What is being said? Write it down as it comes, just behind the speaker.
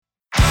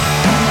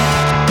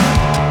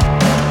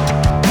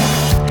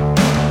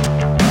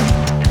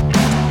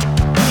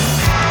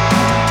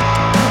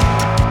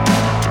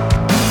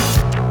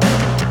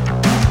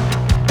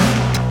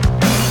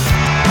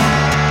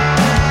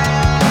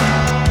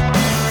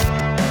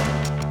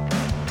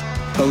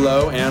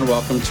Hello and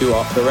welcome to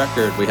Off the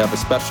Record. We have a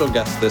special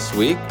guest this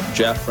week,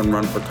 Jeff from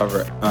Run for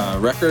Cover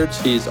Records.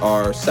 He's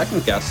our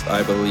second guest,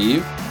 I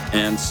believe.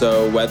 And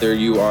so whether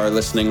you are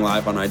listening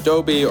live on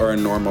Adobe or a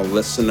normal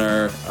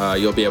listener,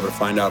 you'll be able to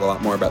find out a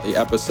lot more about the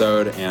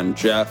episode and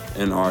Jeff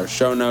in our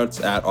show notes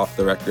at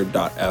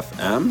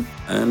offtherecord.fm.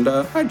 And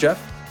hi, Jeff.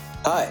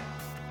 Hi.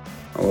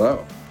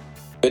 Hello.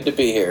 Good to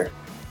be here.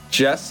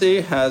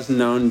 Jesse has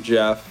known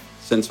Jeff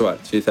since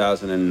what,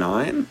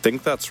 2009? I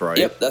think that's right.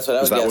 Yep, that's what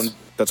I was guessing.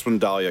 That's when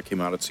Dahlia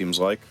came out, it seems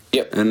like.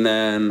 Yep. And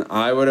then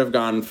I would have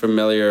gotten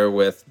familiar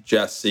with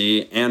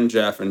Jesse and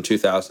Jeff in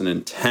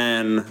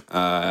 2010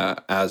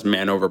 as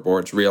Man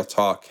Overboard's Real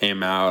Talk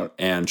came out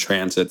and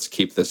Transit's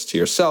Keep This to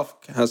Yourself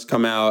has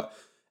come out.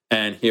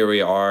 And here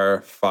we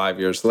are 5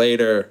 years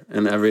later,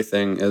 and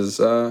everything is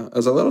a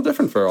little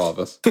different for all of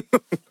us.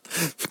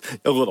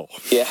 A little.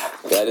 Yeah,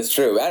 that is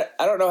true. I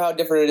don't know how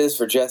different it is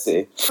for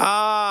Jesse.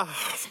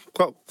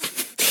 Well,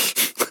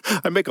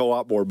 I make a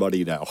lot more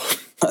money now.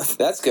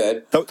 That's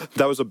good.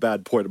 That was a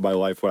bad point in my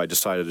life when I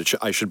decided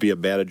I should be a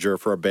manager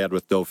for a band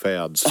with no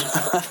fans.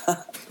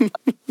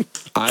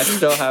 I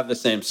still have the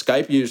same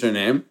Skype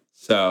username,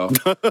 so...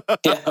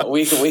 Yeah,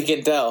 we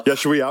can tell. Yeah,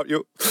 should we out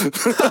you?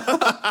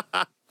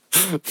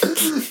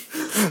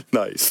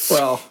 Nice.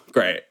 Well,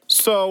 great.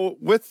 So,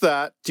 with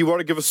that, do you want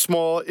to give a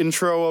small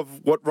intro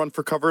of what Run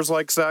for Cover is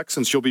like, Zach,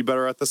 since you'll be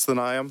better at this than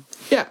I am?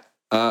 Yeah.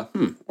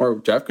 Or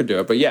Jeff could do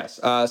it, but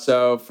yes.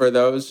 So for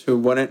those who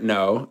wouldn't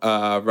know,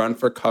 Run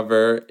for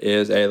Cover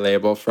is a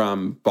label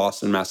from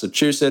Boston,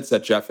 Massachusetts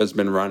that Jeff has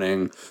been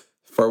running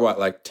for what,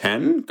 like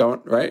 10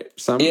 going, right?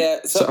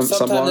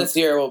 Sometime this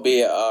year will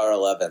be our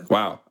 11th.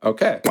 Wow.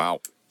 Okay.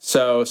 Wow.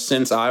 So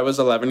since I was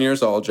 11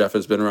 years old, Jeff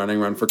has been running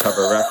Run for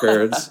Cover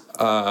Records.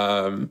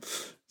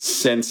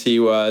 Since he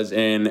was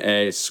in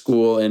a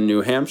school in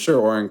New Hampshire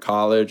or in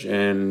college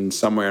in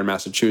somewhere in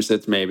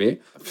Massachusetts, maybe.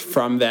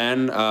 From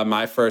then,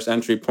 my first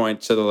entry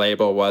point to the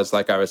label was,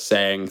 like I was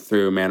saying,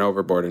 through Man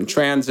Overboard and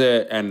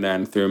Transit, and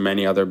then through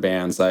many other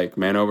bands like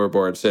Man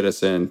Overboard,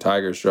 Citizen,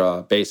 Tiger's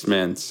Jaw,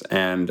 Basements,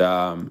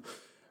 and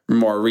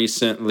more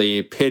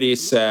recently, Pity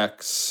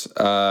Sex,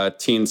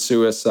 Teen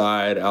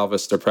Suicide,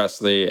 Elvis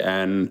Presley,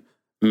 and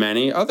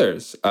many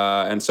others.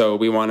 And so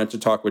we wanted to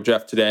talk with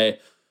Jeff today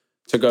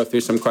to go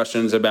through some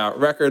questions about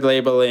record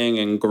labeling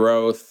and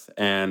growth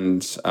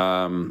and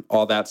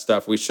all that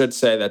stuff. We should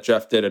say that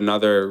Jeff did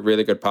another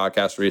really good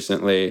podcast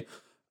recently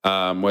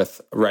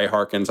with Ray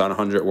Harkins on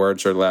 100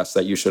 Words or Less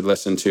that you should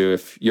listen to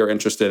if you're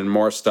interested in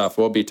more stuff.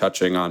 We'll be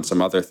touching on some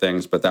other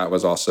things, but that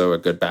was also a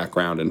good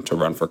background into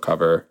Run for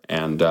Cover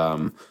and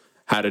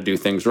how to do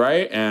things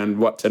right and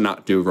what to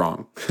not do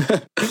wrong.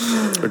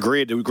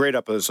 Agreed. Great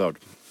episode.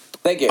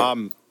 Thank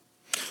you.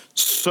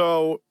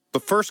 So... the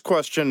first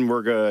question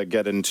we're going to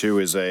get into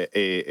is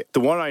the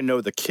one I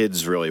know the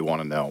kids really want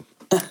to know,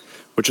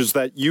 which is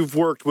that you've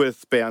worked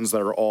with bands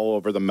that are all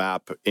over the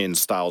map in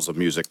styles of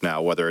music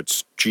now, whether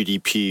it's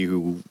GDP,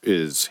 who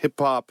is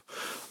hip-hop,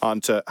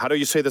 onto, how do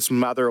you say this,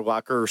 Mather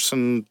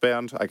Lackerson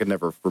band? I can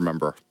never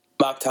remember.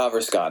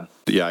 Moktaverskan.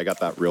 Yeah, I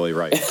got that really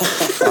right.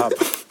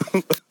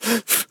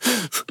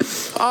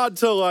 On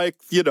to, like,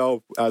 you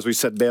know, as we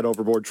said, Man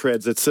Overboard,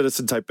 Transit,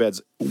 Citizen type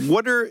bands.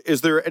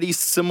 Is there any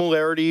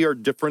similarity or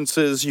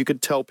differences you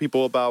could tell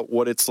people about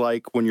what it's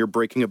like when you're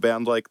breaking a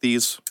band like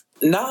these?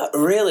 Not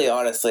really,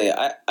 honestly.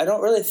 I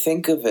don't really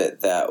think of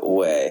it that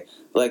way.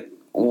 Like,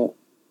 when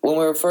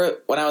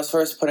I was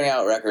first putting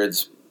out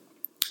records,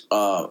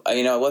 I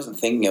wasn't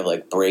thinking of,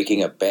 like,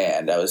 breaking a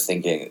band. I was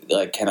thinking,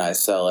 like, can I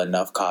sell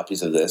enough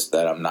copies of this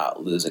that I'm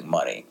not losing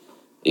money,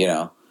 you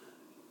know?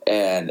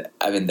 And,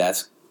 I mean,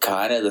 that's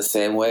kind of the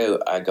same way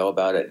I go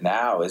about it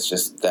now. It's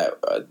just that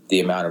the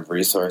amount of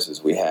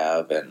resources we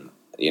have and,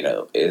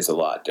 is a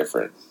lot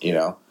different,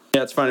 Yeah,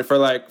 it's funny.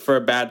 For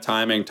bad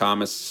timing,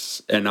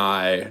 Thomas and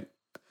I,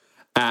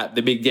 at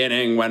the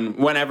beginning,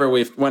 whenever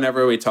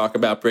we talk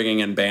about bringing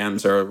in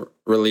bands or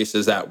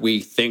releases that we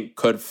think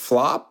could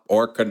flop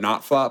or could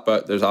not flop,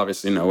 but there's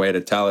obviously no way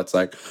to tell. It's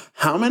like,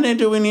 how many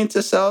do we need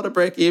to sell to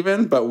break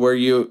even? But were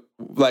you,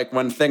 like,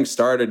 when things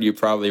started,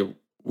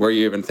 were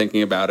you even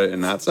thinking about it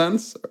in that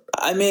sense?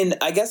 I mean,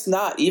 I guess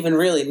not even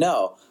really,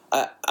 no.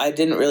 I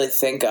didn't really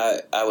think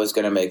I was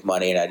going to make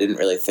money, and I didn't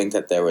really think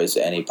that there was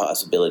any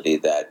possibility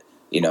that,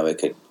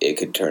 it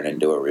could turn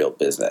into a real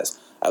business.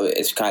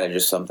 It's kind of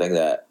just something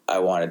that I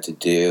wanted to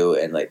do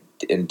and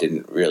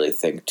didn't really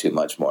think too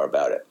much more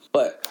about it.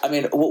 But, I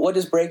mean, what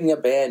does breaking a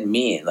band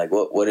mean? Like,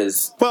 what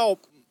is... Well,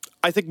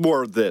 I think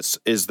more of this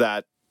is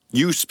that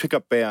you pick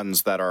up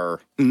bands that are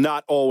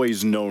not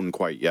always known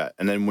quite yet.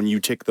 And then when you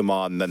take them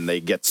on, then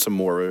they get some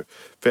more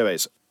fan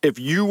base. If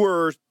you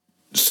were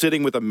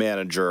sitting with a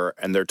manager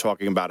and they're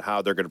talking about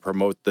how they're going to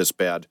promote this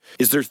band,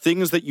 is there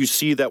things that you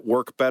see that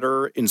work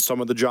better in some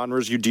of the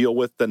genres you deal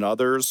with than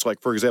others? Like,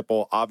 for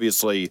example,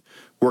 obviously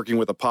working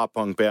with a pop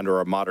punk band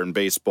or a modern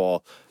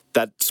baseball,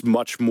 that's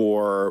much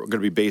more going to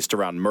be based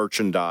around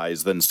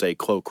merchandise than, say,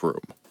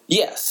 Cloakroom.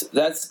 Yes,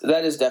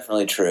 that is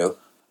definitely true.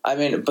 I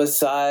mean,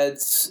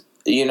 besides,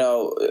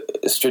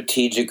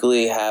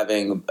 strategically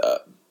having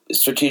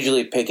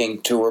strategically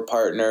picking tour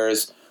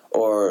partners,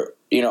 or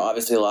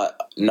obviously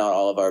not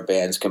all of our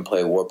bands can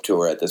play Warped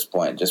Tour at this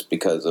point just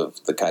because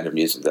of the kind of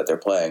music that they're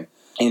playing.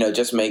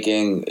 Just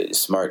making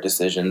smart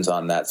decisions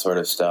on that sort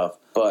of stuff.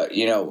 But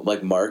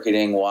like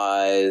marketing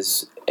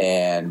wise,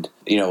 and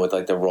with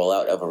like the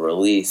rollout of a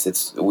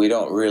release, we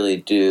don't really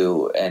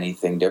do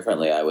anything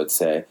differently, I would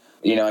say.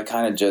 I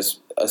kind of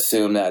just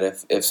assume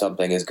that if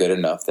something is good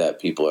enough, that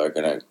people are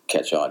going to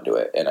catch on to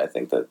it, and I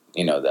think that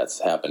that's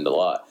happened a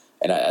lot.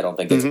 And I don't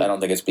think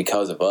it's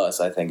because of us.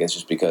 I think it's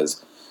just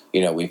because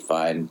we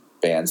find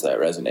bands that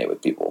resonate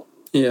with people.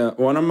 Yeah,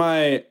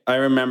 I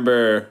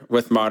remember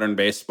with Modern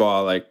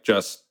Baseball, like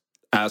just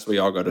as we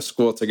all go to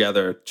school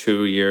together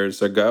 2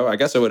 years ago, I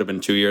guess it would have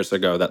been 2 years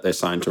ago that they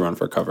signed to Run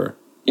for Cover.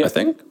 Yeah. I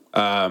think.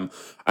 I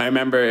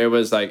remember it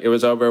was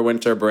over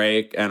winter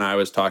break, and I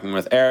was talking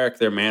with Eric,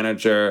 their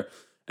manager,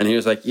 and he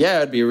was like, yeah,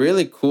 it'd be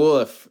really cool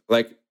if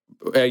like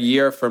a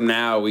year from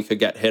now we could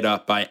get hit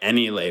up by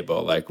any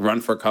label. Like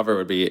Run for Cover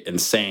would be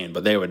insane,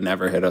 but they would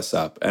never hit us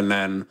up. And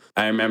then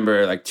I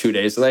remember like 2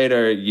 days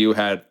later, you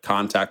had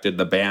contacted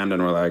the band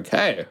and were like,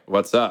 hey,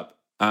 what's up?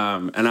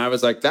 And I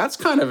was like, that's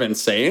kind of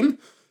insane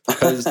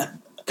because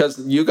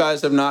you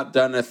guys have not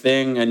done a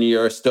thing, and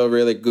you're still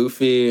really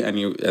goofy,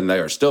 and they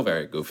are still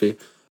very goofy.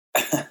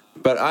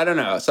 But I don't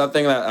know.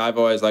 Something that I've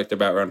always liked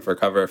about Run for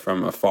Cover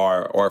from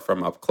afar or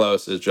from up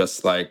close is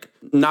just like,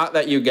 not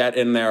that you get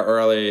in there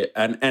early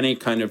in any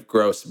kind of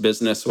gross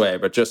business way,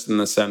 but just in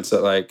the sense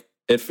that like,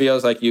 it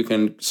feels like you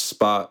can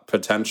spot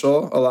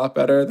potential a lot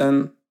better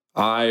than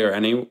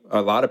a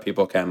lot of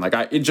people can.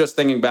 Like just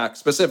thinking back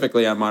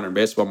specifically on Modern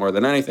Baseball more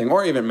than anything,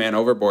 or even Man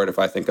Overboard, if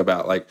I think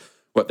about like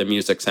what the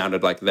music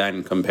sounded like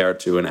then compared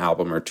to an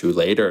album or two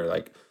later,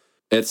 like,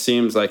 it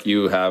seems like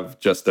you have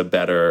just a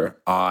better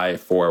eye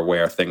for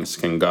where things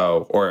can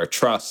go, or a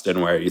trust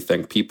in where you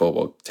think people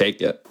will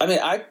take it. I mean,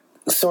 I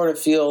sort of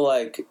feel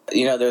like,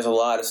 there's a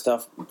lot of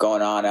stuff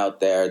going on out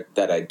there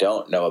that I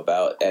don't know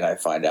about and I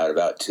find out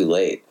about too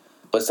late.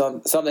 But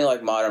something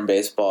like Modern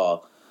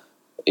Baseball,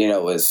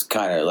 was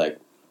kind of like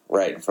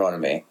right in front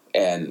of me.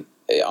 And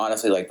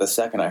honestly, like the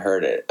second I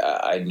heard it,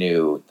 I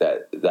knew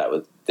that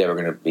they were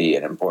going to be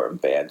an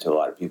important band to a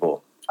lot of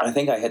people. I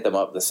think I hit them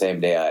up the same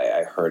day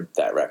I heard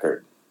that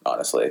record,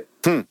 honestly.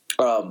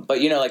 But,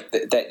 like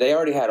they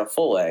already had a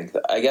full length.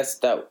 I guess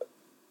that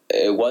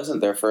it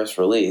wasn't their first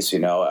release.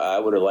 I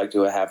would have liked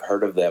to have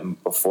heard of them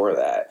before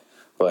that.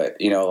 But,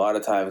 a lot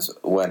of times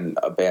when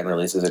a band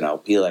releases an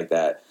LP like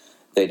that,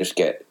 they just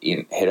get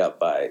hit up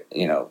by,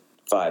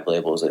 5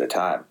 labels at a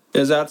time.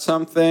 Is that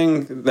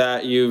something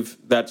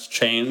that's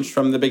changed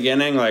from the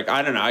beginning? Like,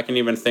 I don't know. I can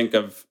even think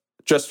of,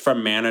 just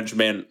from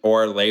management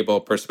or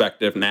label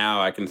perspective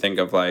now, I can think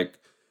of like,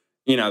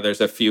 there's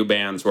a few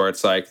bands where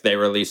it's like they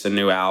release a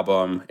new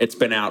album. It's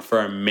been out for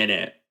a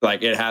minute.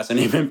 Like it hasn't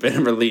even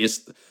been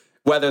released,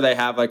 whether they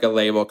have like a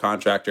label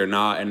contract or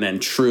not. And then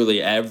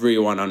truly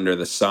everyone under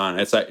the sun.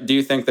 It's like, do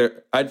you think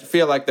I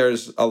feel like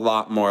there's a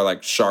lot more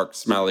like shark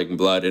smelling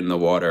blood in the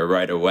water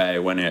right away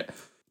when it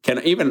can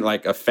even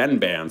like offend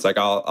bands. Like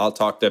I'll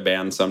talk to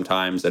bands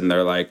sometimes and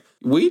they're like,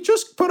 we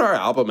just put our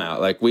album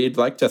out. Like we'd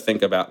like to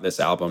think about this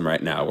album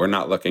right now. We're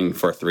not looking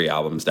for 3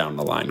 albums down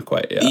the line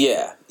quite yet.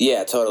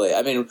 Yeah, totally.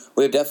 I mean,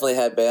 we've definitely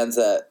had bands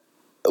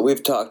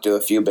we've talked to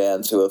a few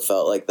bands who have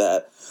felt like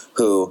that,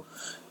 who,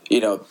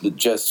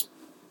 just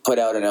put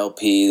out an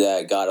LP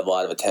that got a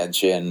lot of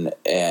attention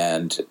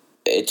and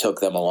it took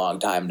them a long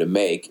time to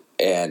make.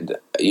 And,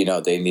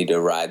 they need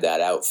to ride that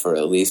out for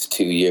at least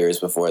 2 years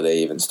before they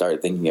even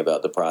start thinking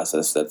about the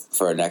process that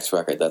for a next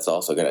record that's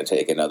also going to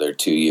take another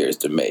 2 years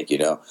to make,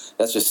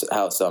 That's just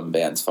how some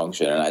bands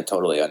function, and I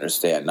totally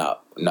understand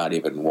not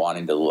even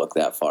wanting to look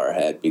that far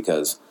ahead,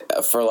 because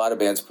for a lot of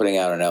bands, putting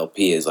out an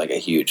LP is like a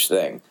huge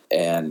thing,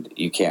 and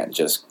you can't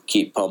just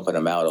keep pumping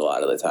them out a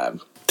lot of the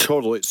time.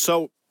 Totally.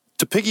 So,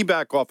 to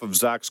piggyback off of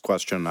Zach's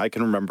question, I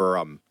can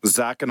remember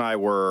Zach and I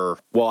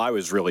I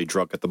was really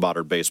drunk at the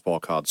Modern Baseball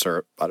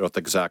concert. I don't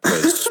think Zach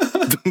was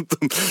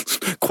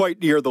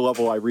quite near the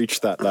level I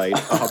reached that night.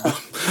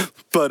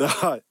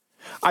 But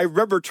I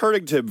remember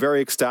turning to him very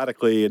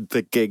ecstatically and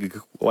thinking,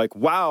 like,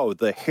 wow,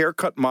 the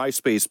Haircut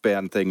MySpace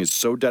band thing is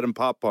so dead in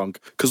pop punk,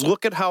 because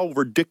look at how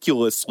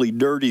ridiculously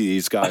nerdy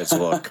these guys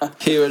look.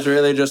 He was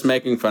really just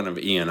making fun of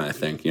Ian, I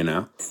think,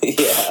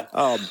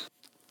 Yeah.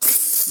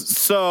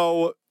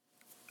 So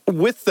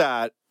with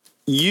that,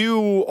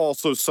 you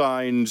also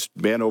signed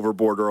Man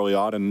Overboard early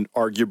on, and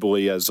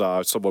arguably, as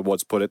someone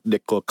once put it,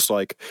 Nick looks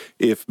like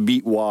if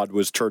Meatwad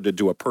was turned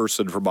into a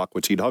person from Aqua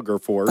Teen Hunger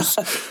Force.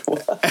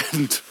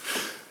 And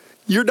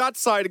you're not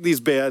signing these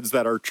bands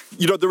that are,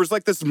 there was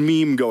like this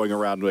meme going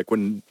around, like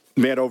when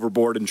Man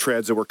Overboard and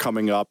Transit were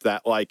coming up,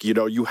 that like,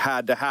 you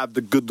had to have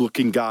the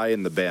good-looking guy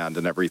in the band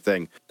and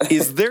everything.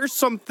 Is there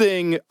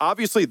something,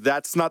 obviously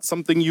that's not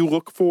something you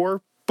look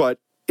for, but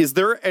is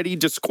there any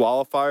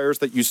disqualifiers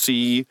that you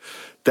see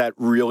that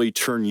really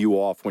turn you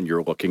off when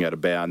you're looking at a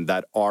band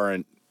that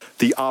aren't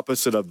the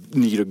opposite of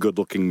need a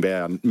good-looking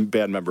band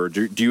member?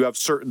 Do you have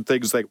certain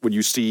things that when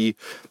you see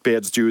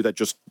bands do that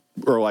just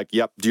or like,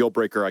 yep, deal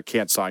breaker, I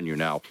can't sign you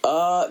now?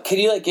 Can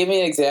you give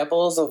me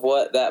examples of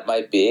what that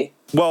might be?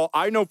 Well,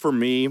 I know for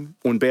me,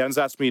 when bands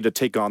ask me to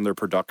take on their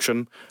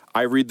production,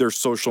 I read their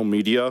social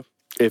media.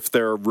 If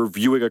they're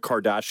reviewing a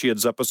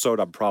Kardashians episode,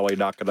 I'm probably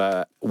not going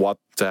to want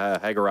to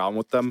hang around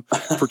with them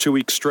for 2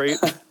 weeks straight.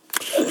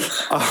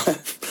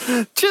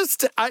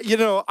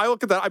 I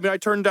look at that. I mean, I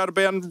turned down a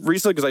band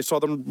recently because I saw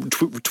them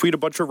tweet a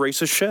bunch of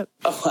racist shit.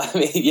 Oh, I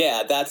mean,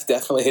 yeah, that's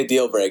definitely a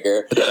deal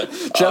breaker.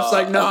 Jeff's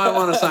like, no, I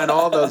want to sign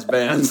all those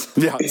bands.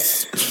 Yeah.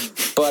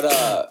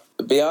 But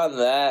beyond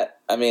that,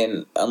 I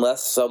mean,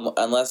 unless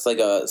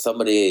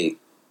somebody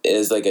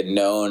is a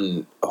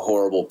known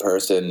horrible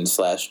person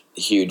 /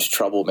 huge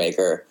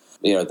troublemaker,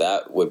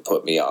 that would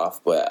put me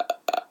off. But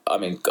I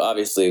mean,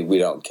 obviously, we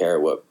don't care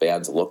what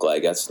bands look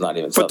like. That's not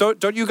even. But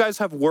don't you guys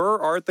have Were?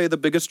 Aren't they the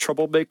biggest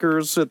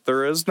troublemakers that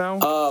there is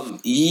now?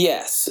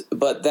 Yes,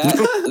 but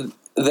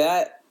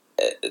that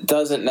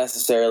doesn't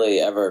necessarily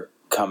ever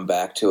come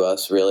back to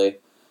us, really.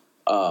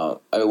 I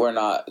mean, we're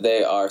not.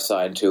 They are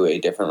signed to a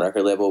different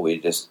record label. We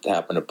just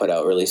happen to put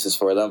out releases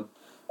for them,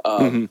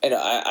 and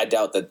I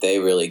doubt that they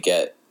really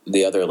get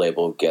the other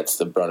label gets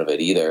the brunt of it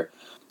either.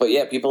 But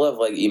yeah, people have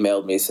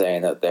emailed me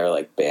saying that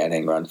they're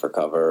banning Run for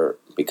Cover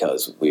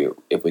because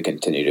if we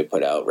continue to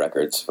put out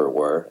records for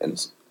Were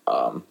and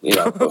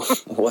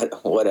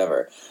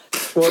whatever.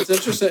 Well, it's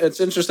interesting. It's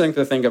interesting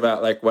to think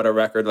about what a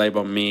record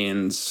label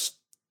means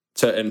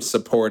in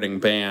supporting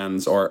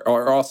bands,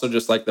 or also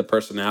just the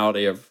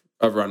personality of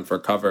Run for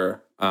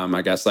Cover.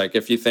 I guess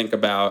if you think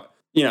about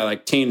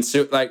Teen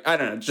Suit, I don't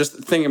know, just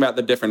thinking about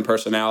the different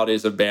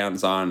personalities of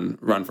bands on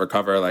Run for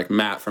Cover.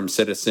 Matt from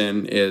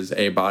Citizen is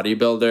a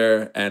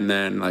bodybuilder, and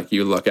then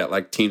you look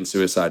at Teen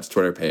Suicide's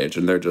Twitter page,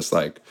 and they're just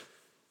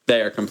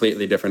they are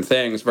completely different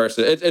things.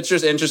 Versus, it's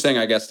just interesting,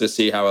 I guess, to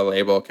see how a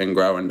label can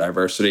grow in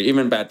diversity.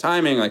 Even Bad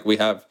Timing, we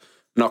have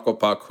Knuckle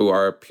Puck, who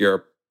are a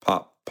pure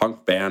pop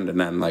punk band, and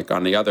then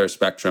on the other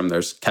spectrum,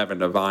 there's Kevin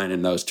Devine,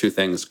 and those two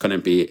things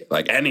couldn't be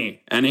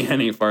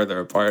any farther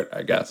apart,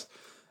 I guess.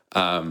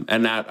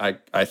 And that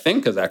I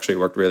think has actually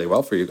worked really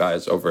well for you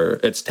guys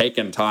it's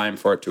taken time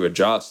for it to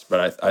adjust,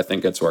 but I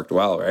think it's worked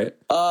well, right?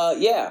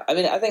 Yeah. I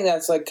mean, I think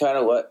that's kind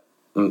of what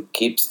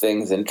keeps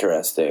things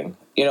interesting.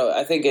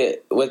 I think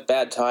with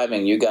Bad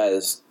Timing, you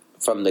guys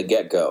from the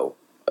get-go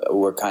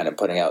were kind of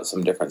putting out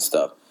some different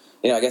stuff.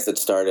 I guess it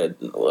started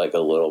a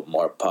little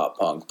more pop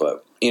punk,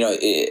 but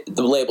the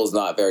label's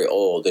not very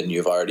old, and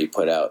you've already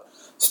put out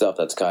stuff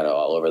that's kind of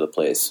all over the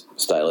place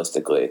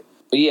stylistically.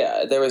 But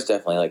yeah, there was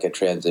definitely a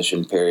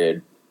transition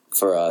period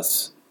for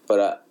us.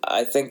 But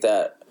I think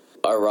that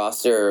our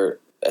roster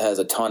has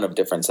a ton of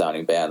different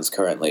sounding bands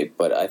currently,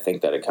 but I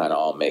think that it kind of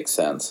all makes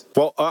sense.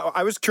 Well,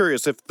 I was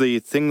curious if the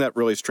thing that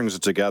really strings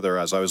it together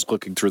as I was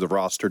looking through the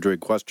roster doing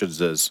questions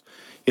is,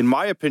 in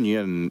my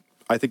opinion,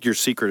 I think your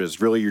secret is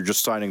really you're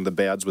just signing the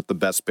bands with the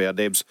best band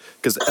names.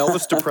 Because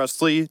Elvis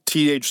Presley,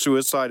 Teenage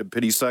Suicide, and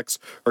Pity Sex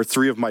are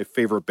three of my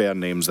favorite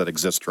band names that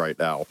exist right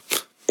now.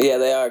 Yeah,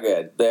 they are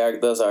good.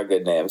 Those are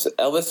good names.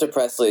 Elvis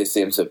Presley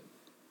seems to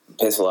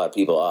piss a lot of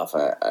people off.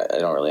 I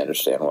don't really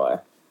understand why.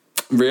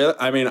 Really?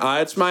 I mean,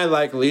 it's my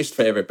least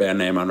favorite band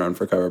name on Run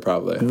for Cover,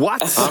 probably.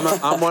 What?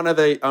 I'm one of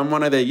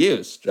the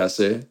youths,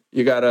 Jesse.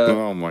 You gotta.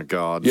 Oh my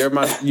God.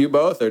 You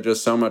both are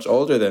just so much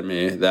older than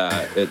me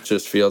that it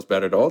just feels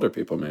better to older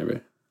people. Maybe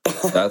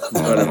that's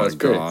what it must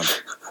be.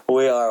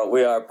 We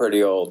are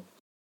pretty old.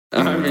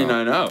 I mean,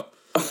 I know.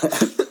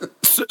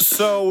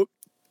 So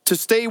to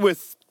stay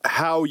with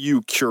how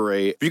you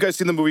curate, have you guys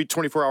seen the movie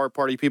 24 Hour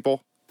Party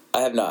People?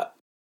 I have not.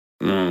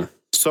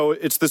 So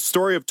it's the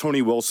story of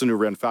Tony Wilson, who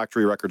ran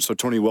Factory Records. So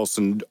Tony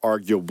Wilson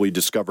arguably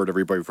discovered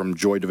everybody from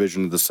Joy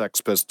Division to the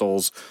Sex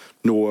Pistols,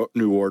 New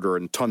Order,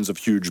 and tons of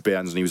huge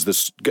bands. And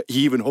he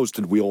even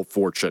hosted Wheel of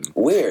Fortune.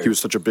 Weird. He was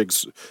such a big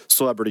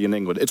celebrity in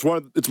England. It's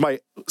my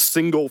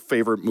single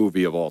favorite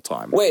movie of all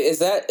time. Wait, is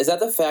that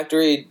the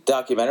Factory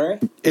documentary?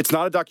 It's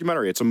not a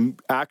documentary. It's an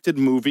acted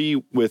movie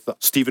with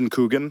Stephen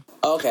Coogan.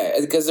 Okay,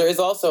 because there is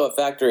also a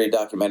Factory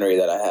documentary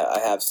that I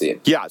have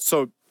seen. Yeah,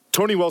 so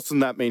Tony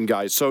Wilson, that main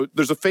guy. So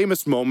there's a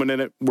famous moment in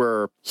it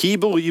where he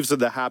believes in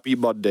the Happy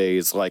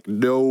Mondays like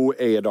no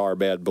A&R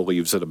band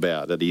believes in a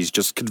band. And he's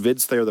just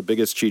convinced they're the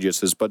biggest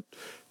geniuses. But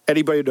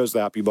anybody who knows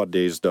the Happy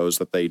Mondays knows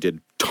that they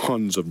did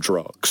tons of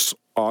drugs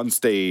on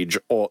stage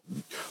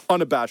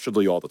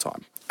unabashedly all the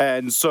time.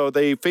 And so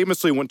they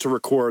famously went to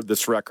record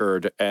this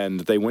record,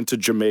 and they went to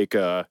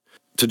Jamaica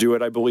to do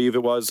it, I believe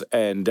it was.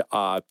 And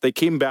they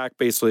came back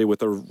basically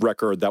with a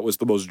record that was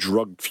the most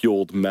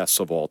drug-fueled mess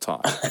of all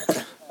time.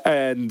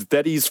 And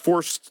that he's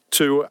forced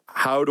to,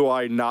 how do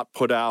I not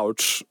put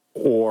out,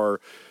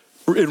 or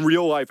in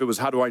real life, it was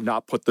how do I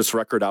not put this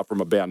record out from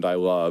a band I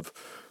love?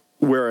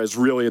 Whereas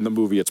really in the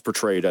movie, it's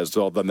portrayed as,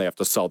 well, then they have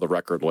to sell the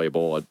record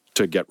label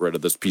to get rid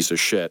of this piece of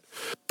shit.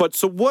 But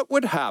so what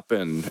would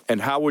happen,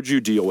 and how would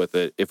you deal with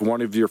it if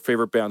one of your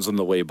favorite bands on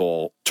the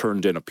label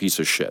turned in a piece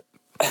of shit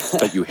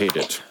that you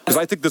hated? Because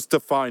I think this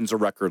defines a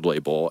record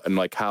label and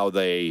how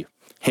they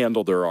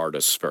handle their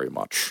artists very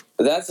much?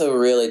 That's a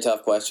really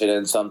tough question,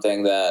 and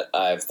something that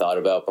I've thought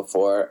about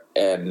before,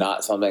 and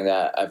not something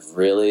that I've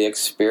really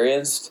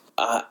experienced.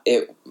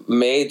 It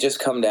may just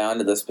come down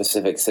to the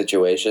specific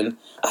situation.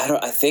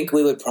 I think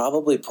we would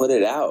probably put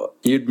it out.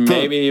 You'd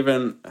maybe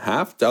even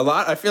have to.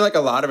 I feel like a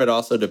lot of it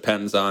also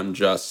depends on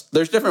just.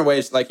 There's different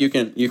ways. Like you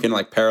can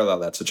like parallel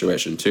that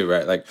situation too,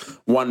 right? Like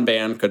one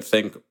band could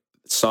think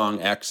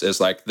song X is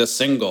like the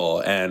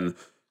single, and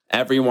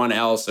everyone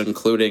else,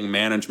 including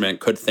management,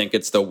 could think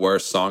it's the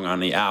worst song on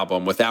the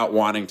album without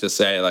wanting to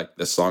say like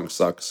this song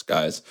sucks,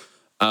 guys.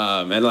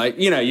 And like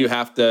you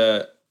have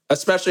to.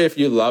 Especially if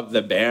you love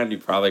the band, you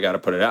probably got to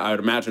put it out. I would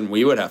imagine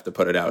we would have to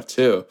put it out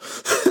too.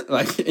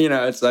 Like,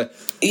 it's like,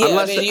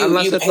 unless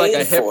it's like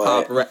a hip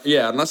hop,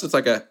 unless it's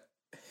like a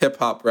hip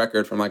hop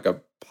record from like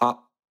a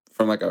pop,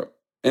 from like a,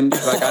 and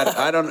like,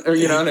 I don't,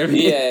 you know what I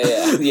mean?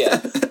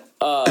 Yeah.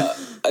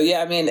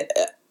 I mean,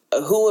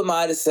 who am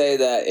I to say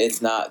that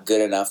it's not good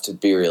enough to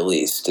be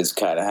released is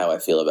kind of how I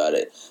feel about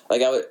it.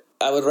 Like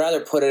I would rather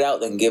put it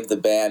out than give the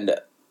band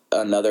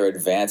another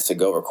advance to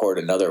go record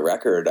another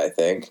record, I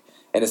think.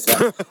 And it's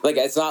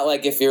not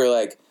like if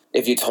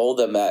you told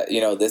them that,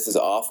 this is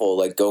awful,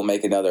 like go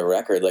make another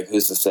record, like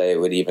who's to say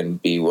it would even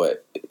be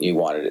what you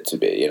wanted it to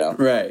be,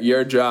 Right.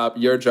 Your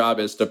job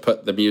is to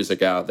put the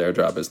music out. Their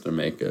job is to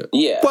make it.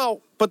 Yeah.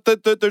 Well, but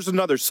there's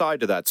another side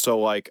to that. So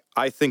like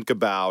I think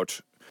about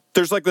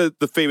there's like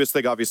the famous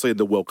thing, obviously, in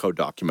the Wilco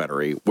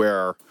documentary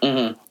where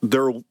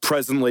their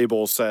present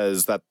label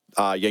says that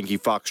Yankee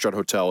Foxtrot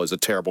Hotel is a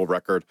terrible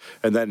record,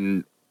 and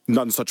then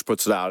None Such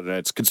puts it out, and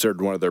it's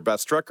considered one of their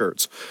best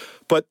records.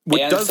 But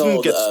what doesn't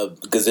sold get a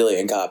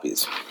gazillion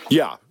copies.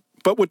 Yeah.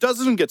 But what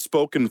doesn't get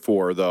spoken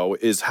for, though,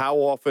 is how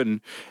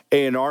often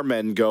A&R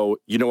men go,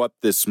 you know what,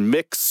 this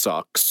mix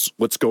sucks.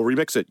 Let's go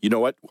remix it. You know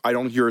what, I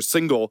don't hear a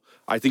single.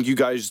 I think you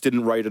guys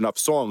didn't write enough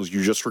songs.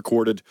 You just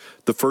recorded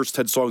the first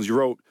 10 songs you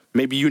wrote.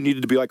 Maybe you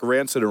needed to be like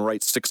Rancid and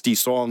write 60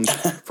 songs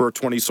for a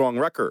 20-song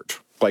record,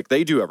 like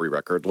they do every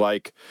record.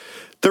 Like,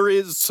 there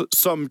is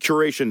some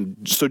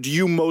curation. So do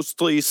you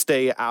mostly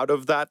stay out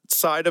of that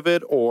side of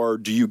it, or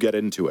do you get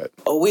into it?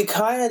 Oh, we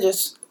kind of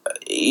just,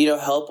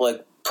 help,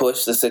 like,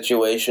 push the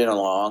situation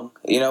along.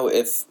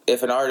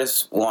 If an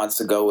artist wants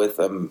to go with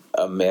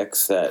a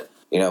mix that,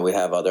 we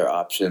have other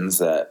options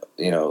that,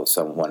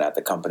 someone at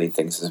the company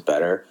thinks is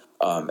better,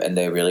 and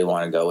they really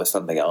want to go with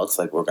something else,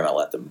 like, we're going to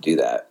let them do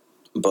that.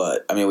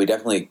 But, I mean, we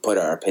definitely put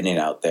our opinion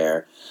out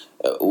there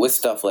with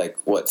stuff like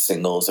what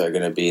singles are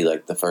going to be,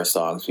 like, the first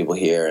songs people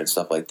hear and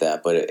stuff like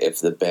that. But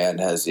if the band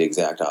has the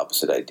exact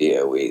opposite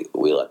idea, we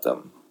let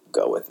them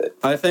go with it.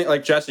 I think,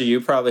 like, Jesse, you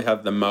probably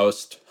have the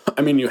most,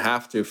 I mean, you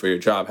have to, for your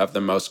job, have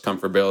the most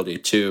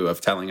comfortability, too, of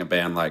telling a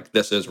band, like,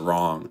 this is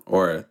wrong,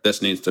 or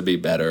this needs to be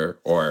better,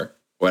 or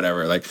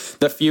whatever. Like,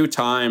 the few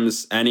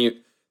times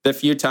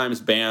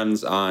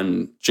bands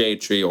on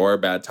J-Tree or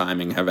Bad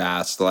Timing have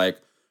asked, like,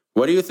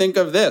 what do you think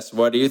of this?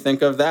 What do you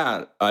think of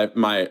that?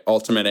 My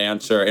ultimate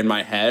answer in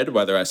my head,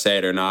 whether I say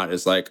it or not,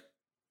 is like,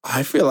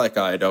 I feel like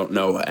I don't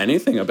know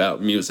anything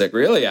about music,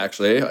 really,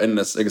 actually, in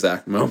this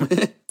exact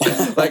moment.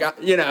 Like,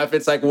 if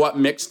it's like, what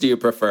mix do you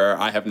prefer?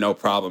 I have no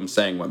problem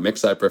saying what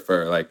mix I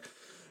prefer. Like,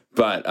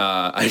 but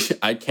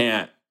I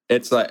can't.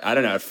 It's like, I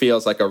don't know, it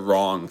feels like a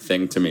wrong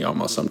thing to me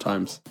almost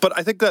sometimes. But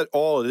I think that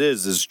all it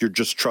is you're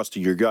just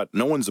trusting your gut.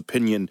 No one's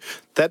opinion.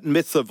 That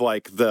myth of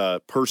like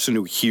the person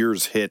who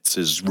hears hits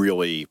is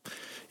really,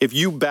 if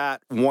you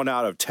bat 1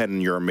 out of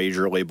 10, you're a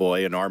major label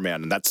A&R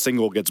man, and that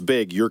single gets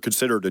big, you're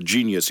considered a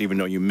genius, even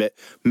though you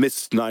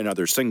missed 9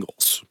 other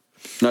singles.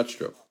 That's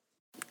true.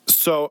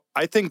 So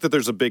I think that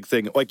there's a big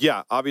thing. Like,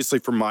 yeah, obviously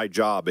for my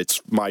job,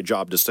 it's my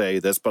job to say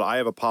this, but I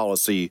have a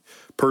policy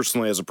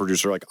personally as a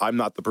producer. Like, I'm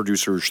not the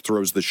producer who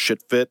throws the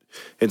shit fit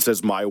and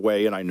says my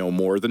way and I know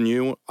more than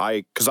you.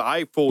 Because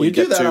I fully get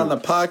to... You do that on the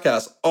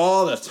podcast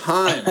all the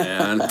time,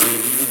 man.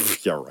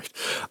 Yeah, right.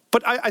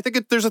 But I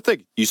think there's a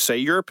thing. You say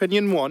your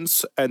opinion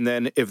once, and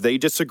then if they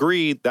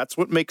disagree, that's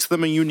what makes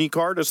them a unique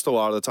artist a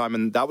lot of the time.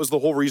 And that was the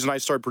whole reason I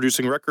started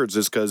producing records,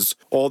 is because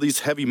all these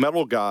heavy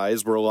metal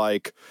guys were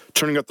like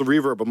turning up the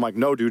reverb. I'm like,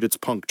 no, dude, it's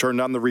punk. Turn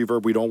down the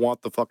reverb. We don't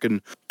want the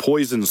fucking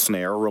Poison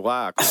snare.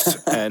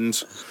 Relax.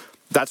 And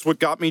that's what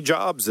got me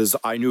jobs, is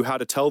I knew how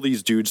to tell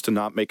these dudes to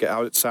not make it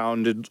how it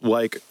sounded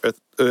like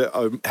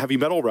a heavy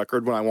metal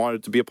record when I wanted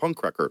it to be a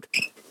punk record.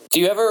 Do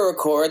you ever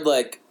record,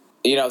 like,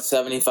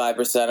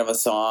 75% of a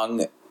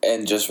song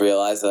and just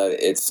realize that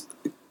it's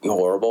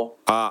horrible?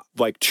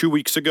 Like 2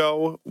 weeks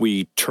ago,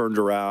 we turned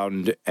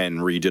around and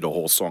redid a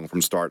whole song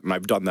from start, and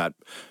I've done that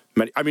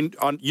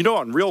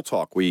on Real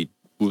Talk, we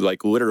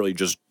like literally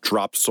just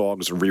dropped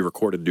songs and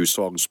re-recorded new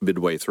songs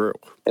midway through.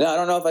 And I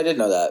don't know if I did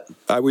know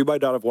that. We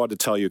might not have wanted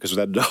to tell you, because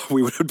then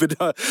we would have been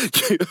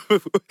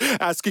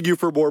asking you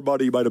for more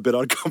money might have been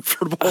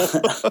uncomfortable.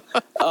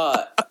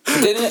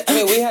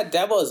 We had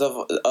demos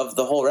of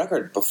the whole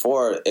record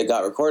before it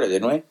got recorded,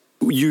 didn't we?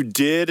 You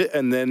did,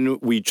 and then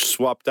we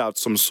swapped out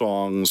some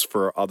songs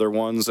for other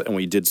ones, and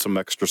we did some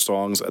extra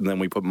songs, and then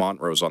we put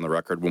Montrose on the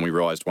record when we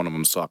realized one of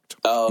them sucked.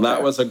 Oh, okay.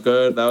 That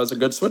was a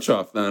good switch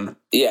off then.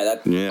 Yeah,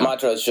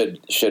 Montrose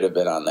should have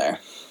been on there.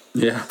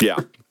 Yeah. Yeah.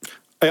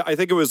 I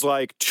think it was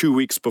like 2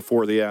 weeks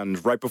before the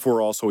end, right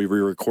before also we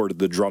re-recorded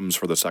the drums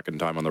for the second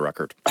time on the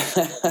record.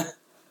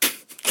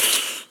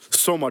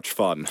 So much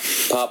fun.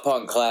 Pop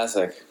punk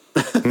classic.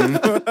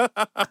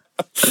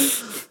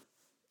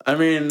 I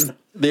mean,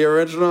 the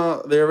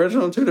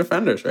original two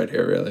Defenders right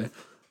here, really.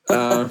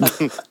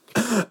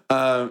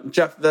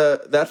 Jeff,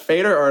 that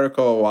Fader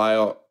article a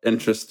while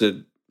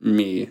interested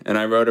me, and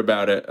I wrote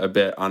about it a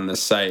bit on the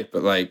site,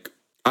 but like,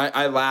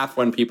 I laugh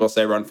when people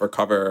say Run for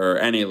Cover or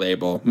any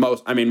label.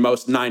 Most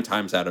 9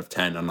 times out of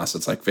 10, unless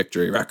it's like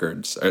Victory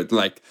Records, or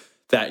like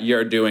that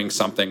you're doing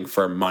something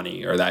for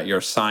money, or that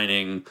you're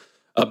signing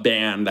a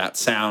band that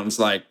sounds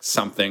like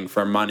something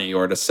for money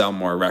or to sell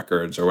more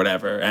records or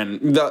whatever. And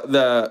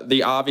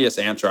the obvious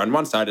answer on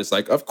one side is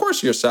like, of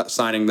course you're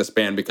signing this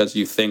band because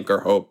you think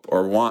or hope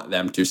or want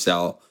them to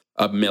sell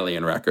 1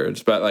 million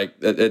records. But like,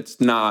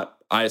 it's not,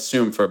 I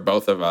assume for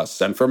both of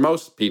us and for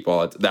most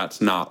people, that's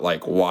not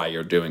like why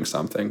you're doing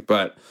something.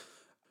 But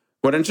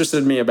what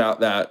interested me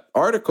about that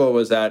article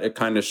was that it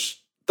kind of,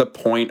 the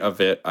point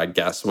of it, I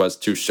guess, was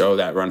to show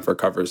that Run for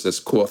Cover is this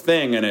cool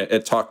thing. And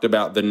it talked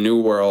about the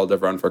new world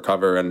of Run for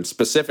Cover, and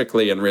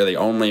specifically and really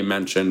only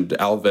mentioned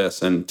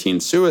Elvis and Teen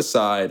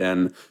Suicide.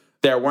 And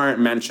there weren't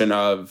mention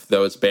of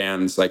those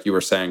bands, like you were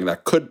saying,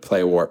 that could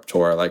play Warped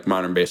Tour, like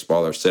Modern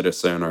Baseball or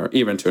Citizen, or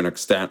even to an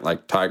extent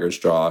like Tiger's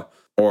Jaw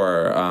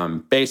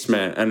or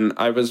Basement. And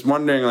I was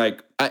wondering,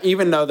 like,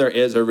 even though there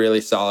is a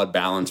really solid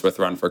balance with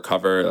Run for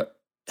Cover,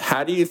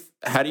 how do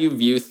you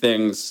view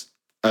things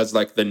as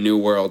like the new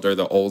world or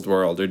the old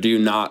world, or do you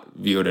not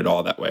view it at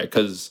all that way?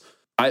 Because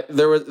I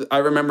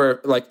remember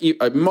like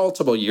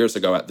multiple years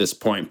ago at this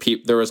point,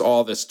 there was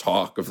all this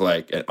talk of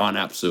like on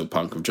Absolute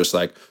Punk of just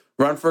like,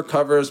 Run for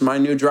Cover is my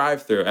new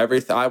drive-through.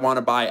 I want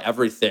to buy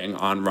everything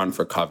on Run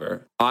for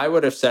Cover. I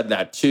would have said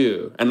that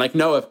too. And like,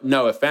 no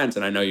offense,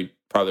 and I know you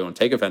probably won't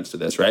take offense to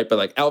this, right? But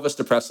like, Elvis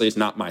to Presley is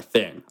not my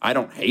thing. I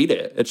don't hate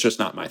it. It's just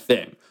not my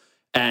thing.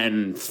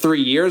 And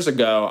 3 years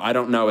ago, I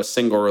don't know a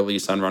single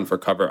release on Run for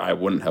Cover I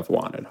wouldn't have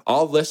wanted.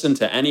 I'll listen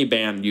to any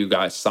band you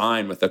guys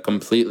sign with a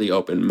completely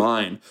open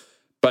mind,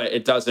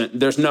 but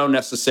there's no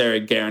necessary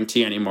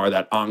guarantee anymore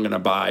that I'm going to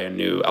buy a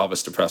new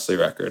Elvis to Presley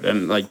record.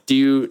 And like,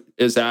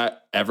 is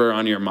that ever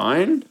on your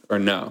mind or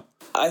no?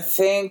 I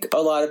think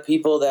a lot of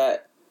people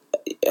that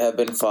have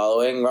been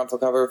following Run for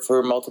Cover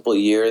for multiple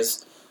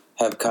years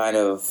have kind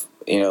of,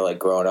 like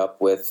grown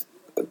up with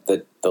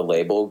the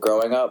label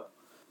growing up.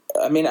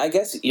 I mean, I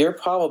guess you're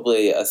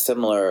probably a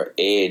similar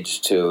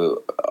age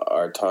to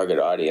our target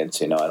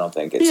audience. I don't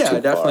think it's too far. Yeah,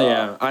 definitely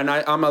am. And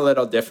I'm a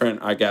little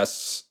different, I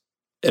guess,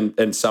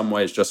 in some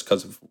ways, just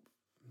because of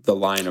the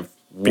line of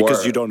work.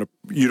 Because you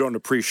don't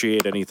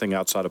appreciate anything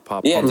outside of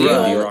pop punk.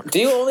 Do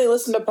you only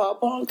listen to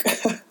pop punk?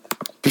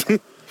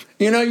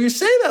 You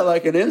say that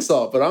like an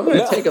insult, but I'm going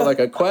to take it like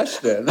a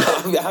question.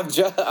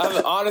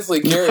 I'm honestly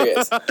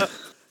curious.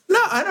 No,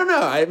 I don't know.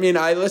 I mean,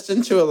 I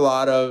listen to a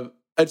lot of.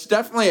 It's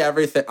definitely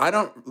everything. I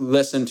don't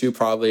listen to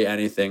probably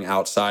anything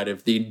outside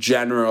of the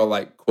general,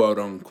 like, quote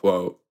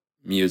unquote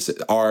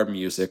our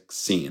music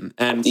scene.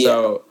 And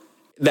so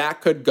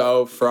that could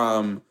go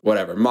from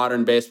whatever,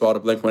 Modern Baseball to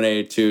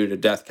Blink-182 to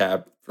Death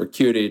Cab for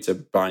Cutie to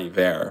Bon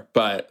Iver.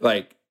 But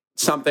like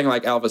something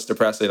like Elvis to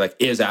Presley, like,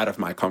 is out of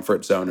my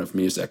comfort zone of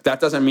music.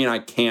 That doesn't mean I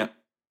can't.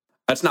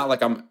 It's not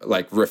like I'm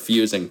like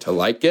refusing to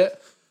like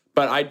it.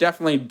 But I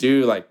definitely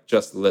do like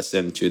just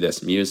listen to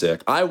this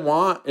music.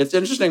 It's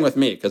interesting with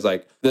me because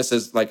like this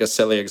is like a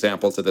silly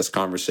example to this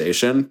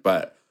conversation,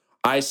 but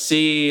I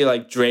see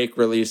like Drake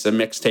release a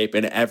mixtape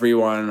and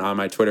everyone on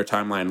my Twitter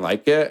timeline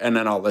like it, and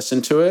then I'll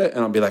listen to it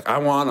and I'll be like, I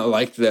want to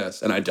like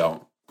this, and I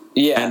don't.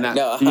 Yeah, and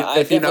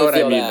if you know what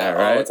I mean there,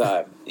 right? All the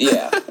time.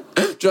 Yeah,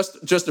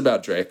 just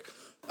about Drake.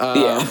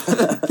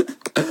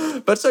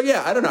 But so,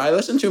 yeah, I don't know. I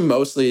listen to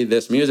mostly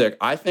this music.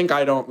 I think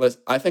I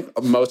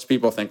think most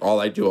people think all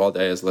I do all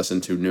day is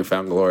listen to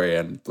Newfound Glory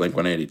and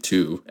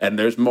Blink-182. And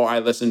there's more. I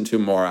listen to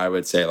more, I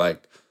would say,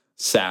 like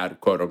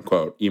sad, quote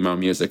unquote, emo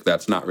music.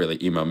 That's not really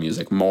emo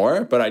music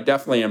more. But I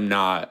definitely am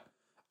not.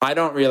 I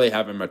don't really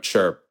have a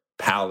mature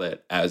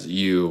palette as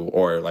you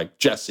or like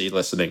Jesse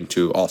listening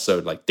to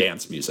also like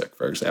dance music,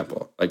 for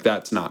example. Like,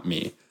 that's not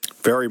me.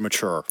 Very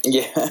mature.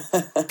 Yeah.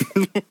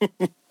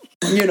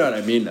 You know what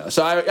I mean, though.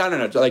 So I don't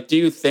know. Like, do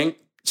you think?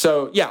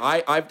 So yeah,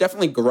 I've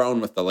definitely grown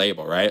with the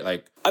label, right?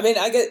 Like, I mean,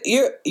 I get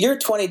you're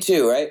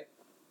 22, right?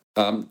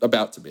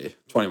 About to be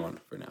 21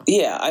 for now.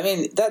 Yeah, I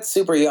mean that's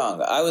super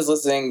young. I was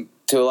listening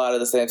to a lot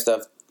of the same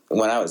stuff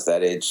when I was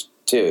that age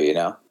too.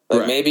 Like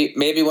right.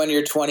 maybe when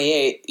you're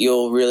 28,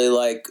 you'll really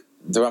like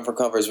the Run for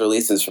Cover's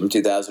releases from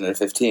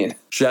 2015.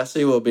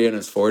 Jesse will be in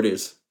his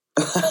 40s.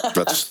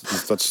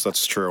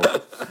 That's true.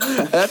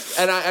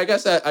 I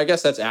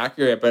guess that's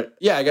accurate, but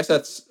yeah, I guess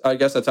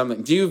that's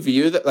something. Do you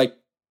view that like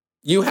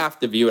you have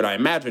to view it, I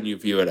imagine you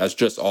view it as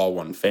just all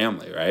one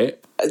family, right?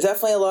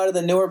 Definitely a lot of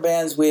the newer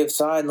bands we have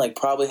signed, like,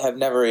 probably have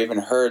never even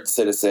heard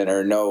Citizen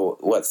or know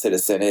what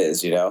Citizen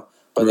is, you know?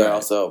 But they're Right.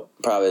 also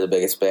probably the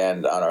biggest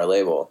band on our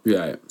label.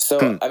 Right.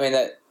 So, I mean,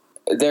 that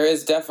there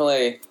is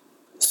definitely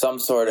some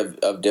sort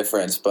of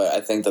difference, but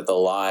I think that the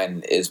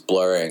line is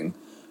blurring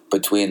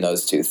between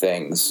those two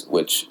things,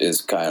 which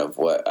is kind of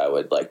what I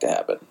would like to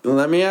happen.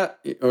 Let me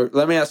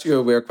ask you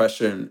a weird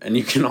question, and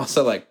you can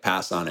also like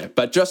pass on it.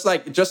 But just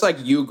like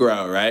you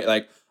grow, right?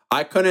 Like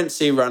I couldn't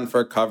see Run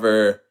for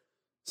Cover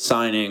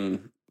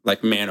signing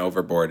like Man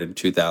Overboard in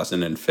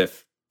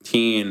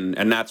 2015,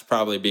 and that's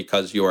probably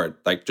because your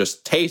like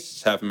just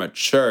tastes have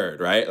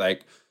matured, right?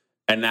 Like,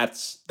 and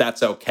that's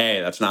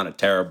okay. That's not a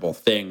terrible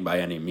thing by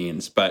any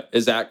means. But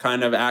is that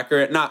kind of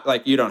accurate? Not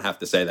like you don't have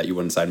to say that you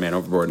wouldn't sign Man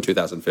Overboard in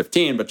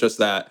 2015, but just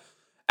that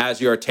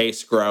as your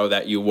tastes grow,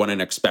 that you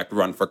wouldn't expect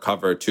Run for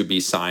Cover to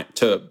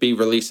be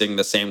releasing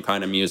the same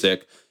kind of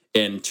music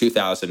in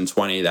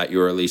 2020 that you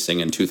were releasing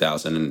in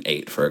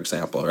 2008, for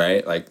example,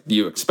 right? Like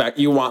you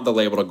want the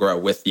label to grow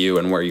with you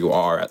and where you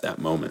are at that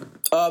moment.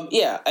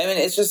 Yeah, I mean,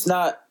 it's just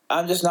not.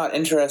 I'm just not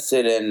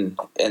interested in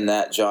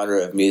that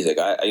genre of music.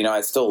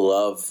 I still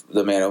love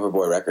the Man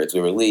Overboard records we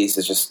release.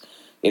 It's just,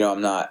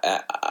 I'm not.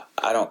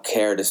 I don't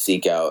care to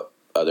seek out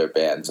other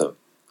bands of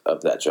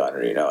that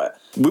genre.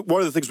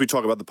 One of the things we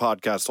talk about the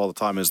podcast all the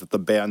time is that the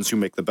bands who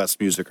make the best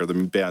music are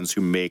the bands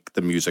who make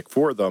the music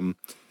for them.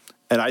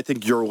 And I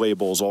think your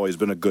label has always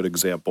been a good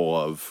example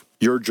of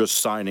you're just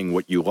signing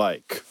what you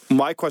like.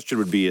 My question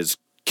would be is,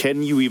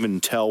 can you even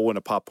tell when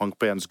a pop punk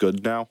band's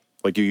good now?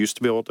 Like you used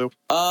to be able to?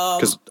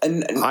 Because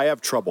I have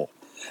trouble.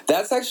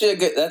 That's actually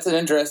that's an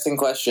interesting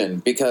question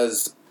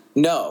because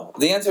no.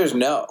 The answer is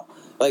no.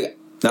 Like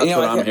that's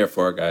what I'm here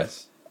for,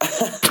 guys.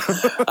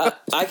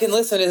 I can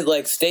listen to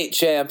like State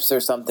Champs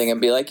or something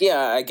and be like, yeah,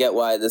 I get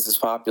why this is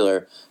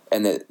popular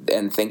and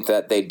think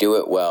that they do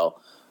it well.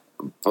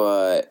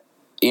 But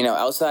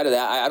outside of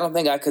that, I don't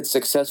think I could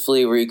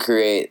successfully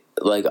recreate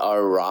like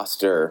our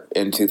roster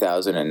in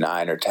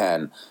 2009 or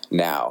 10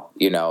 now,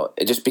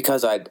 just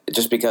because I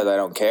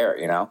don't care,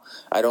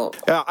 I don't.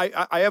 Yeah,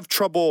 I have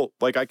trouble.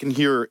 Like I can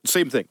hear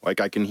same thing. Like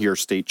I can hear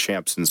State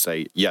Champs and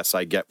say, yes,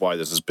 I get why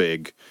this is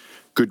big,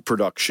 good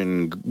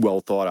production,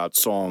 well thought out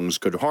songs,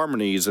 good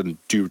harmonies, and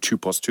do 2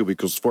 + 2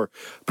 = 4.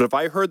 But if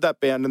I heard that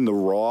band in the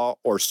Raw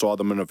or saw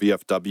them in a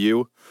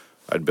VFW,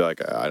 I'd be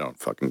like, I don't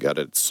fucking get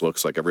it. It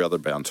looks like every other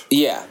band.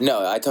 Yeah,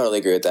 no, I totally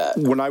agree with that.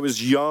 When I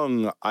was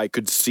young, I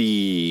could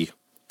see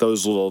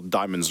those little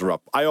diamonds are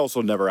up. I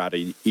also never had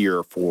an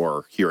ear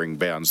for hearing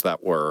bands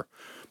that were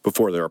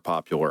before they were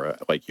popular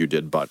like you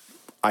did, but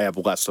I have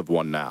less of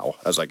one now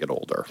as I get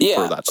older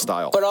for that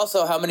style. But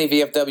also, how many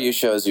VFW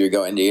shows are you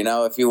going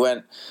to? If you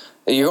went...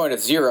 You're going to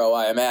 0,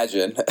 I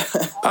imagine.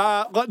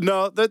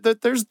 No,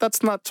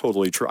 that's not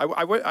totally true.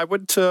 I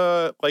went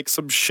to like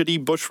some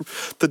shitty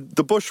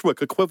the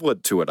Bushwick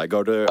equivalent to it. I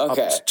go to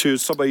up to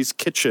somebody's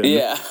kitchen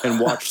and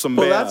watch some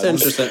bands that's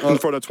interesting. in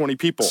front of 20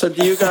 people. So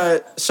do you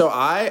guys? So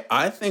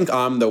I think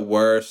I'm the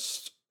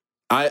worst.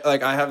 I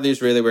have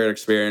these really weird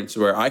experiences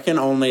where I can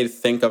only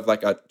think of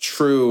like a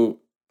true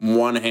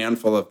one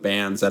handful of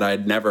bands that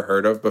I'd never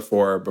heard of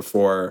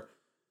before.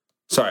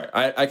 Sorry,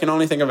 I can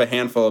only think of a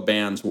handful of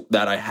bands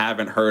that I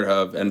haven't heard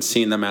of and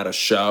seen them at a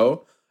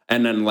show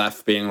and then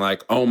left being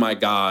like, oh my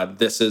God,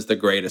 this is the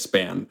greatest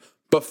band.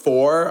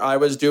 Before I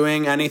was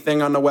doing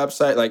anything on the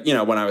website, like,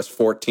 when I was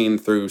 14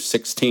 through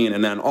 16.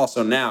 And then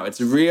also now it's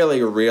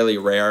really, really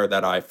rare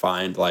that I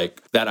find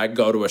like that I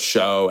go to a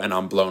show and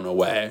I'm blown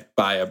away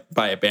by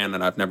a band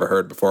that I've never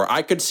heard before.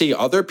 I could see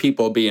other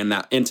people be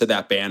into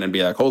that band and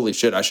be like, holy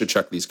shit, I should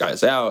check these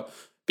guys out.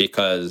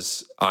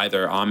 Because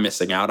either I'm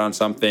missing out on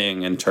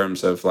something in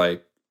terms of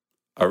like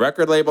a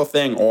record label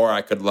thing, or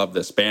I could love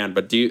this band.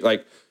 But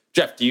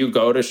Jeff, do you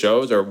go to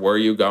shows, or were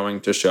you going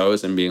to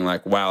shows and being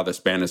like, wow, this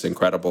band is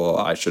incredible,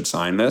 I should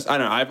sign this? I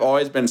don't know. I've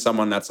always been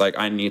someone that's like,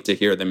 I need to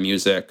hear the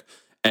music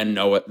and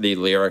know what the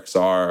lyrics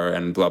are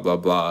and blah, blah,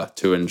 blah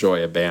to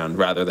enjoy a band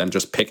rather than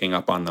just picking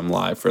up on them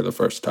live for the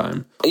first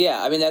time.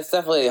 Yeah, I mean, that's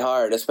definitely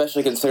hard,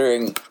 especially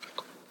considering...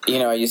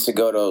 I used to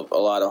go to a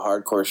lot of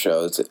hardcore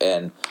shows,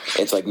 and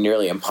it's like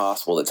nearly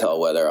impossible to tell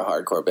whether a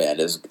hardcore band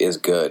is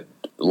good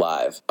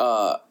live.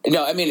 No,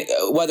 I mean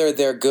whether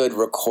they're good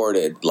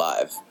recorded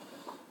live.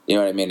 You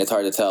know what I mean? It's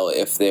hard to tell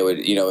if they would,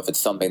 if it's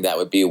something that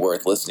would be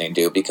worth listening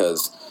to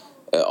because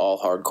all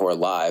hardcore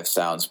live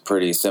sounds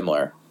pretty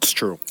similar. It's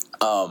true.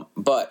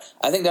 But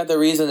I think that the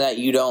reason that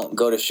you don't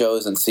go to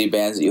shows and see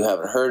bands that you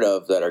haven't heard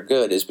of that are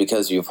good is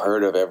because you've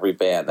heard of every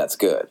band that's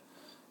good.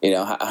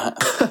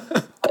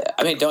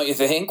 I mean, don't you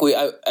think?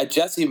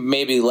 Jesse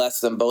maybe less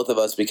than both of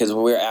us because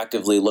we're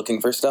actively looking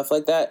for stuff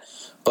like that.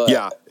 But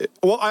yeah,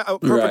 well,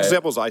 perfect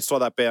examples. I saw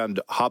that band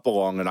Hop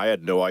Along, and I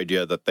had no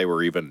idea that they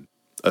were even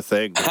a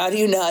thing. How do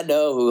you not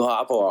know who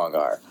Hop Along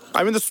are?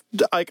 I mean,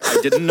 I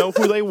didn't know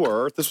who they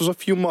were. This was a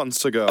few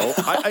months ago.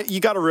 You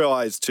got to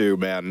realize too,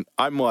 man.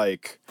 I'm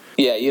like,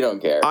 yeah, you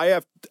don't care.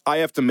 I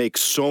have to make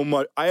so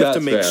much. I have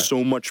to make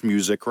so much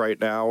music right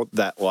now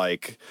that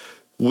like.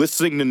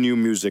 listening to new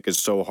music is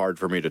so hard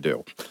for me to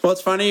do. Well,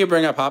 it's funny you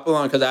bring up Hop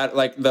Along because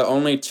like the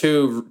only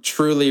two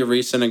truly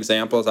recent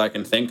examples I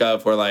can think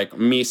of were like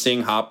me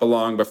seeing Hop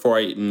Along before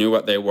I knew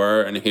what they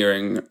were and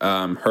hearing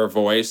her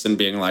voice and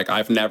being like,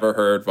 I've never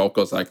heard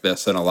vocals like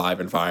this in a live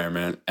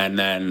environment. And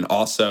then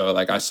also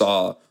like I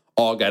saw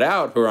All Get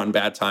Out, who are on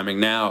Bad Timing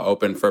now,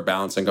 open for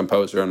Balancing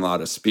Composer and La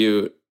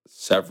Dispute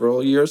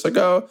several years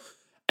ago.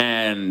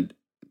 And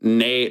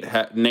Nate,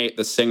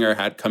 the singer,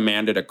 had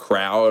commanded a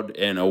crowd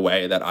in a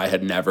way that I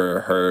had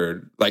never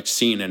heard, like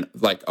seen in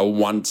like a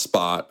one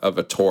spot of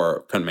a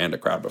tour command a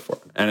crowd before.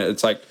 And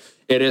it's like,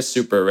 it is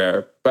super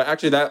rare. But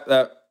actually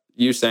that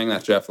you saying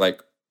that, Jeff,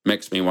 like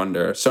makes me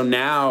wonder. So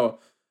now,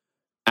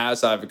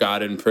 as I've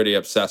gotten pretty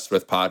obsessed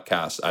with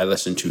podcasts, I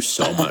listen to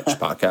so much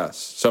podcasts,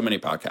 so many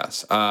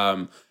podcasts.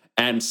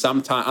 And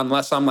sometimes,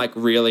 unless I'm like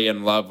really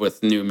in love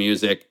with new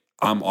music,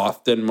 I'm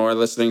often more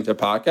listening to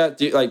podcasts.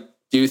 Do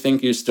you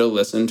think you still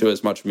listen to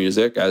as much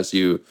music as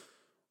you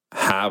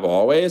have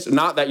always?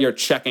 Not that you're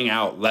checking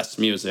out less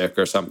music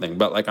or something,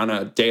 but like on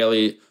a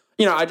daily,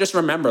 I just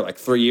remember like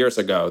 3 years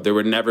ago, there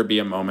would never be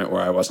a moment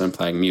where I wasn't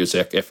playing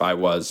music if I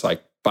was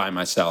like by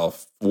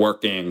myself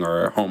working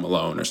or home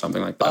alone or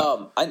something like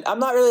that. I'm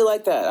not really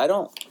like that. I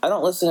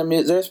don't listen to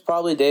music. There's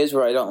probably days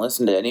where I don't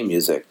listen to any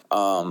music.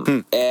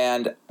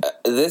 And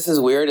this is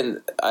weird,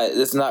 and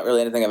this is not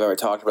really anything I've ever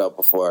talked about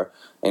before.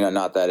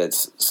 Not that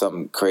it's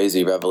some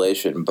crazy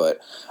revelation,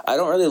 but I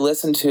don't really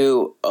listen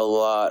to a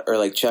lot or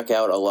like check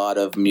out a lot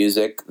of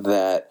music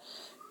that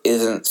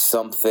isn't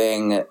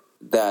something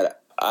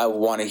that I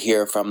want to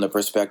hear from the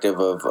perspective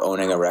of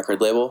owning a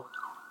record label.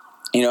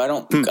 I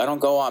don't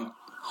go on.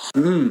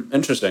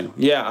 Interesting.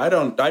 Yeah, I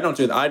don't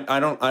do that.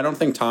 I don't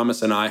think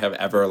Thomas and I have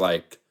ever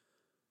like,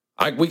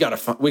 we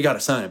gotta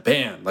sign a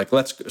band. Like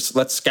let's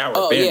scour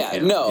a band. Yeah,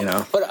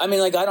 no. But I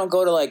mean, like I don't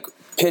go to like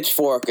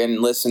Pitchfork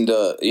and listen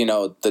to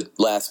the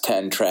last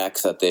 10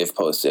 tracks that they've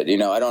posted.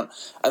 I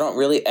don't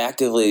really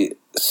actively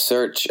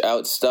search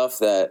out stuff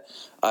that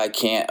I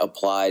can't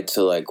apply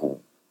to like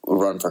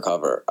Run for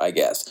Cover, I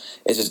guess.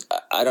 It's just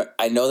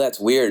I know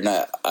that's weird,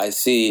 and I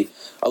see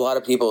a lot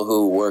of people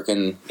who work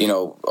in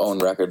own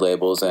record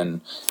labels and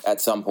at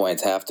some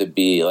points have to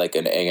be like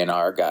an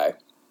A&R guy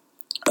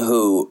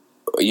who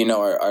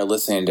are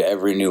listening to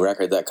every new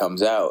record that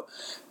comes out,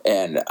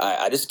 and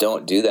I just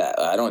don't do that.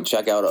 I don't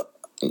check out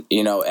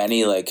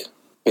any like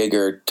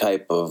bigger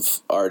type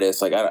of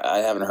artist. Like I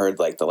haven't heard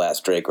like the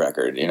last Drake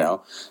record.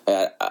 It's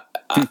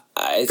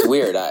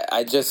weird.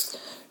 I just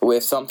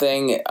with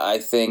something, I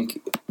think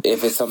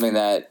if it's something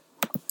that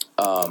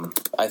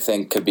I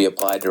think could be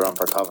applied to Run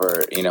for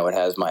Cover, it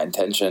has my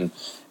intention,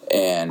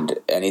 and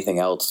anything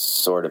else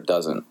sort of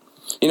doesn't.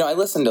 I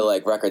listen to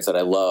like records that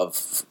I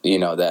love,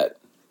 that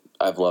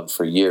I've loved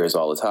for years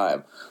all the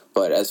time.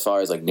 But as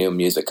far as like new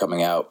music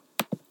coming out,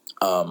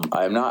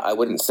 I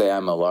wouldn't say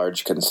I'm a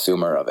large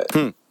consumer of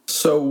it.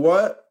 So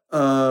what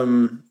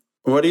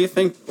do you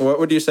think, what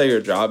would you say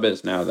your job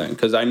is now then?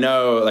 Because I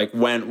know like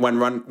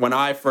when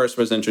I first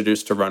was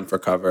introduced to Run for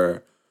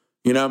Cover,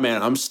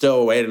 man, I'm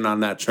still waiting on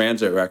that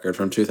Transit record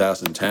from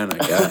 2010, I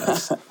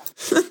guess.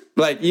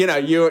 Like,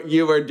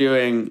 you were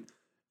doing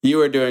a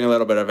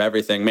little bit of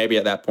everything. Maybe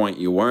at that point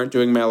you weren't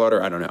doing mail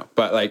order. I don't know.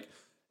 But like,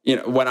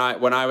 when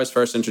I was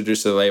first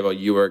introduced to the label,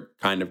 you were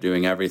kind of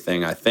doing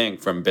everything, I think,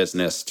 from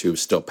business to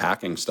still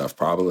packing stuff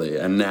probably.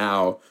 And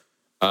now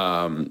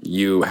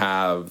you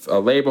have a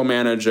label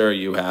manager,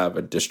 you have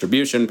a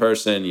distribution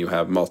person, you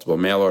have multiple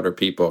mail order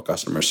people,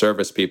 customer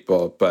service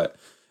people.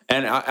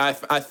 And I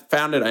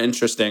found it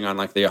interesting on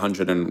like the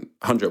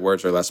 100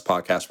 Words or Less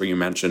podcast where you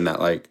mentioned that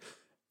like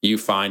you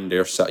find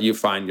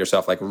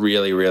yourself like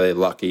really, really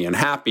lucky and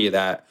happy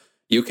that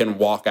you can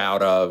walk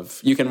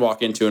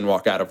into and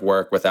walk out of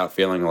work without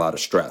feeling a lot of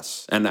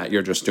stress, and that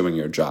you're just doing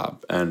your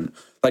job. And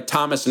like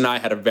Thomas and I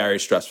had a very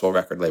stressful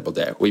record label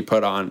day. We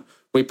put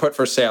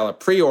for sale a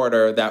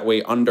pre-order that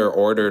we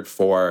under-ordered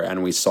for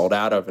and we sold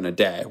out of in a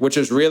day, which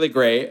is really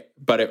great,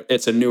 but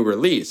it's a new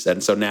release.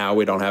 And so now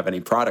we don't have any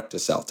product to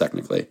sell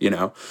technically,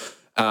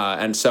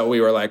 and so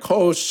we were like,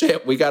 oh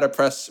shit, we have to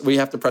press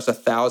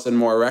 1,000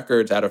 more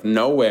records out of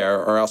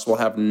nowhere, or else we'll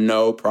have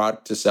no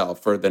product to sell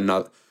for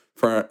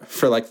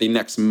like the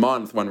next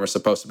month when we're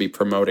supposed to be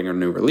promoting a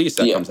new release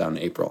that comes out in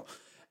April.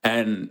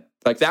 And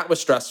like that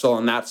was stressful.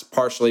 And that's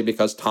partially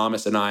because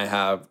Thomas and I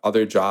have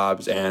other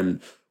jobs,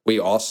 and we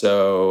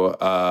also,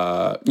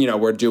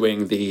 we're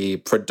doing the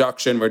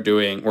production,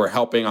 we're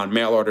helping on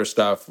mail order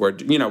stuff. We're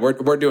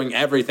doing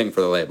everything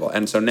for the label.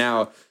 And so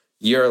now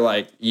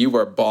you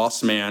were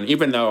boss man,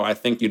 even though I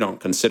think you don't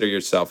consider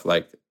yourself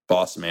like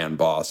boss,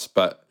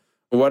 but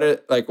what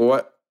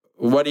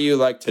do you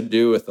like to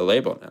do with the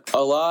label now?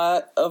 A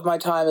lot of my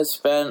time is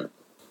spent,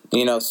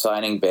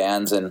 signing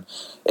bands, and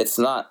it's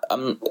not, I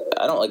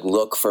don't like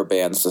look for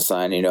bands to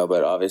sign,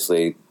 but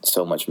obviously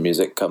so much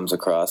music comes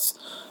across,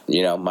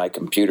 my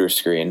computer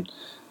screen.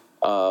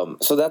 So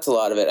that's a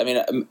lot of it. I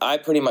mean, I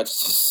pretty much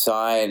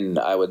sign,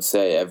 I would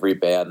say, every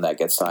band that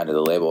gets signed to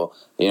the label.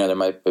 There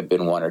might have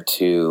been one or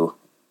two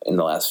in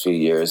the last few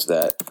years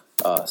that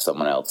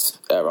someone else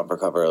at Rump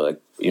Recover,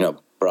 like,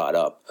 brought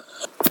up.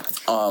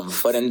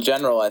 But in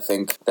general, I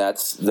think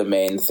that's the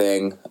main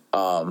thing.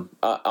 On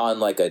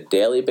like a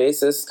daily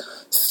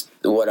basis,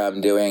 what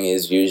I'm doing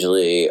is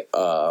usually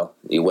the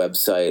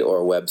website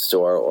or web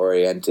store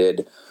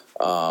oriented,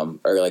 or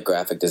like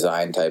graphic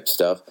design type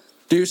stuff.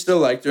 Do you still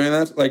like doing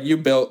that? Like you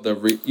built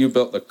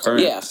the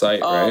current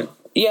site, right?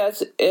 Yeah,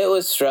 it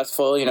was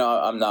stressful.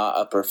 I'm not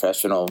a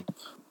professional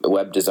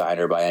web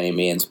designer by any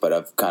means, but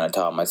I've kind of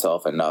taught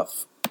myself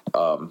enough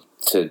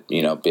to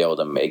be able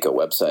to make a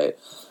website.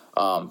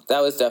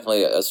 That was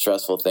definitely a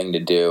stressful thing to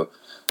do,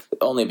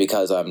 only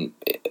because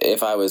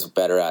if I was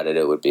better at it,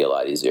 it would be a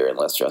lot easier and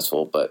less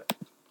stressful. But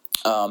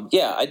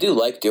yeah, I do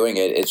like doing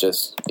it. It's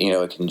just,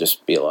 it can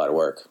just be a lot of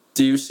work.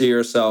 Do you see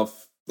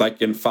yourself,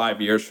 like in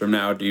 5 years from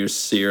now, do you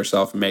see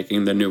yourself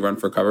making the new Run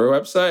for Cover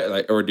website?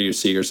 Like, or do you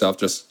see yourself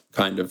just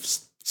kind of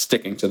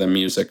sticking to the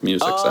music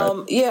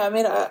side? Yeah, I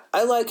mean,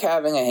 I like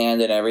having a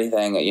hand in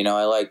everything.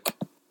 I like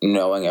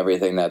knowing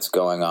everything that's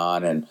going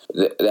on, and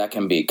that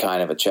can be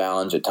kind of a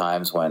challenge at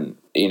times when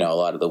a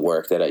lot of the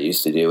work that I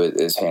used to do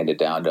is handed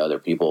down to other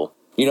people.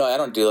 I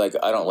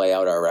don't lay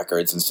out our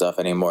records and stuff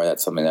anymore.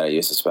 That's something that I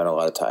used to spend a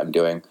lot of time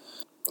doing.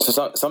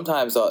 So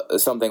sometimes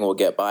something will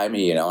get by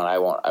me, and I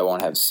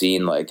won't have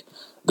seen like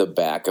the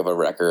back of a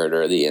record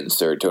or the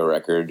insert to a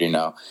record.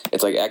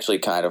 It's like actually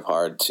kind of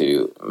hard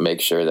to make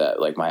sure that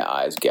like my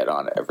eyes get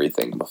on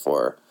everything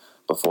before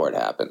it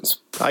happens.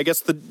 I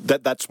guess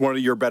that's one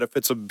of your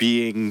benefits of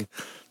being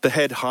the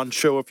head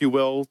honcho, if you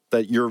will,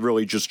 that you're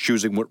really just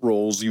choosing what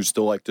roles you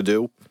still like to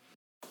do.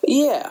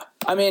 Yeah.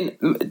 I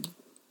mean,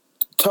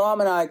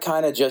 Tom and I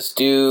kind of just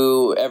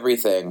do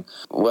everything,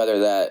 whether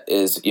that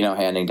is,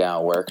 handing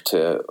down work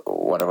to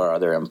one of our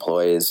other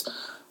employees.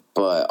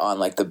 But on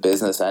like the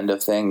business end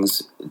of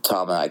things,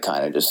 Tom and I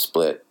kind of just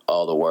split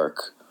all the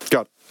work.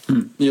 Got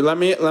it. Let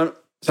me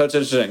so it's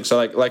interesting.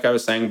 So like I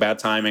was saying, Bad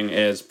Timing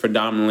is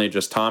predominantly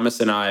just Thomas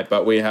and I,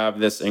 but we have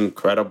this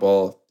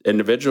incredible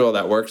individual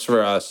that works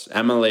for us,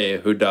 Emily,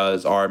 who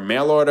does our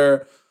mail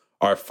order,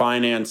 our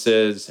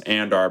finances,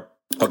 and our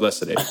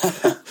publicity.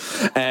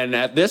 And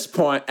at this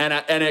point, and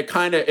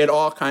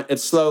it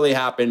slowly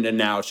happened, and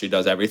now she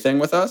does everything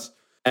with us.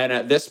 And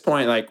at this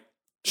point, like,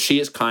 she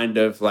is kind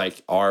of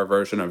like our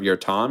version of your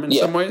Tom in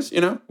some ways,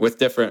 with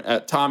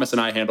different. Thomas and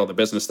I handle the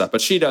business stuff,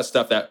 but she does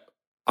stuff that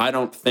I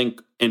don't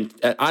think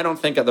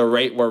at the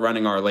rate we're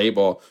running our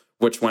label,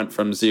 which went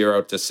from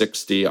 0 to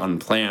 60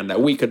 unplanned,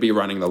 that we could be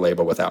running the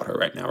label without her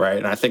right now, right?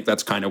 And I think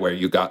that's kind of where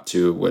you got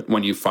to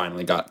when you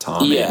finally got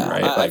Tom in,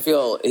 right? I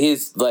feel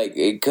he's like,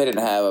 he couldn't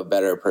have a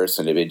better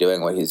person to be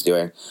doing what he's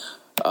doing.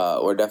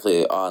 We're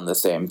definitely on the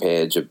same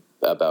page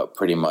about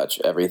pretty much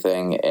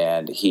everything,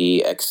 and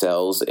he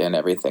excels in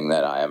everything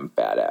that I am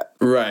bad at.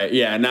 Right,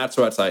 yeah, and that's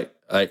what's like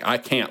I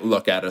can't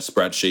look at a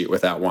spreadsheet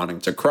without wanting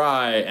to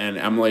cry, and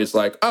Emily's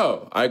like,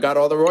 oh, I got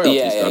all the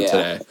royalties done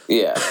today.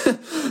 Yeah.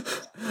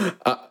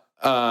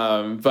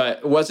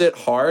 But was it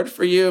hard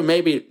for you?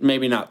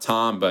 Maybe not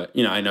Tom, but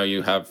I know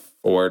you have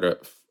 4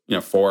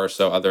 or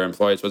so other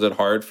employees. Was it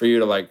hard for you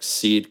to like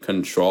cede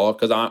control?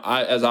 Because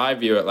as I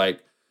view it,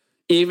 like,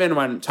 even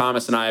when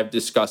Thomas and I have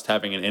discussed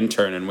having an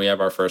intern, and we have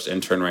our first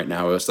intern right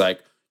now, it was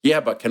like, yeah,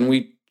 but can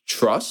we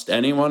trust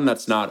anyone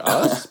that's not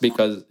us?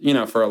 Because,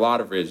 for a lot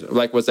of reasons.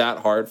 Like, was that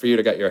hard for you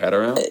to get your head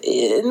around?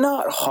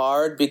 Not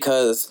hard,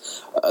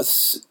 because,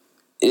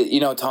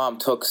 Tom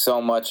took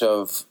so much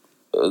of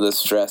the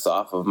stress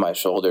off of my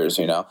shoulders,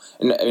 And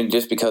I mean,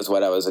 just because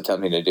what I was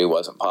attempting to do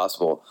wasn't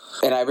possible.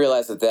 And I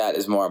realized that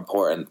is more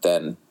important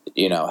than,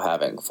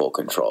 having full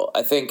control.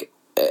 I think,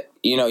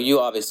 you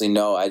obviously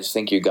know, I just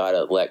think you got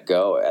to let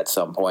go at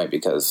some point,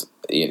 because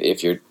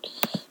if you're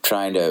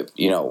trying to,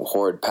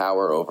 hoard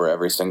power over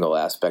every single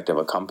aspect of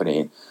a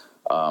company,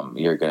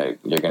 you're going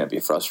to be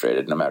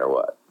frustrated no matter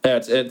what. Yeah,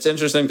 it's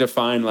interesting to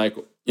find like,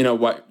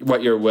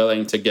 what you're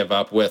willing to give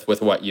up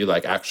with what you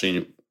like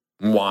actually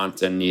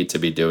want and need to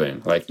be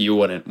doing. Like, you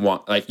wouldn't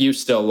want, like, you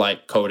still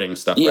like coding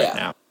stuff right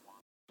now.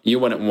 You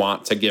wouldn't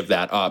want to give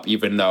that up,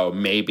 even though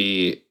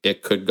maybe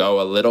it could go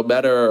a little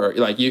better, or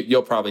like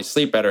you'll probably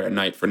sleep better at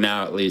night for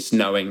now, at least,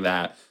 knowing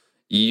that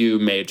you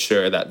made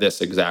sure that this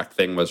exact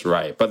thing was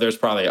right. But there's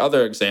probably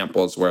other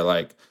examples where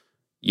like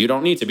you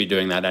don't need to be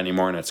doing that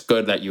anymore, and it's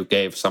good that you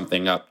gave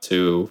something up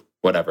to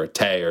whatever,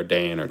 Tay or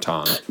Dane or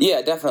Tom.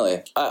 Yeah,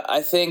 definitely.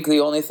 I think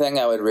the only thing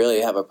I would really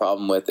have a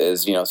problem with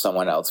is,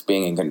 someone else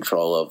being in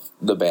control of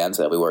the bands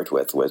that we worked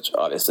with, which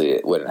obviously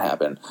it wouldn't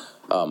happen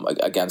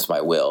against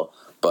my will.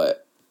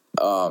 But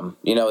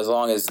as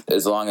long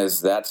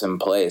as that's in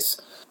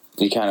place,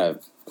 you kind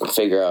of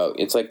figure out,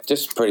 it's like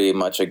just pretty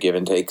much a give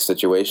and take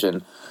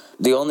situation.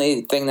 The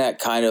only thing that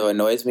kind of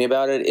annoys me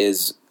about it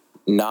is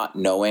not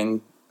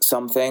knowing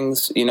some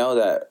things,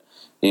 that,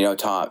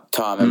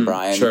 Tom and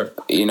Brian,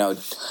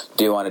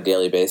 do on a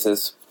daily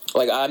basis.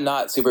 Like, I'm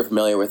not super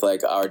familiar with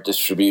like our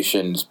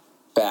distribution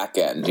back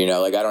end.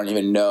 Like I don't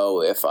even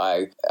know if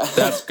I.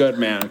 That's good,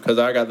 man, because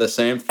I got the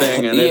same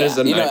thing, and it is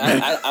a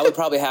nightmare. I would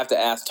probably have to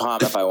ask Tom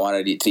if I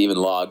wanted to even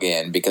log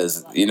in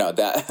because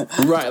that.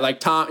 Right, like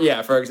Tom.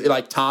 Yeah,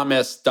 like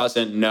Thomas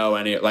doesn't know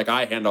any. Like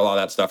I handle all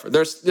that stuff.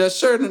 There's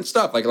certain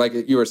stuff like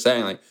you were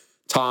saying, like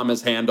Tom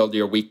has handled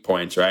your weak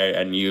points, right?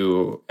 And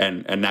you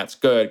and that's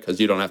good because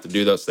you don't have to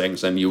do those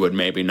things, and you would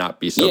maybe not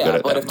be so good at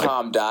them. But if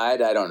Tom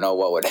died, I don't know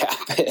what would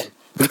happen.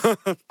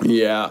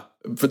 Yeah,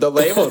 but the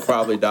label would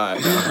probably die.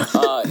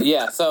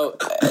 So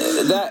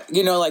that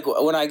like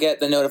when I get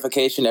the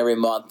notification every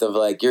month of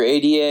like your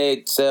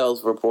ADA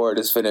sales report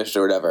is finished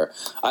or whatever,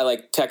 I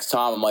like text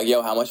Tom. I'm like,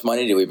 yo, how much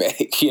money do we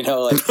make?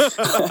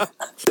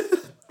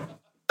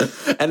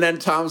 And then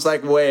Tom's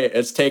like, wait,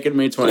 it's taken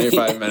me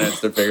 25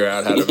 minutes to figure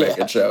out how to make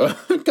a show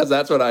because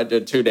that's what I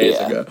did 2 days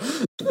ago.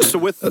 So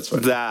with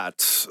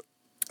that,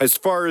 as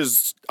far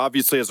as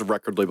obviously as a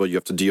record label, you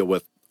have to deal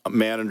with a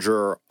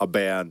manager, a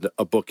band,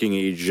 a booking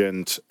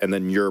agent, and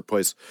then your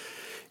place.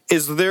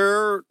 Is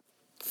there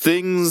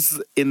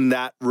things in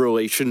that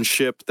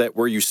relationship that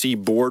where you see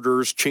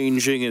borders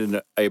changing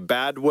in a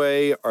bad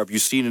way, or have you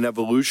seen an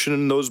evolution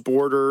in those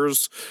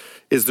borders?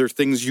 Is there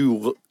things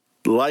you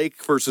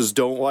like versus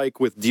don't like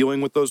with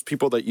dealing with those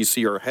people that you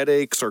see are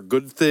headaches or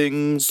good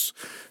things?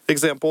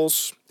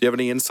 Examples? Do you have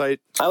any insight?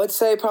 I would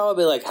say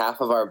probably like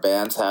half of our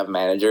bands have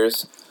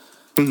managers.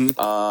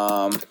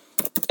 Mm-hmm.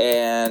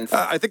 And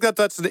I think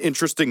that's an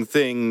interesting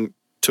thing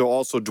to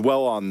also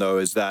dwell on, though,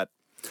 is that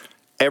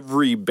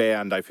every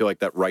band I feel like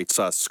that writes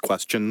us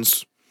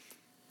questions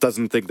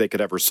doesn't think they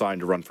could ever sign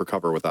to Run for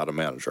Cover without a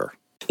manager.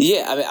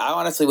 Yeah, I mean, I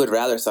honestly would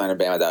rather sign a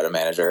band without a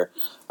manager.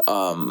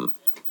 The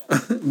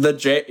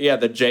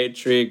Jade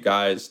Tree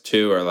guys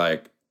too are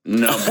like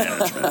no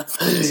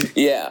management.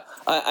 Yeah,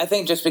 I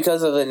think just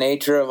because of the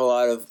nature of a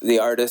lot of the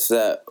artists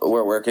that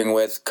we're working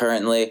with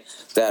currently,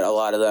 that a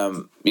lot of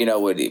them,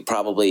 would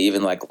probably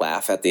even like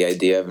laugh at the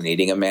idea of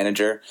needing a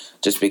manager,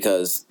 just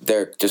because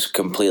they're just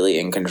completely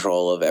in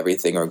control of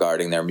everything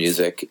regarding their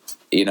music,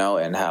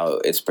 and how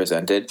it's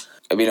presented.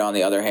 I mean, on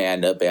the other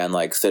hand, a band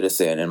like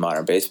Citizen and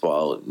Modern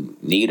Baseball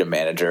need a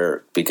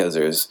manager because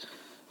there's,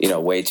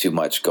 way too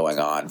much going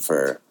on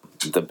for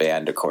the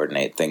band to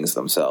coordinate things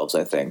themselves,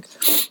 I think.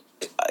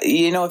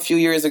 A few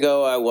years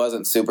ago, I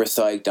wasn't super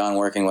psyched on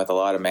working with a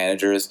lot of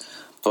managers,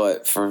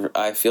 but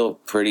I feel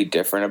pretty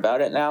different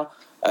about it now.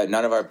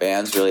 None of our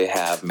bands really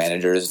have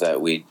managers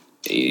that we,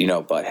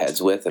 butt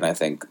heads with, and I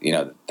think,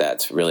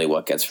 that's really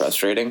what gets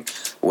frustrating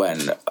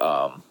when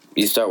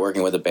you start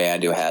working with a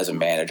band who has a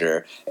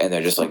manager and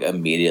they're just like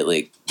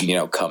immediately,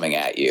 coming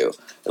at you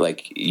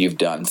like you've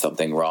done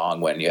something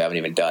wrong when you haven't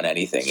even done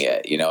anything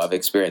yet. I've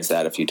experienced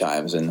that a few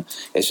times, and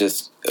it's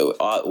just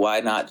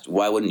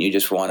why wouldn't you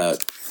just want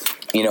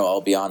to,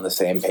 all be on the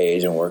same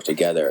page and work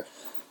together,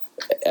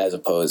 as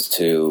opposed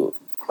to,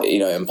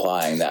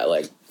 implying that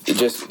like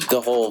just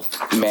the whole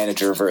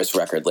manager versus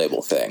record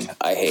label thing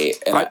I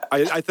hate. And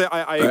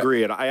I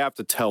agree, and I have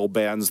to tell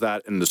bands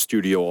that in the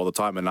studio all the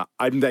time, and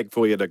I'm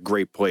thankfully at a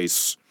great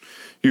place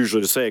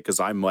usually to say it because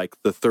I'm like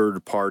the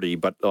third party,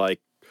 but like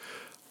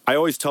I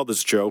always tell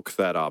this joke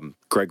that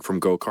Greg from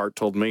Go-Kart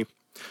told me,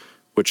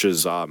 which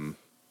is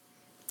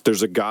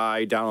there's a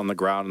guy down on the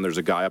ground and there's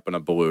a guy up in a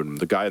balloon.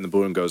 The guy in the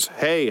balloon goes,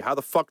 "Hey, how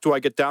the fuck do I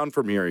get down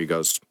from here?" He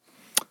goes,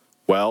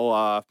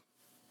 "Well,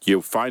 you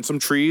find some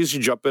trees,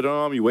 you jump in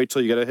them, you wait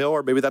till you get a hill,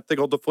 or maybe that thing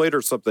will deflate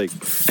or something."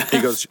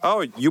 He goes,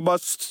 "Oh, you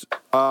must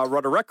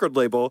run a record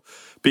label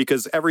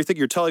because everything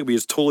you're telling me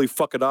is totally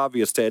fucking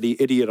obvious to any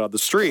idiot on the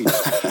street."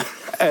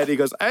 And he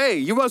goes, "Hey,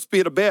 you must be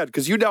in a band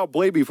because you now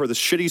blame me for the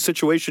shitty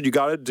situation you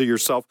got into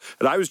yourself,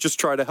 and I was just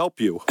trying to help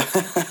you."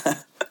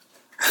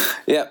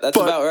 Yeah, that's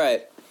about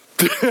right.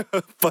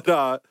 But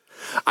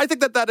I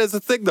think that is a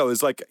thing, though,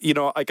 is like,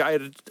 like I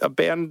had a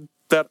band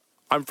that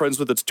I'm friends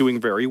with that's doing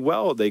very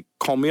well. They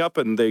call me up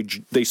and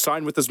they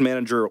signed with this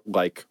manager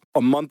like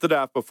a month and a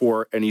half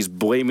before, and he's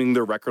blaming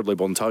their record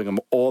label and telling them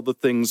all the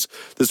things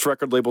this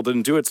record label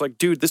didn't do. It's like,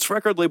 dude, this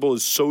record label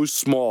is so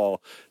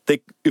small.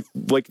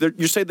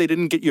 You say they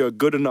didn't get you a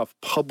good enough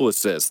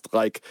publicist.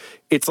 Like,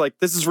 it's like,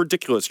 this is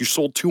ridiculous. You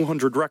sold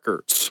 200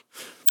 records.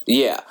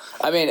 Yeah.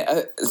 I mean,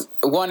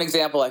 one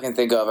example I can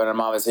think of, and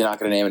I'm obviously not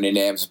going to name any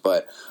names,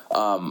 but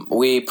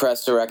we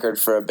pressed a record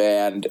for a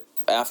band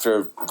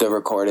after the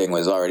recording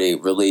was already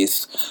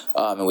released,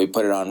 and we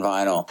put it on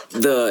vinyl.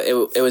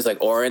 It was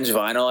like orange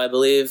vinyl, I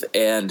believe,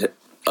 and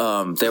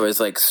there was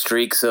like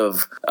streaks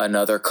of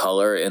another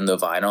color in the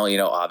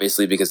vinyl,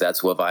 obviously because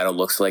that's what vinyl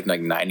looks like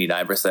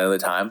 99% of the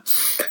time.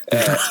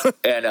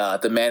 And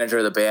the manager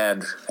of the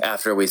band,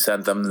 after we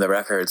sent them the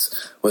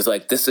records, was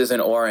like, "This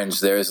isn't orange.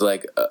 There's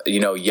like,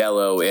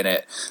 yellow in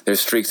it. There's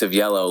streaks of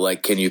yellow.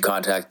 Like, can you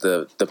contact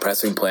the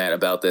pressing plant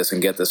about this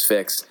and get this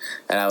fixed?"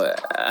 And I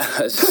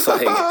was just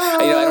like, I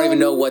don't even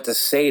know what to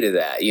say to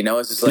that.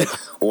 It's just like,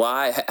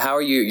 why? How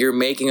are you're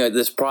making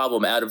this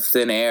problem out of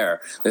thin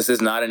air? This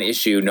is not an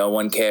issue. No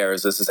one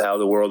cares. This is how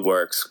the world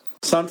works.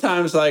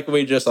 Sometimes, like,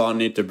 we just all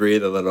need to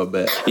breathe a little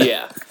bit.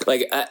 Yeah,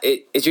 like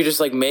you're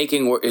just like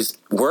making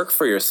work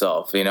for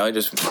yourself.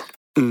 Just.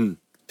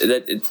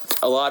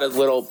 a lot of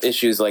little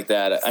issues like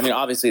that. I mean,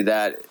 obviously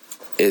that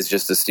is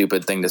just a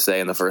stupid thing to say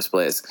in the first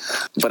place.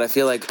 But I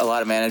feel like a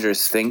lot of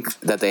managers think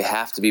that they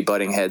have to be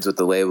butting heads with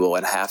the label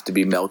and have to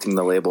be milking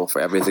the label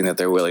for everything that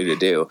they're willing to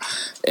do.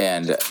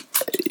 And,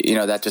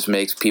 that just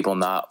makes people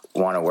not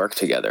want to work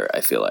together, I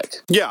feel like.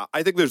 Yeah,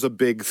 I think there's a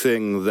big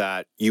thing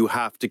that you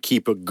have to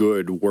keep a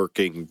good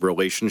working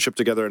relationship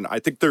together. And I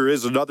think there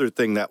is another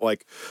thing that,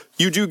 like,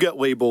 you do get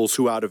labels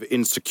who out of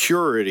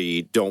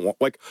insecurity don't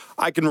want, like,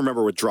 I can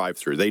remember with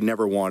Drive-Thru, they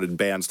never wanted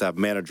bands to have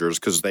managers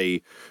because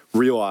they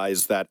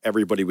realized that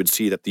everybody would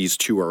see that these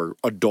two are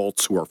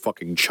adults who are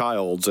fucking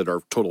childs and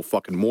are total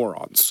fucking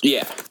morons.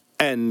 Yeah.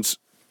 And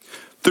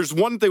there's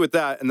one thing with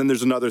that, and then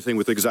there's another thing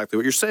with exactly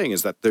what you're saying,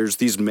 is that there's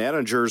these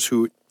managers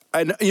who,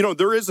 and,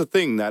 there is a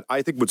thing that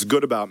I think what's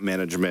good about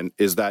management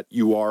is that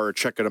you are a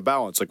check and a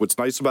balance. Like, what's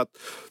nice about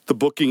the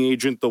booking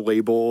agent, the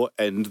label,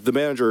 and the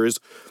manager is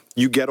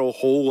you get a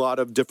whole lot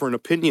of different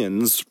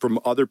opinions from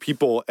other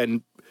people.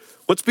 And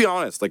let's be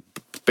honest, like,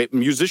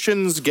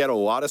 musicians get a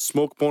lot of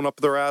smoke blown up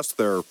their ass.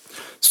 Their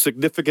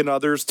significant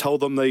others tell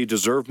them they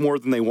deserve more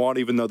than they want,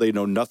 even though they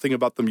know nothing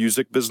about the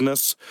music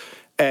business.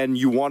 And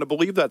you want to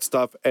believe that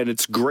stuff. And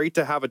it's great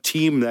to have a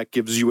team that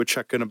gives you a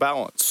check and a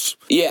balance.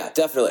 Yeah,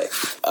 definitely.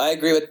 I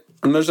agree with.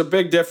 And there's a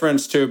big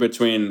difference, too,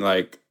 between,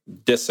 like,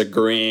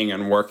 disagreeing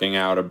and working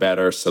out a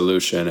better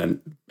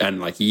solution and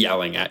like,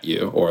 yelling at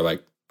you or,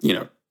 like,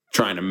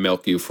 trying to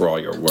milk you for all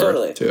your work,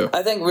 Totally. too.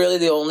 I think really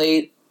the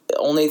only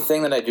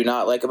thing that I do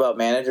not like about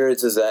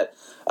managers is that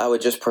I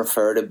would just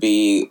prefer to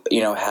be,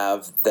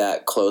 have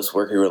that close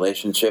working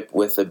relationship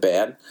with the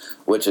band,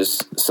 which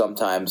is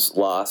sometimes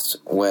lost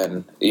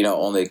when,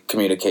 only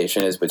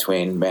communication is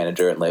between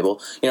manager and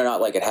label.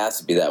 Not like it has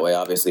to be that way.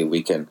 Obviously,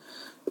 we can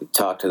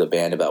talk to the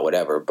band about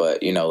whatever,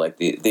 but, like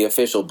the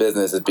official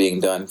business is being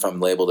done from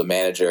label to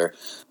manager.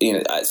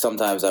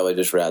 Sometimes I would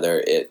just rather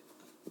it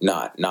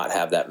not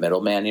have that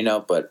middleman,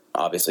 but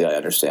obviously I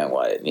understand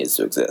why it needs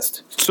to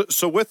exist.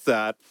 So with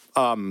that,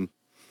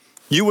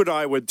 you and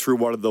I went through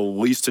one of the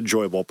least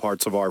enjoyable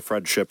parts of our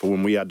friendship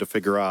when we had to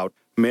figure out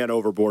Man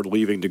Overboard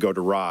leaving to go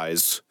to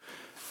Rise.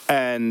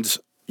 And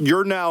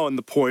you're now in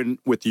the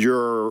point with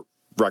your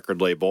record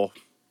label.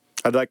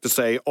 I'd like to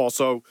say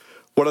also,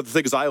 one of the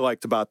things I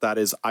liked about that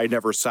is I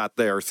never sat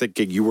there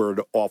thinking you were an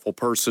awful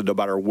person no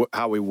matter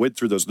how we went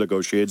through those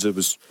negotiations. It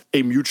was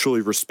a mutually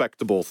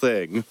respectable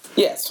thing.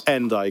 Yes.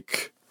 And so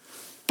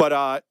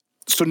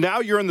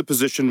now you're in the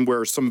position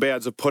where some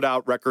bands have put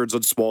out records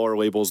on smaller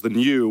labels than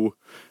you,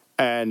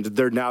 and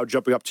they're now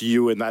jumping up to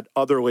you, and that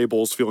other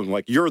label's feeling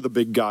like you're the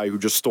big guy who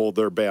just stole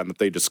their band that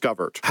they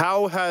discovered.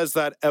 How has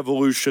that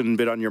evolution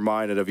been on your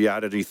mind, and have you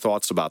had any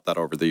thoughts about that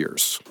over the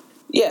years?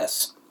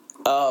 Yes.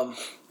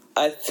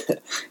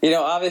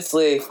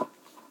 Obviously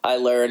I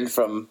learned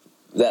from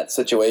that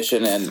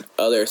situation and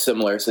other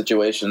similar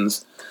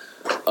situations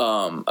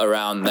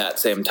around that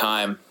same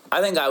time.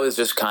 I think I was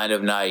just kind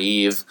of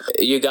naive.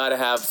 You got to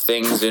have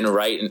things in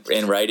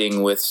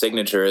writing with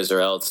signatures,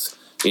 or else,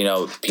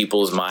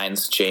 people's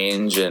minds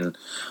change and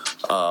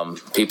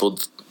people,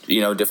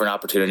 different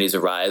opportunities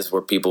arise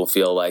where people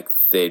feel like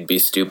they'd be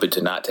stupid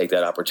to not take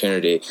that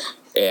opportunity.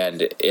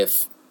 And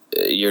if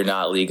you're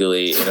not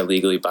legally in a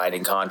legally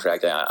binding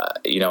contract,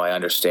 I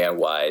understand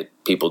why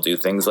people do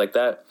things like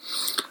that.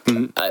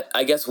 Mm-hmm.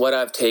 I guess what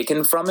I've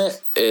taken from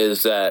it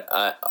is that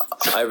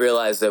I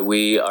realize that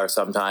we are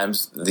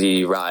sometimes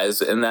the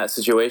Rise in that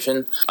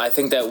situation. I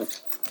think that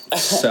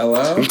sell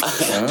out.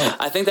 Wow.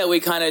 I think that we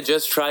kind of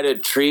just try to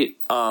treat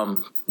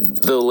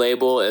the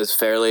label as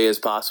fairly as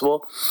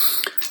possible.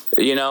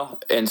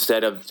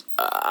 Instead of,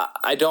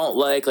 I don't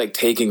like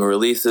taking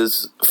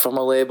releases from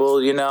a label,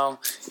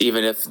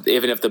 even if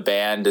the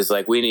band is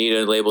like, we need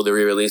a label to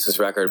re-release this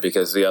record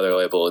because the other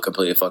label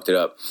completely fucked it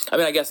up. I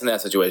mean, I guess in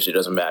that situation it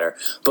doesn't matter.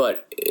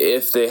 But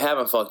if they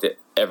haven't fucked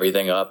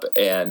everything up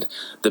and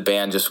the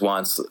band just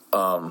wants,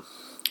 a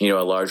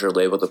larger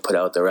label to put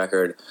out the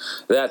record,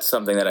 that's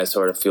something that I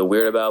sort of feel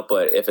weird about.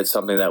 But if it's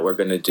something that we're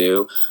going to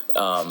do,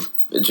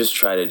 just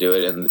try to do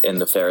it in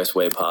the fairest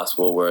way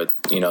possible where,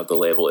 the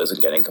label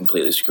isn't getting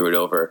completely screwed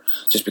over,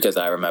 just because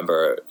I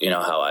remember,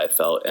 how I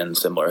felt in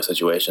similar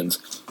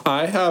situations.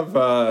 I have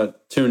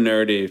two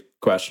nerdy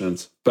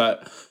questions,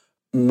 but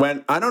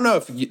I don't know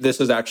if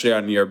this is actually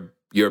on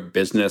your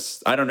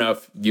business. I don't know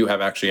if you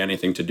have actually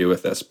anything to do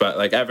with this, but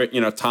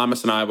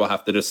Thomas and I will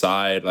have to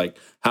decide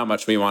how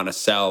much we want to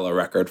sell a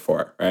record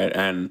for, right?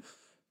 And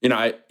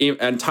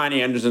and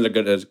Tiny Engine is a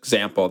good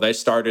example. They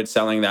started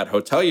selling that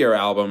Hotelier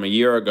album a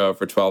year ago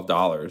for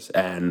 $12,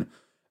 and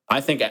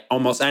I think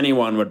almost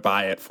anyone would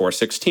buy it for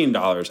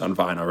 $16 on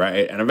vinyl,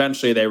 right? And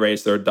eventually they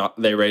raised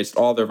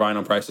all their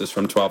vinyl prices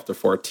from $12 to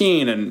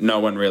 $14, and no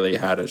one really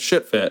had a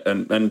shit fit.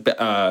 And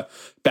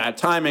Bad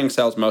Timing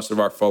sells most of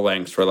our full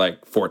lengths for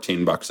like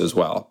 $14 as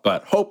well.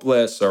 But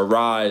Hopeless or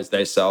Rise,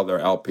 they sell their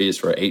LPs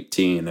for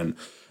 $18, and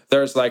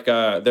there's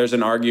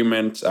an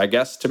argument, I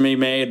guess, to be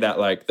made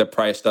that the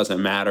price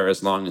doesn't matter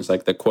as long as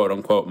the quote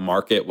unquote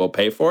market will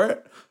pay for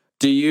it.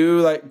 Do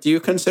you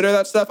consider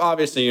that stuff?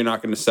 Obviously, you're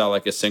not going to sell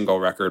a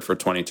single record for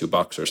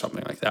 $22 or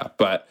something like that.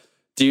 But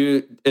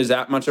is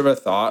that much of a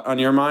thought on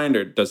your mind,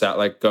 or does that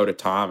like go to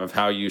Tom of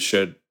how you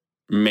should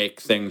make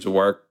things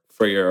work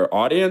for your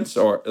audience?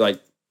 Or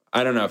like,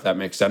 I don't know if that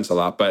makes sense a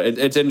lot, but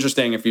it's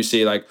interesting if you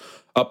see like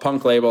a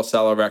punk label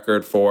sell a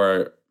record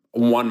for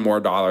 $1 more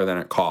than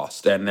it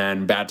cost, and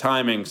then Bad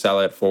Timing sell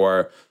it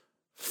for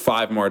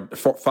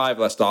 $5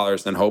 less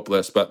dollars than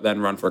Hopeless, but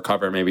then Run for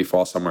Cover maybe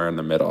fall somewhere in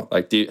the middle.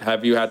 Like,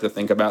 have you had to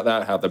think about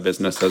that, how the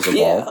business has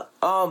evolved?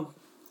 Yeah,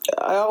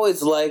 I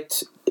always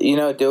liked,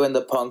 doing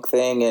the punk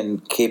thing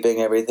and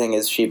keeping everything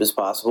as cheap as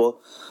possible.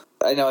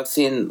 I know I've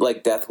seen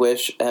like Death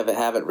Wish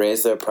haven't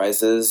raised their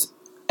prices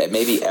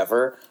maybe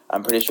ever.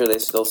 I'm pretty sure they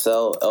still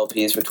sell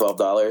LPs for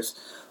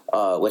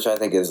 $12, which I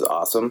think is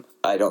awesome.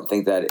 I don't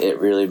think that it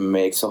really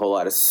makes a whole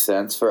lot of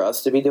sense for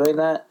us to be doing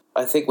that.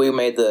 I think we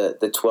made the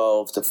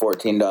 $12 to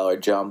 $14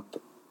 jump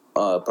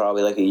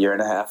probably like a year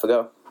and a half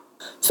ago.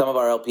 Some of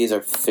our LPs are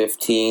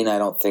 $15. I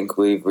don't think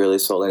we've really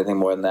sold anything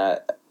more than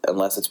that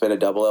unless it's been a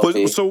double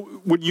LP. So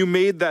when you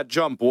made that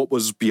jump, what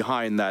was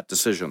behind that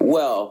decision?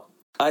 Well,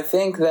 I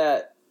think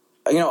that,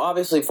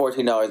 obviously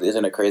 $14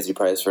 isn't a crazy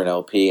price for an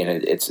LP,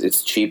 and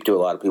it's cheap to a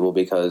lot of people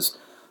because,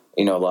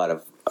 a lot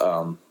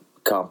of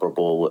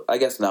comparable, I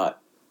guess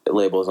not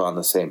labels on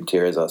the same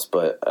tier as us,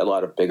 but a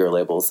lot of bigger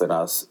labels than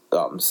us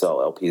sell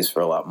LPs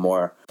for a lot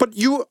more. But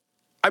what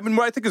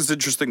I think is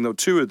interesting, though,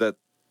 too, that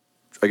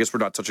I guess we're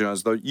not touching on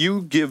is, though,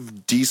 you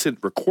give decent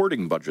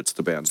recording budgets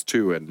to bands,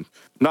 too. And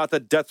not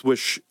that Death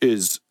Wish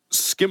is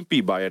skimpy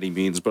by any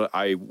means, but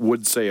I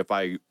would say if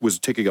I was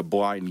taking a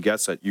blind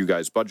guess at you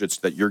guys' budgets,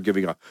 that you're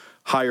giving a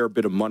higher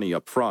bit of money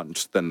up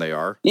front than they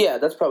are. Yeah,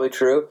 that's probably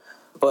true.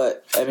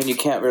 But, you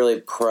can't really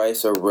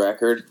price a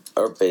record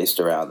or based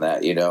around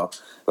that,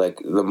 Like,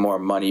 the more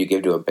money you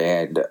give to a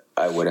band,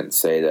 I wouldn't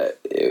say that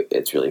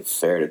it's really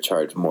fair to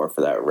charge more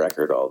for that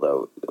record,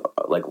 although,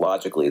 like,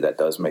 logically that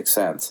does make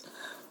sense.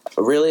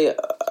 Really,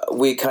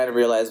 we kind of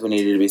realized we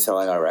needed to be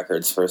selling our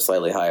records for a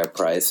slightly higher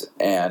price,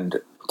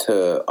 and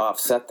to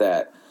offset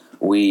that,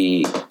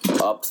 we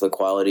upped the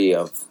quality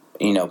of,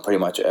 pretty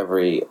much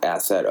every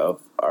asset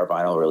of our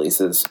vinyl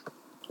releases,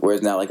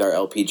 whereas now, like, our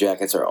LP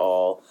jackets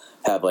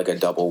have like a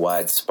double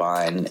wide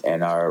spine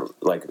and are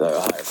like the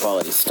higher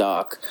quality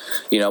stock,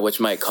 which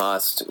might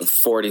cost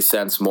 40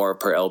 cents more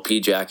per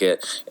LP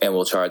jacket, and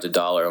we'll charge $1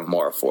 or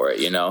more for it,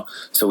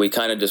 So we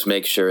kind of just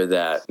make sure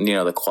that,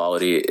 the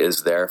quality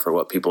is there for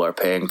what people are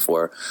paying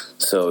for.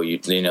 So,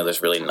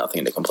 there's really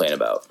nothing to complain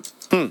about.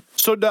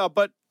 So now,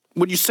 but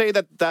when you say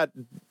that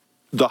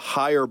the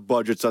higher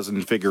budget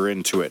doesn't figure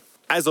into it,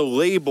 as a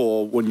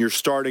label, when you're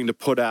starting to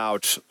put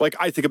out, like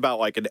I think about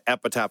like an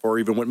Epitaph or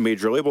even what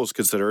major labels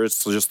consider,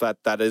 it's just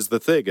that is the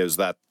thing, is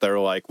that they're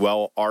like,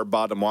 well, our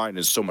bottom line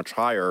is so much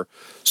higher,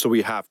 so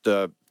we have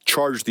to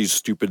charge these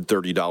stupid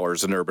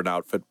 $30 an Urban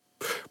Outfit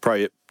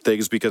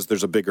things because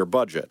there's a bigger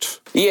budget.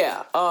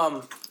 Yeah,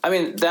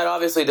 that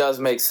obviously does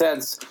make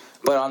sense.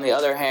 But on the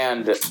other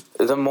hand,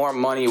 the more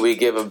money we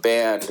give a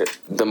band,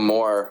 the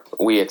more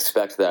we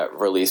expect that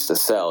release to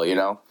sell,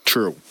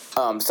 True.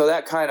 So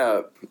that kind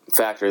of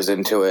factors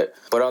into it.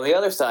 But on the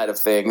other side of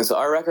things,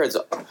 our records,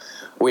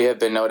 we have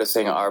been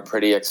noticing, are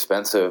pretty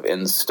expensive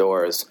in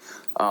stores.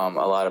 A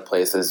lot of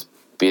places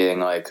being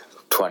like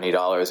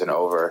 $20 and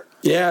over.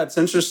 Yeah, it's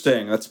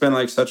interesting. That's been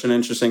like such an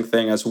interesting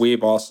thing as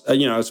we've also,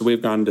 as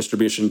we've gone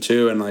distribution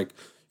too, and like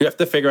you have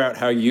to figure out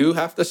how you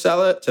have to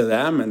sell it to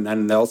them, and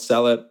then they'll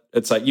sell it.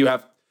 It's like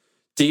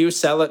do you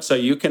sell it so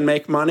you can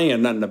make money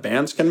and then the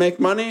bands can make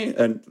money?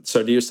 And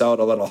so do you sell it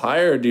a little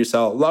higher or do you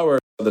sell it lower?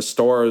 The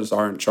stores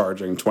aren't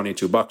charging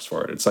 $22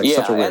 for it. It's like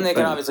such a weird and they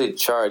thing. can obviously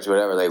charge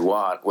whatever they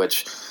want,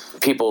 which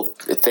people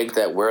think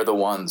that we're the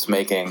ones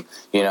making,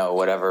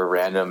 whatever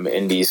random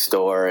indie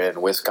store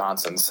in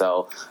Wisconsin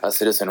sell a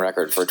Citizen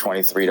record for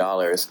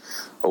 $23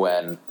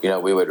 when,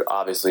 we would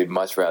obviously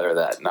much rather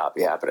that not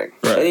be happening.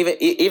 Right.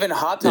 And even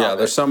Hot Topic. Yeah,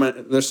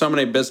 there's so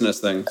many business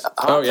things.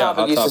 Hot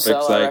Topic used to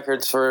sell our like,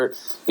 records for,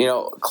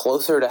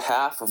 closer to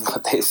half of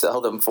what they sell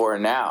them for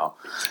now.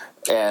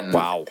 And,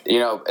 wow.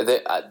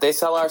 They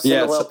sell our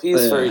single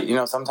LPs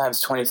for,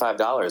 sometimes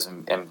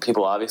 $25, and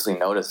people obviously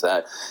notice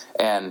that.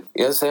 And,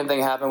 the same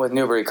thing happened with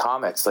Newbury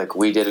Comics. Like,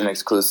 we did an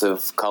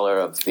exclusive color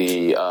of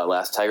the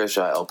last Tiger's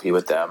Jaw LP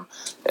with them,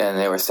 and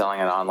they were selling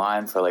it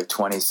online for like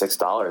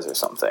 $26 or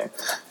something.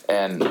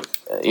 And,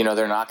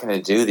 they're not going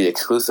to do the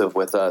exclusive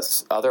with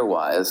us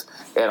otherwise,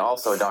 and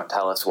also don't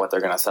tell us what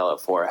they're going to sell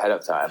it for ahead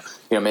of time.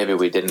 Maybe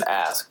we didn't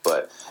ask,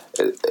 but...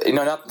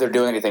 not that they're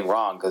doing anything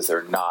wrong, because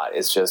they're not.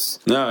 It's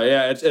just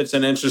it's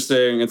an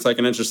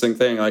interesting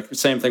thing. Like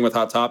same thing with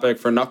Hot Topic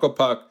for Knuckle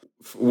Puck.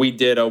 We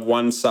did a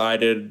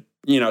one-sided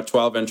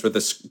 12-inch with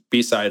a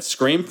B-side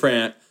screen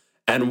print,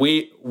 and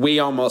we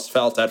almost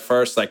felt at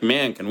first like,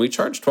 man, can we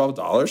charge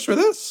 $12 for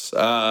this?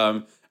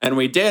 And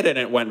we did, and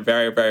it went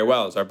very, very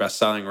well. It was our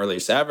best-selling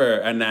release ever.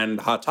 And then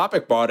Hot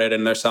Topic bought it,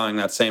 and they're selling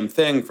that same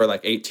thing for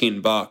like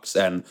 $18,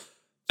 and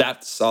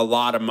that's a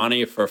lot of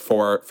money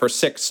for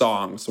 6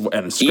 songs and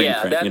a screen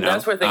print.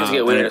 That's where things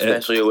get weird,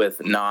 especially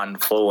with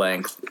non-full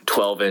length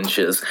 12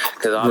 inches,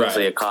 because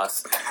obviously it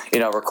costs,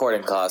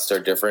 recording costs are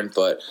different,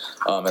 but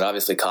it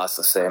obviously costs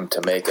the same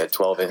to make a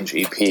 12-inch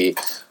EP,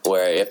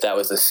 where if that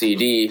was a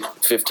CD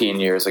 15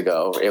 years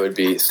ago, it would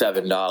be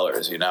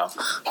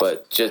 $7,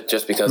 but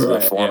just because of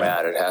the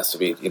format, it has to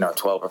be,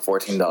 $12 or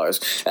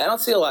 $14. And I don't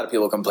see a lot of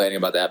people complaining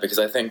about that, because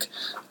I think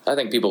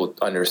people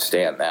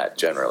understand that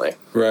generally.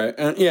 Right.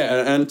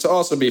 And to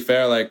also be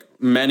fair, like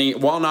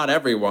not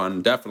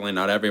everyone, definitely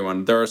not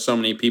everyone, there are so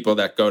many people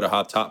that go to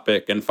Hot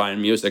Topic and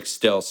find music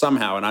still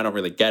somehow, and I don't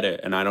really get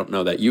it, and I don't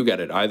know that you get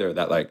it either,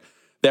 that like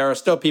there are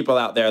still people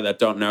out there that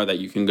don't know that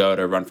you can go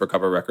to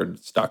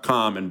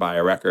runforcoverrecords.com and buy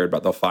a record,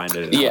 but they'll find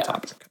it in Hot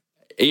Topic,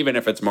 even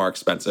if it's more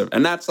expensive.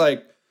 And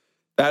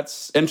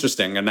that's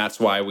interesting, and that's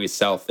why we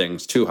sell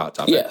things to Hot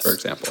Topic, for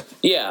example.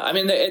 Yeah, I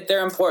mean,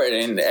 they're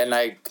important, and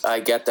I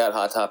get that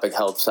Hot Topic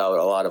helps out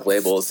a lot of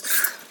labels.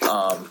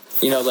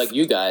 Like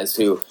you guys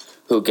who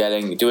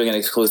doing an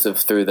exclusive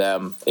through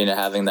them,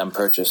 having them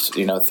purchase,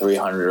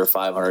 300 or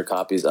 500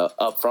 copies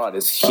up front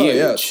is huge. Oh,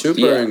 yeah,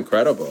 super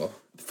incredible.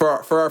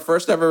 For our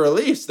first ever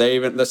release,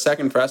 the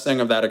second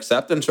pressing of that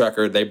Acceptance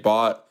record, they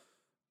bought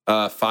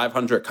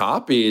 500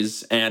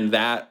 copies, and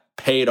that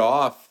paid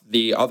off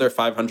the other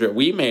 500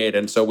 we made.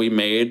 And so we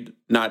made,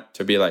 not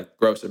to be like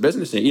gross or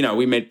businessy,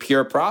 we made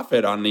pure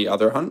profit on the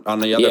other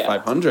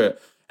 500,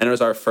 and it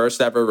was our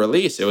first ever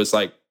release. It was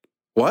like,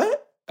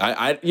 what?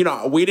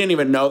 We didn't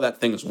even know that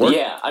things worked.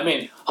 Yeah, I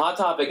mean, Hot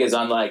Topic is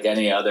unlike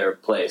any other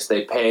place.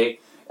 They pay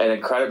an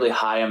incredibly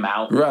high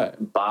amount,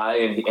 buy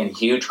in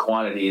huge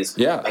quantities,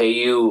 pay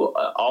you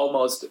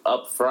almost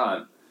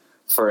upfront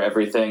for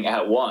everything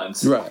at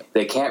once. Right.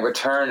 They can't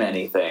return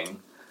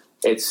anything.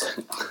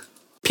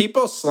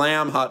 People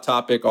slam Hot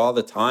Topic all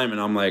the time, and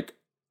I'm like,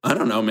 I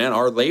don't know, man.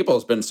 Our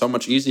label's been so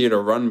much easier to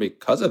run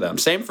because of them.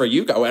 Same for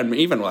you guys, and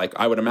even like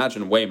I would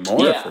imagine way more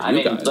for you guys. Yeah, I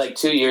mean, like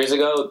 2 years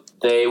ago,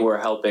 they were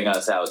helping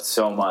us out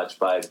so much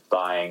by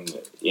buying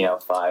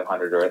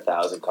 500 or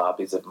 1,000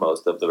 copies of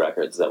most of the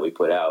records that we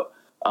put out.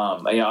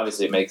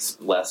 Obviously, it makes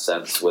less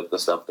sense with a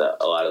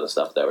lot of the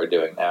stuff that we're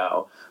doing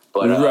now.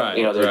 But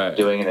they're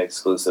doing an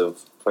exclusive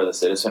for the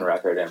Citizen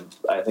record, and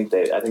I think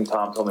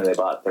Tom told me they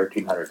bought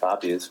 1,300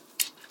 copies.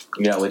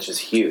 Which is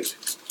huge.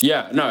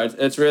 Yeah, no,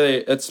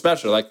 it's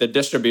special. Like the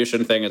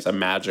distribution thing is a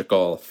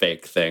magical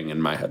fake thing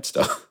in my head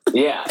still.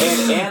 Yeah,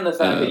 and the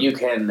fact that you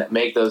can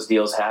make those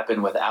deals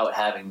happen without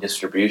having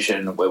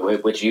distribution,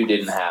 which you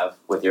didn't have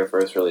with your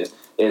first release,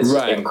 is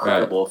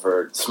incredible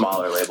for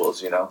smaller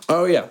labels,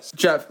 Oh, yeah.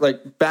 Jeff,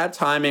 like bad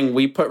timing,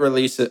 we put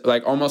releases,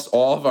 like almost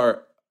all of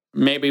our,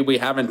 maybe we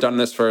haven't done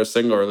this for a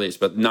single release,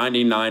 but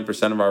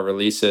 99% of our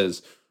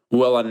releases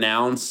we'll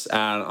announce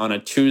on a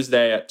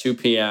Tuesday at 2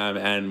 p.m.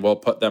 and we'll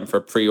put them for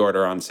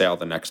pre-order on sale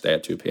the next day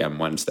at 2 p.m.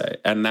 Wednesday.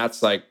 And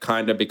that's like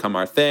kind of become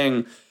our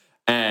thing.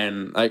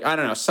 And like, I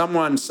don't know,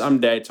 someone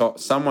someday told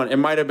someone, it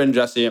might have been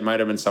Jesse, it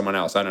might have been someone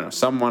else. I don't know.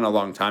 Someone a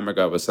long time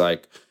ago was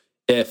like,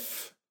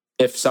 if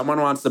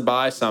someone wants to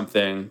buy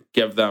something,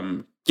 give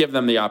them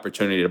the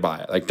opportunity to buy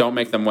it. Like, don't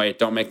make them wait.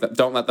 Don't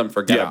let them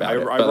forget about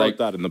it. I wrote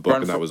that in the book,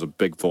 and that was a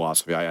big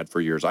philosophy I had for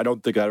years. I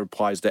don't think that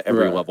applies to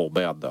every level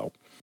band, though.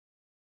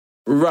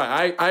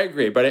 Right, I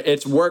agree, but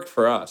it's worked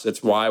for us.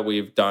 It's why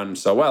we've done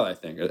so well, I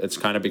think. It's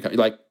kind of become,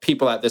 like,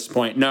 people at this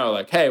point know,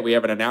 like, hey, we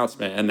have an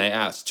announcement, and they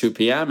ask 2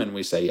 p.m., and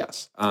we say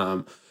yes.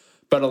 But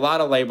a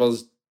lot of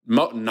labels,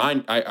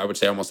 I would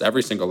say almost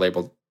every single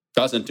label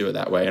doesn't do it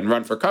that way. And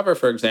Run for Cover,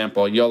 for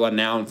example, you'll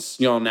announce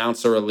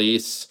a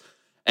release,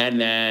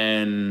 and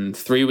then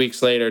 3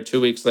 weeks later,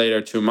 2 weeks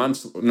later, a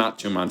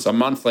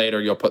month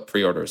later, you'll put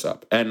pre-orders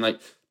up. And,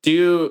 like, do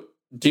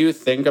you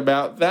think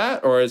about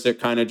that, or is it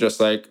kind of just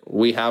like,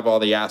 we have all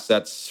the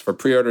assets for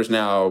pre-orders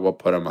now, we'll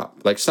put them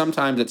up? Like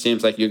sometimes it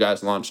seems like you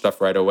guys launch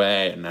stuff right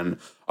away, and then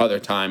other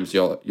times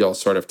you'll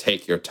sort of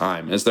take your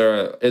time. Is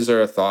there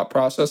a thought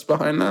process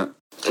behind that?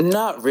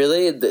 Not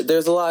really.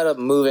 There's a lot of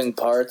moving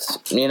parts,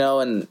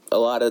 and a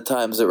lot of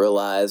times it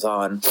relies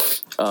on,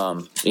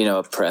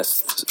 a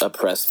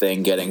press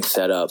thing getting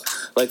set up.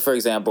 Like for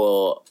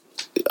example,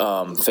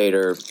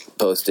 Fader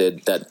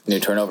posted that new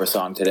Turnover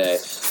song today,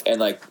 and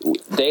like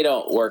they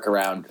don't work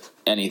around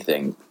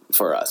anything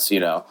for us,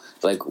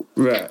 like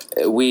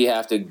we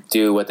have to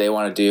do what they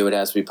want to do. It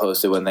has to be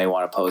posted when they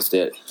want to post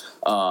it,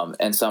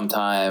 and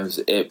sometimes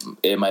it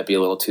might be a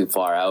little too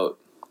far out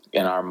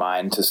in our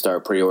mind to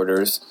start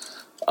pre-orders,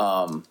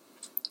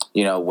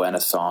 when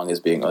a song is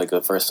being, like,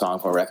 the first song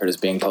from a record is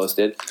being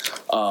posted,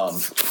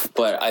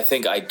 but I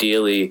think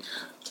ideally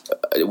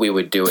we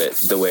would do it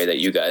the way that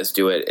you guys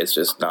do it. It's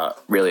just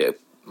not really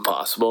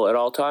possible at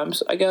all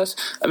times, I guess.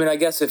 I mean, I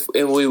guess if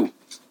we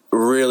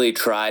really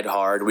tried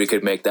hard, we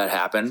could make that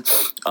happen.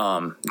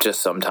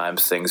 Just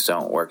sometimes things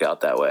don't work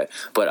out that way.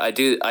 But I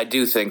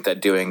do think that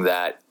doing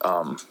that,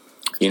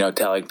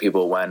 telling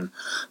people when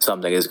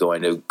something is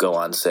going to go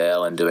on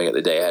sale and doing it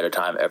the day ahead of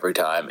time every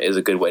time is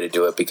a good way to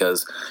do it,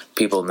 because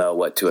people know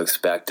what to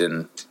expect,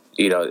 and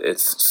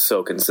it's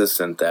so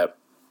consistent that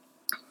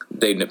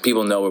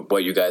people know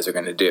what you guys are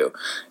going to do,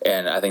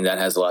 and I think that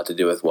has a lot to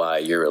do with why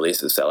your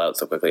releases sell out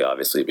so quickly.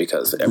 Obviously,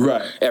 because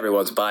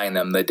everyone's buying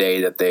them the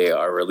day that they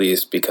are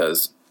released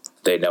because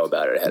they know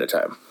about it ahead of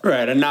time.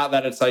 Right, and not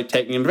that it's like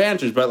taking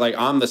advantage, but like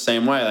I'm the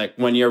same way. Like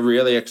when you're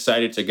really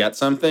excited to get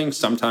something,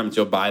 sometimes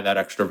you'll buy that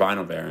extra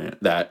vinyl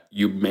variant that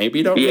you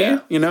maybe don't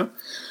need, you know?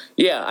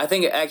 Yeah, I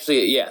think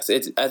actually, yes.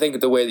 I think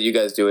the way that you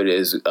guys do it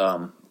is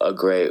a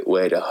great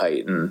way to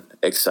heighten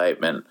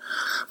excitement.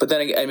 But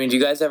then, I mean,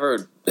 does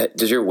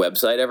your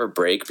website ever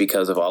break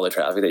because of all the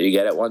traffic that you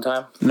get at one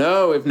time?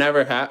 No, we've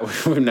never had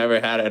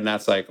it, and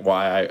that's like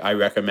why I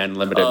recommend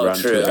limited run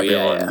to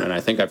everyone. And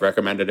I think I've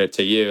recommended it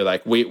to you.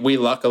 Like we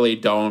luckily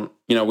don't,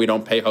 we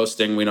don't pay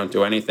hosting, we don't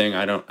do anything.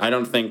 I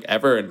don't think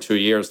ever in 2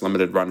 years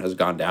limited run has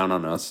gone down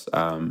on us.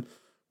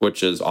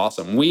 Which is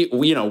awesome.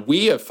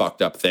 We have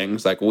fucked up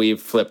things, like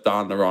we've flipped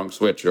on the wrong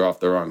switch or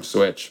off the wrong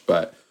switch,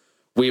 but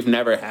we've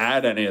never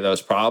had any of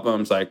those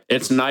problems. Like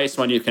it's nice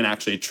when you can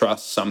actually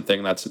trust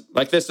something that's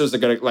like this is a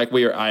good, like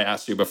I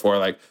asked you before,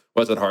 like,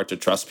 was it hard to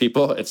trust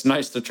people? It's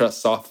nice to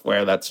trust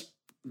software that's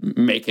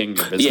making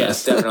your business.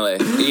 Yes,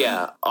 definitely.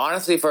 Yeah.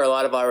 Honestly, for a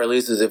lot of our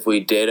releases, if we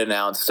did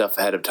announce stuff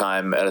ahead of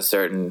time at a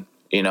certain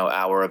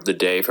hour of the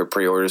day for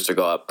pre-orders to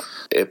go up,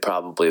 it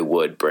probably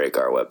would break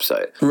our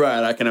website.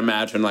 Right. I can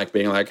imagine like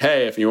being like,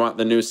 hey, if you want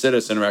the new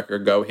Citizen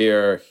record, go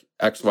here,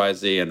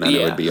 XYZ, and then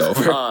it would be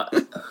over.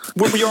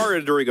 When we are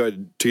to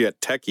get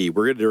techie,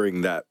 we're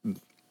entering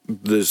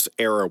this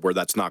era where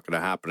that's not going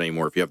to happen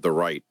anymore if you have the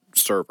right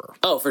server.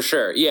 Oh, for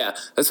sure. Yeah.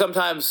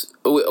 Sometimes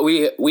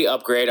we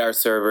upgrade our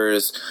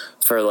servers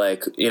for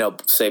like,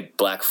 say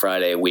Black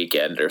Friday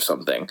weekend or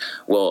something.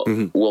 We'll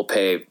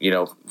pay,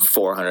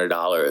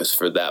 $400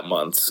 for that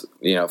month's,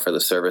 for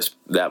the service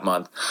that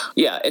month.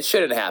 Yeah, it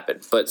shouldn't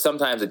happen, but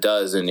sometimes it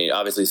does. And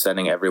obviously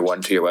sending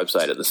everyone to your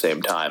website at the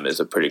same time is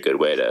a pretty good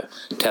way to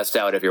test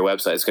out if your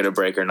website's going to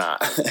break or not.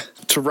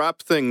 To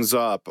wrap things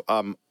up,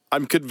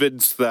 I'm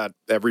convinced that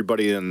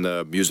everybody in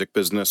the music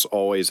business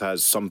always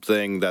has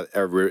something that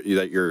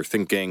you're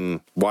thinking,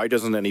 why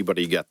doesn't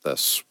anybody get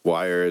this?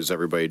 Why is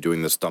everybody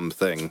doing this dumb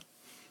thing?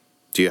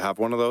 Do you have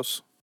one of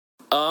those?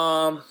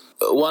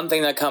 One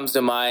thing that comes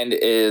to mind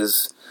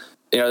is,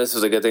 this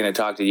is a good thing to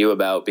talk to you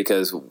about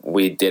because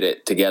we did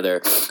it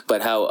together,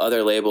 but how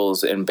other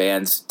labels and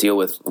bands deal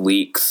with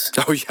leaks.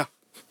 Oh, yeah.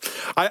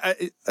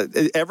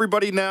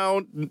 Everybody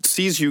now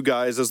sees you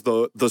guys as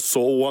the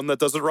sole one that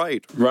does it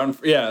right.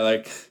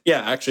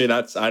 Actually,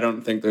 I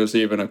don't think there's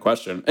even a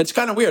question. It's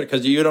kind of weird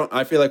because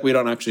I feel like we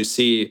don't actually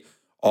see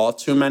all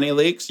too many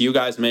leaks. You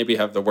guys maybe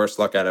have the worst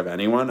luck out of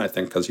anyone, I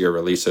think, because your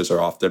releases are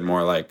often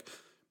more like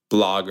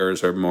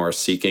bloggers are more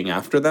seeking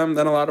after them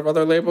than a lot of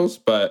other labels.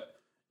 But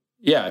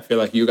yeah, I feel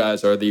like you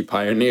guys are the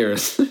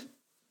pioneers.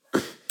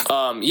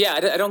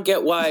 I don't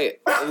get why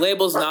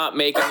labels not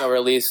making a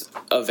release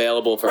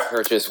available for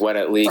purchase when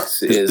it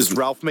leaks is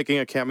Ralph making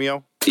a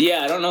cameo?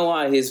 Yeah, I don't know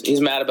why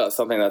he's mad about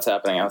something that's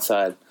happening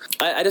outside.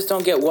 I just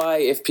don't get why,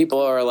 if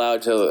people are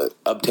allowed to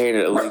obtain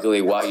it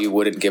illegally, why you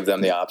wouldn't give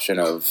them the option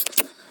of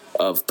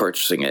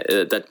purchasing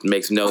it. That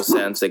makes no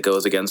sense. It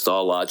goes against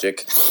all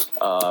logic.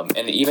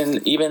 And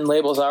even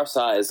labels our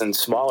size and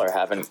smaller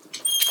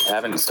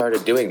haven't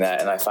started doing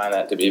that, and I find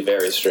that to be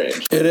very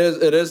strange. It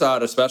is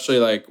odd, especially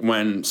like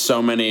when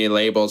so many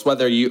labels,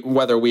 whether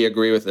we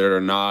agree with it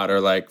or not, or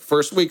like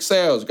first week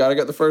sales, got to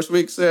get the first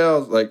week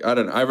sales. Like I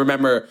don't know. I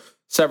remember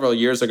several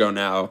years ago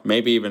now,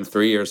 maybe even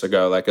 3 years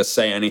ago, like a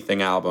Say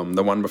Anything album,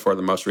 the one before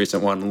the most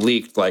recent one,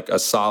 leaked like a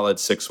solid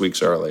 6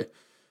 weeks early.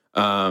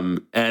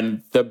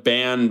 And the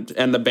band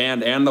and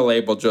the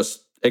label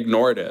just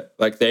ignored it.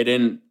 Like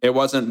it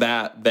wasn't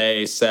that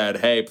they said,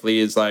 hey,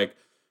 please like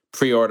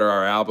pre-order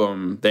our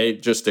album. They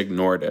just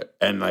ignored it.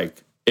 And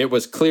like, it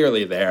was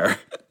clearly there.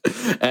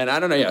 And I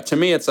don't know. Yeah. To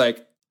me, it's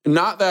like,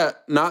 not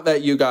that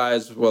you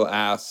guys will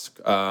ask,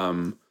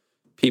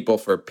 people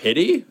for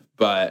pity,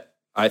 but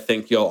I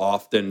think you'll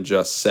often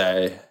just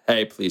say,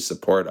 hey, please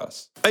support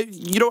us. I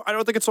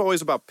don't think it's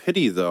always about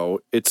pity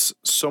though. It's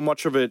so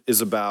much of it is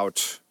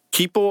about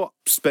people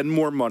spend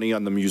more money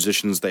on the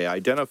musicians they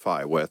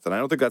identify with. And I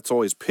don't think that's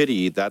always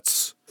pity.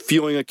 That's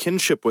feeling a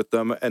kinship with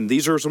them. And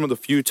these are some of the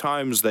few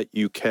times that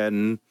you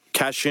can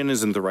cash in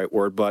isn't the right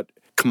word, but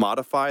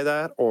commodify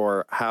that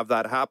or have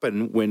that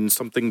happen when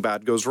something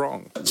bad goes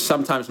wrong.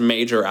 Sometimes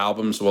major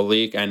albums will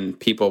leak and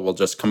people will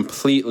just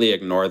completely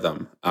ignore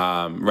them.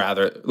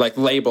 Rather, like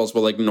labels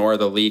will ignore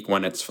the leak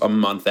when it's a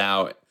month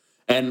out.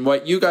 And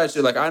what you guys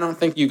do, like, I don't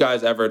think you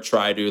guys ever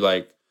try to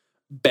like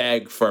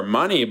beg for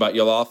money, but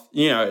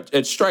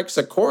it strikes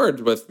a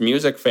chord with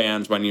music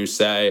fans when you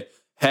say,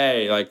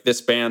 hey, like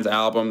this band's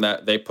album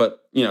that they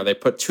put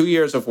 2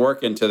 years of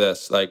work into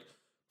this, like,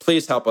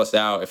 please help us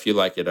out if you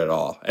like it at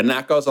all. And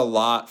that goes a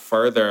lot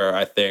further,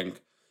 I think,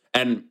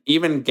 and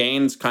even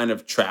gains kind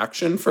of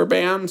traction for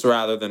bands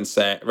rather than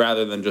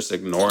just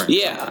ignoring.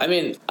 Yeah, something. I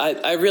mean,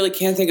 I really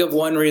can't think of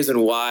one reason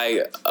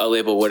why a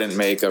label wouldn't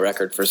make a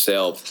record for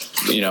sale,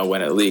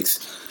 when it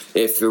leaks.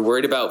 if you're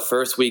worried about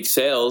first week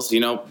sales,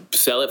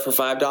 sell it for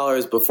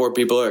 $5 before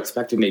people are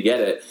expecting to get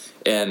it,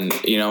 and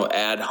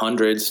add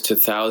hundreds to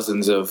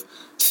thousands of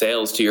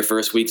sales to your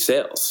first week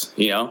sales.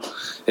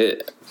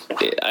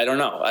 I don't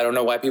know. I don't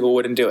know why people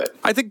wouldn't do it.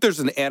 I think there's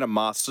an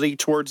animosity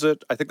towards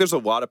it. I think there's a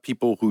lot of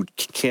people who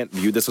can't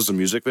view this as a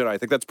music video. I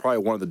think that's probably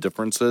one of the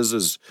differences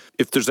is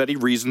if there's any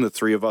reason the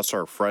three of us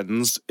are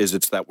friends,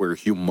 it's that we're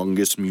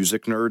humongous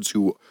music nerds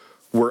who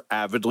were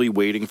avidly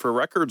waiting for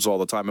records all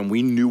the time. And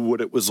we knew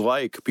what it was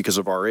like because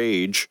of our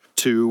age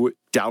to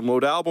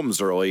download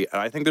albums early.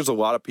 And I think there's a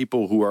lot of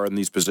people who are in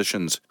these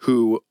positions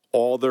who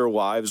all their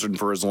lives and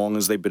for as long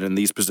as they've been in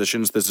these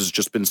positions, this has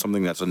just been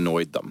something that's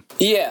annoyed them.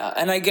 Yeah,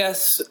 and I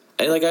guess,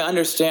 I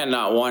understand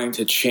not wanting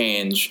to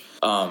change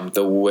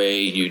the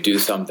way you do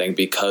something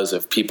because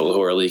of people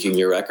who are leaking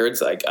your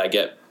records. I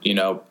get,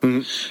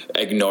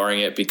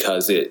 ignoring it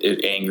because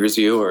it angers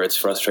you or it's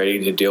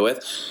frustrating to deal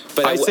with.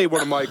 But I say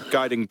one of my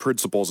guiding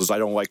principles is I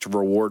don't like to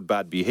reward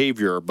bad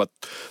behavior, but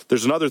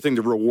there's another thing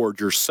to reward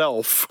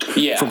yourself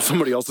from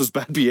somebody else's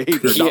bad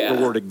behavior, not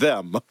rewarding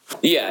them.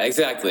 Yeah,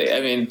 exactly.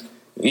 I mean,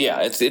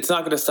 yeah, it's not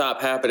going to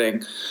stop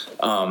happening.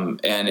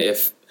 And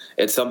if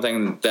it's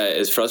something that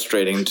is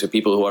frustrating to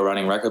people who are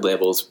running record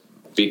labels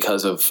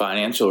because of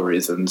financial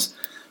reasons,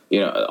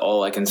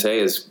 all I can say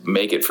is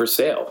make it for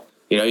sale.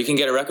 You can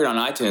get a record on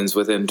iTunes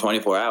within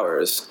 24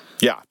 hours.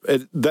 Yeah,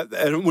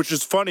 which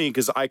is funny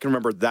because I can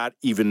remember that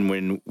even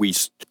when we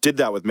did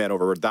that with Man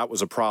Over, that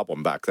was a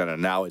problem back then,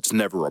 and now it's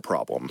never a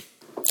problem.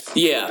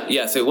 Yeah,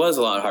 yes, it was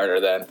a lot harder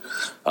then.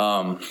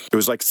 It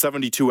was like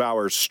 72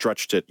 hours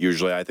stretched it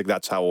usually. I think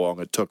that's how long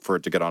it took for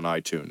it to get on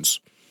iTunes.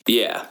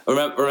 Yeah.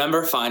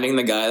 Remember finding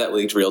the guy that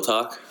leaked Real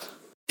Talk?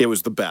 It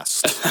was the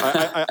best.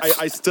 I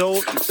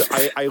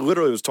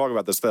literally was talking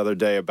about this the other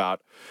day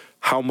about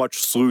how much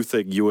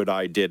sleuthing you and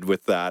I did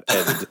with that,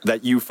 and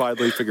that you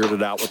finally figured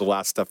it out with the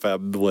Last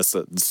FM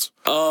listens.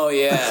 Oh,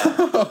 yeah.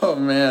 Oh,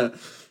 man.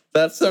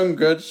 That's some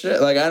good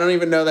shit. Like, I don't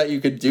even know that you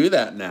could do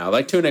that now.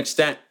 Like, to an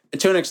extent,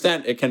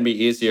 it can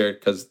be easier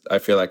because I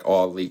feel like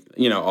all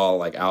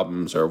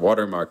albums are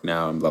watermarked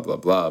now and blah, blah,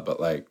 blah. But,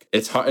 like,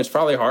 it's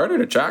probably harder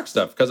to track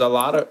stuff because a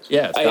lot of, it's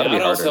got to be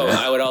harder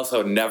now. I would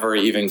also never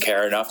even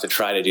care enough to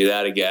try to do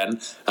that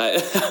again.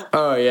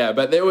 Oh, yeah.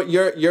 But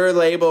your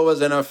label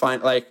was in a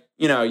fine, like,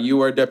 you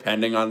were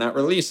depending on that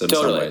release in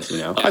some ways,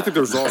 I think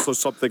there's also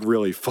something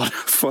really fun.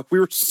 We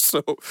were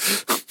so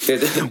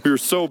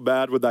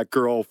bad when that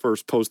girl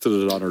first posted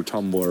it on her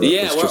Tumblr.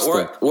 Yeah,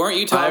 weren't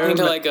you talking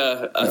to like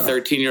a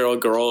 13-year-old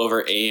girl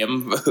over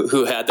AIM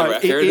who had the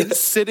record?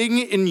 It's sitting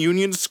in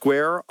Union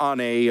Square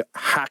on a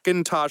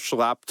Hackintosh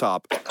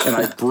laptop, and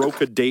I broke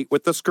a date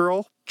with this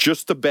girl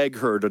just to beg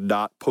her to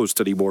not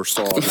post any more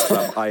songs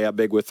that I am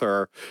big with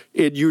her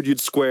in Union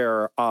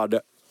Square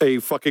on a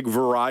fucking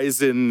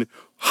Verizon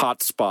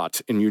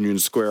hotspot in Union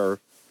Square.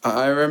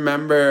 I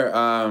remember,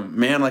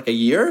 like a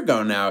year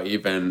ago now,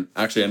 even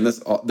actually, and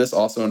this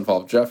also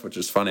involved Jeff, which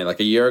is funny. Like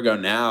a year ago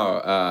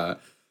now,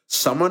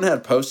 someone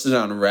had posted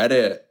on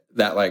Reddit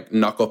that like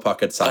Knuckle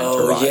Puck had signed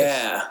to Rise.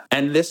 Yeah,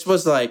 and this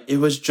was like it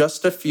was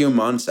just a few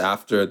months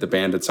after the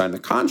band had signed the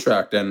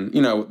contract, and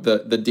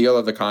the deal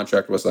of the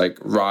contract was like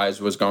Rise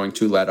was going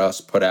to let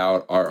us put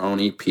out our own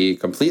EP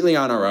completely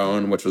on our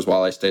own, which was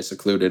While I Stay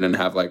Secluded, and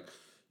have like.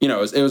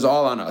 It was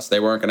all on us. They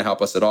weren't going to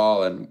help us at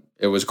all, and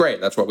it was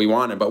great. That's what we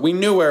wanted. But we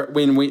knew where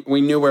we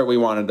knew where we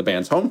wanted the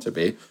band's home to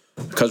be,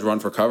 because Run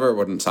for Cover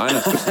wouldn't sign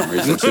us for some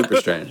reason. Super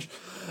strange.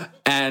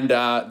 And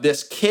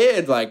this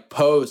kid like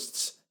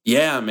posts,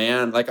 yeah,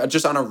 man, like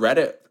just on a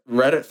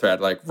Reddit thread,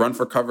 like Run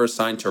for Cover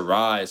signed to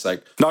Rise.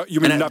 Like, no,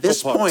 you mean and at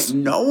this point,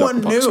 no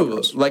one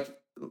knew. Like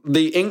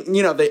the ink,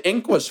 the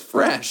ink was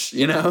fresh.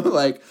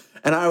 Like,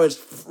 and I was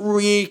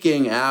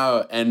freaking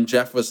out. And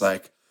Jeff was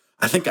like,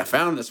 I think I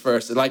found this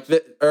first. Like,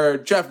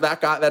 Jeff,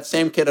 that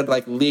same kid had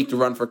like leaked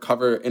Run for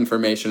Cover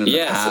information in the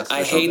past.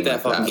 I hate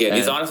that fucking kid.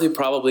 He's honestly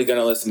probably going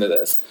to listen to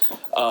this.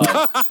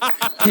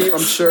 I'm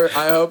sure.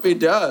 I hope he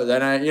does.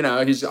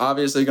 And he's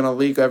obviously going to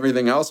leak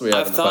everything else we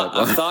have in the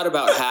pipeline. I've thought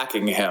about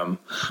hacking him.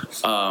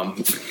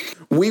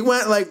 We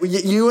went like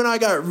you and I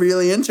got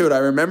really into it. I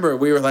remember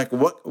we were like,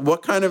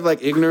 what kind of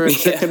like ignorant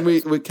shit can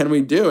we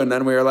do? And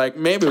then we were like,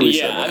 maybe we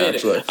should.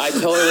 Actually, I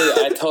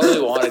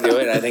totally want to do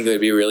it. And I think it would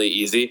be really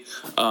easy.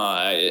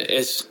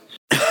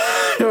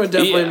 It would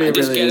definitely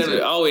be really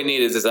easy. All we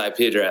need is his IP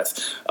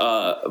address.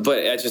 But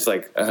it's just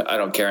like, I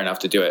don't care enough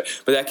to do it.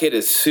 But that kid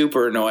is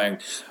super annoying.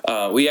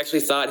 We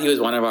actually thought he was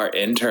one of our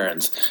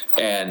interns.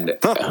 And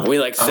we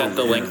like sent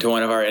the link to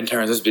one of our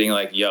interns as being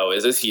like, yo,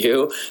 is this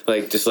you?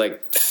 Like, just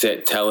like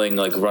telling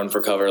like Run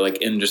for Cover,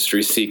 like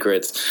industry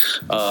secrets.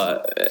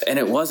 And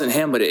it wasn't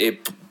him, but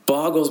it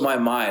boggles my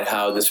mind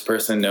how this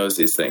person knows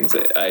these things.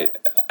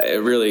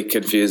 It really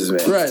confuses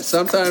me. Right.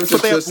 Sometimes but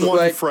it's they have just one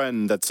like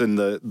friend that's in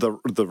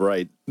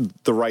the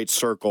right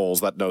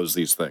circles that knows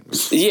these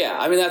things. Yeah,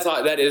 I mean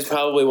that is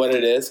probably what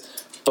it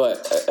is.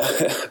 But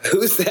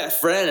who's that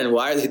friend, and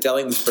why are they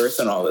telling this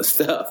person all this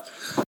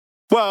stuff?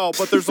 Well,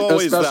 but there's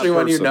always especially that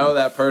when you know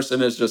that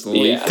person is just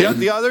leaking. Yeah.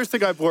 The other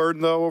thing I've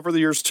learned though over the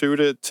years too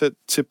to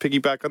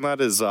piggyback on that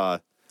is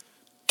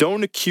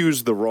don't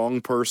accuse the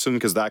wrong person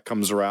because that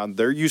comes around.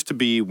 There used to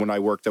be, when I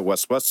worked at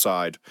West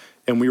Side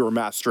and we were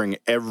mastering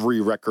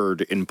every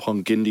record in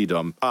punk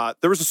indiedom,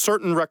 there was a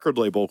certain record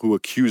label who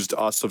accused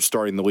us of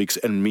starting the leaks,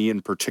 and me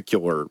in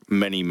particular,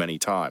 many, many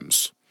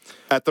times.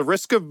 At the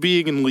risk of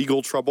being in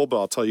legal trouble, but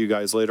I'll tell you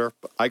guys later,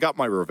 I got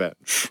my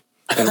revenge.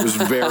 And it was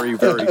very,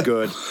 very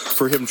good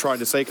for him trying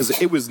to say,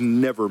 because it was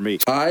never me.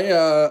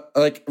 I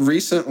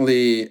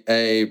recently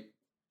I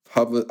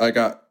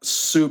got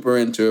super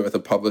into it with a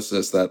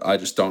publicist that I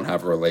just don't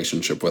have a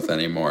relationship with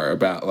anymore.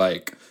 About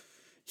like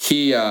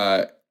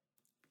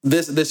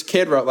this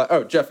kid wrote like,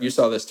 oh, Jeff, you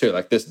saw this too.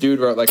 Like this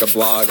dude wrote like a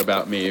blog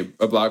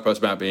post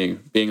about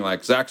being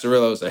like Zach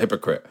Cirillo's a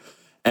hypocrite,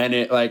 and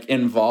it like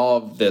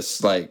involved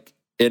like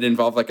a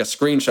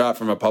screenshot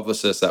from a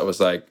publicist that was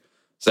like,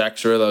 Zach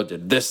Cirillo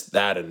did this,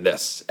 that, and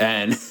this.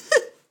 And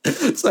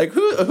it's like,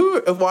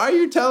 why are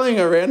you telling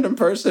a random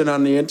person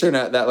on the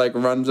internet that like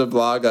runs a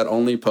blog that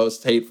only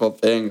posts hateful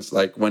things,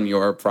 like when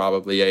you're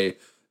probably a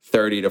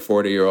 30 to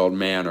 40-year-old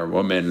man or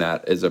woman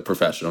that is a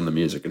professional in the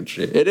music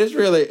industry? It's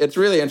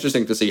really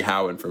interesting to see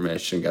how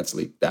information gets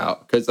leaked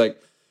out. Because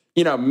like,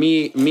 you know,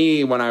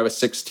 me when I was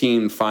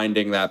 16,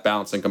 finding that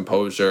Balance and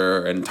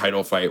Composure and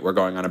Title Fight were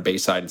going on a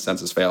Bayside and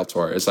Census Fail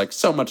tour is like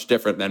so much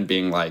different than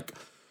being like,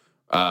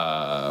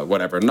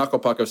 Knuckle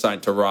Puck have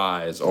signed to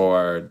Rise,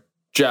 or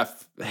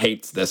Jeff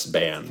hates this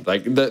band.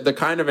 Like the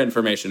kind of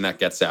information that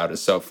gets out is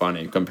so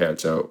funny compared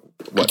to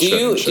what. Do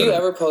you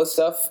ever post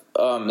stuff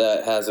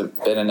that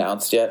hasn't been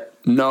announced yet?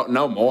 No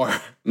more.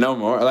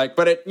 Like,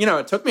 but it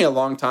took me a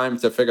long time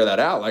to figure that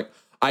out. Like,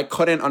 I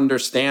couldn't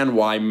understand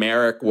why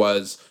Merrick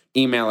was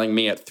emailing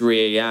me at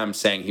 3 a.m.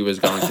 saying he was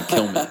going to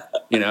kill me.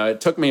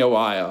 It took me a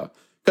while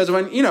because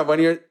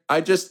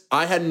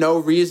I had no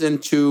reason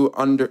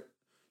to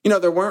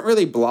there weren't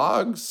really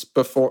blogs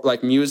before,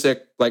 like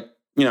music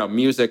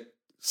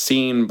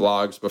scene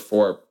blogs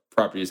before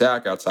Property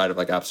Zach outside of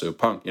like Absolute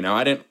Punk.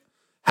 I didn't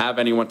have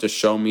anyone to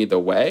show me the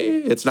way.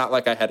 It's not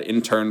like I had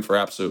interned for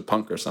Absolute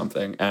Punk or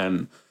something.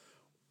 And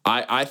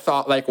I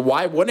thought, like,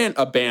 why wouldn't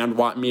a band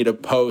want me to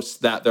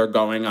post that they're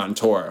going on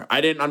tour?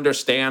 I didn't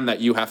understand that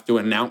you have to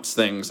announce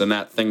things and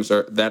that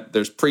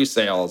there's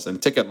pre-sales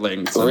and ticket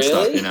links and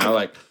stuff,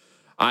 like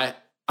I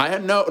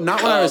had not when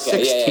I was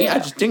 16, I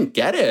just didn't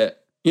get it.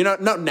 No,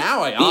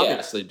 now I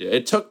obviously do.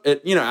 It took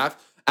it,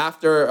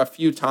 after a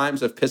few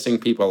times of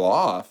pissing people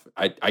off,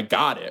 I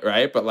got it,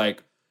 right? But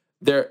like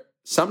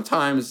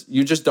sometimes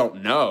you just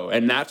don't know.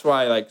 And that's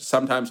why like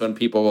sometimes when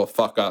people will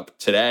fuck up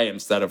today,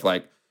 instead of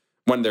like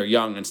when they're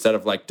young, instead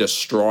of like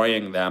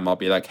destroying them, I'll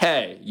be like,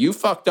 hey, you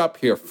fucked up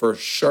here for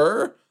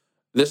sure.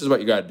 This is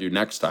what you got to do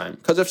next time.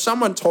 Because if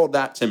someone told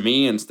that to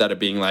me instead of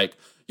being like,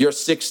 you're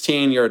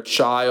 16, you're a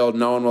child,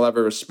 no one will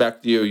ever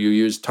respect you, you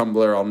use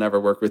Tumblr, I'll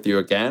never work with you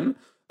again.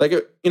 Like,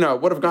 it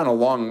would have gone a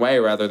long way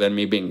rather than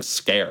me being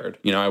scared.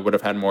 I would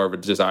have had more of a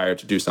desire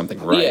to do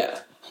something right. Yeah.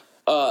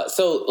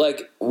 So,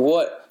 like,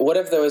 what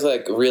if there was,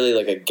 like, really,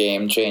 like, a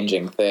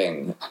game-changing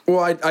thing?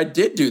 Well, I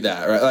did do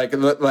that, right? Like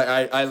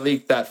I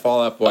leaked that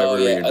Fall Out Boy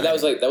reunion. Yeah.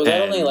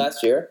 That only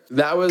last year?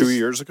 That was 2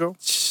 years ago?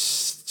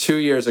 2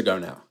 years ago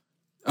now.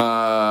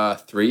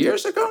 3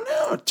 years ago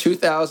now?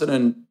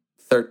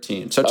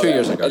 2013. So 2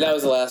 years ago. And that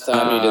was the last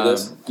time you did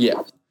this?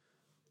 Yeah.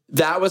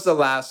 That was the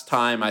last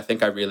time I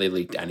think I really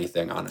leaked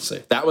anything,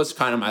 honestly. That was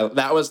kind of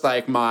that was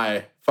like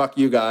my, fuck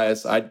you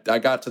guys. I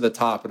got to the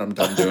top and I'm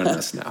done doing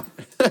this now.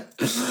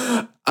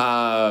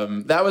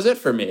 That was it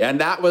for me.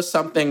 And that was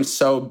something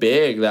so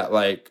big that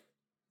like,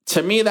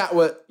 to me, that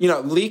was,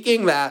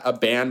 leaking that a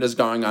band is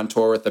going on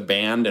tour with a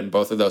band and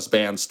both of those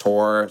bands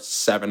tour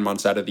 7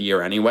 months out of the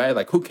year anyway.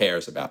 Like, who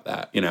cares about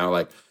that?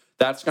 Like,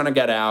 that's going to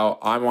get out.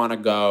 I want to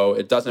go.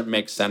 It doesn't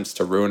make sense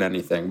to ruin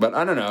anything. But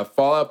I don't know.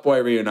 Fall Out Boy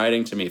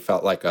reuniting to me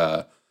felt like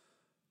an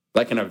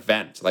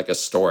event, like a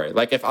story.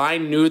 Like if I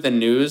knew the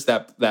news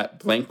that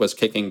Blink was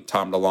kicking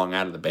Tom DeLonge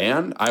out of the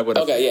band, I would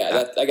have. Okay,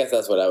 yeah. I guess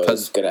that's what I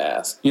was going to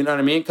ask. You know what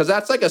I mean? Because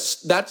that's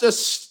a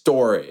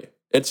story.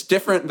 It's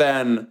different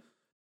than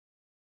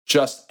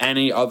just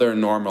any other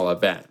normal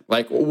event.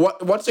 Like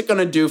what's it going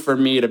to do for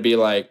me to be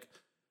like,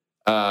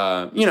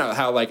 how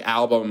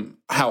album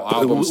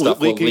stuff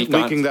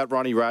leaking that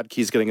Ronnie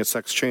Radke's getting a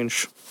sex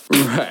change,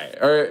 right?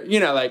 Or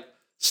like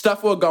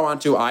stuff will go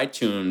onto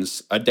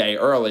iTunes a day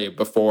early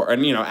before,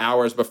 and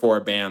hours before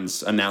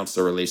bands announce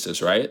the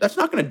releases, right? That's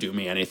not going to do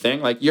me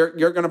anything. Like you're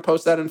going to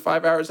post that in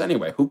 5 hours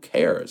anyway. Who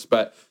cares?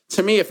 But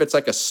to me, if it's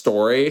like a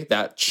story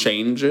that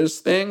changes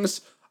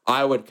things,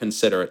 I would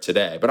consider it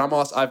today. But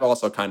I've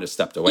also kind of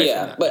stepped away from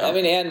that. Yeah, but now. I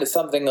mean, and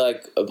something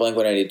like a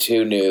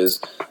Blink-182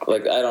 news,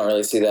 like I don't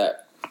really see that.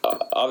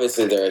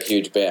 Obviously, they're a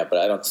huge band, but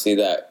I don't see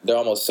that. They're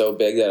almost so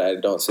big that I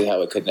don't see how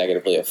it could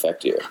negatively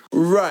affect you.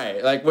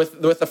 Right. Like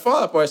with the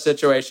Fall Out Boy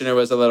situation, it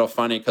was a little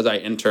funny because I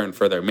interned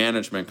for their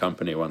management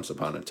company once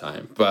upon a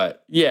time.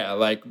 But yeah,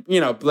 like,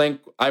 Blink,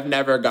 I've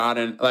never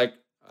gotten, like,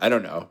 I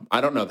don't know. I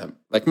don't know them.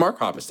 Like, Mark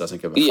Hoppus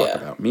doesn't give a fuck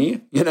about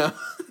me,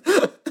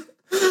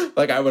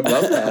 Like, I would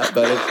love that,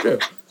 but it's true.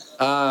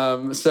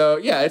 So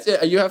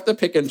yeah, you have to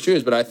pick and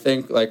choose. But I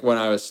think like when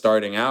I was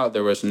starting out,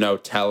 there was no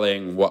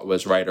telling what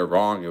was right or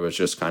wrong. It was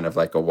just kind of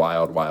like a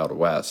wild, wild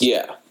west.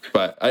 Yeah.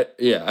 But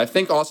I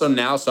think also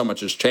now so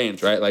much has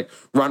changed, right? Like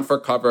Run for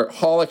Cover,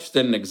 Holics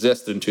didn't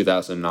exist in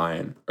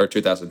 2009 or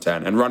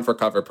 2010, and Run for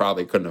Cover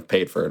probably couldn't have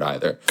paid for it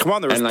either. Come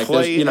on, there was and like,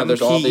 Play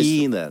there's all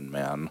these. then,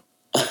 man.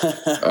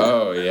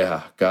 Oh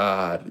yeah,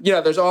 God.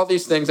 There's all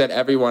these things that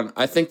everyone.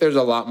 I think there's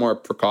a lot more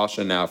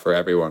precaution now for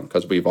everyone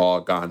because we've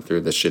all gone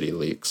through the shitty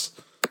leaks.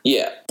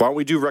 Yeah. Why don't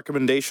we do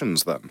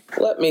recommendations then?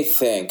 Let me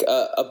think.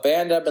 A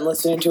band I've been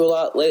listening to a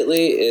lot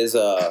lately is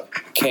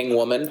King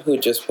Woman, who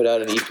just put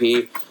out an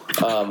EP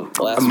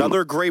last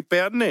Another great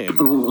band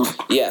name.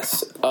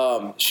 Yes.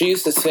 She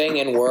used to sing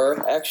in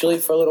Were, actually,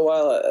 for a little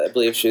while. I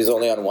believe she's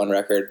only on one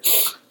record.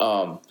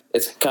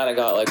 It's kind of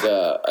got like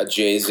a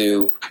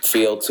Jesu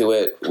feel to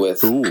it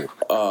with,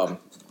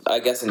 I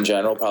guess in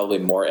general, probably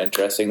more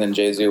interesting than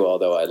Jesu,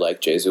 although I like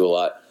Jesu a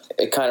lot.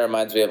 It kind of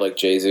reminds me of like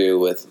Jesu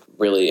with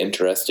really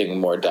interesting,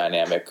 more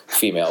dynamic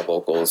female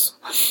vocals.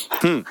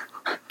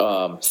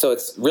 So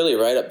it's really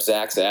right up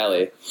Zach's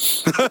alley.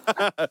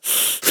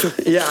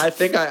 Yeah, I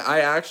think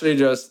I actually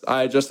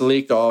just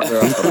leaked all of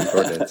their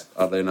upcoming dates.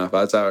 Oddly enough,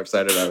 that's how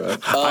excited I was.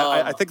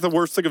 I think the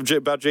worst thing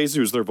about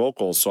Jesu is their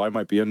vocals, so I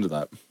might be into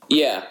that.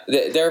 Yeah,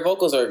 their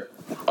vocals are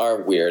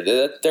weird.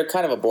 They're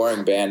kind of a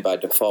boring band by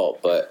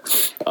default,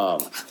 but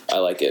I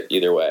like it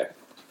either way.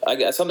 I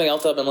guess something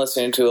else I've been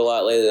listening to a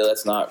lot lately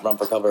that's not Run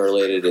for Cover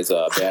related is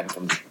a band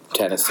from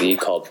Tennessee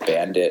called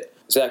Bandit.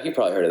 Zach, you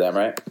probably heard of them,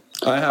 right?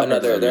 I have.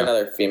 They're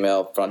another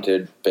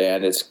female-fronted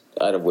band.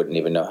 I wouldn't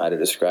even know how to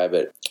describe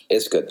it.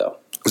 It's good though.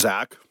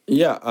 Zach?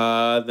 Yeah,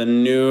 the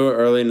new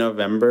Early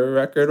November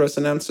record was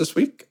announced this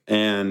week,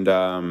 and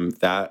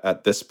that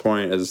at this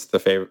point is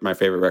my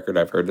favorite record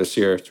I've heard this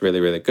year. It's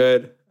really, really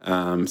good.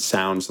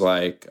 Sounds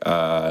like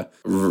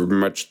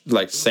much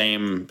like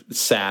same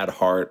sad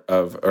heart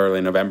of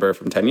Early November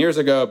from 10 years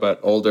ago, but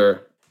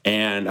older.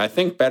 And I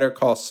think Better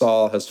Call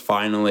Saul is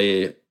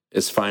finally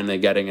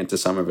getting into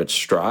some of its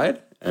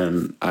stride,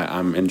 and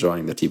I'm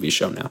enjoying the TV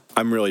show now.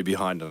 I'm really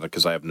behind on it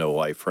because I have no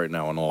life right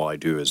now, and all I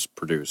do is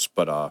produce.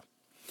 But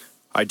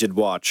I did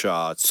watch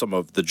some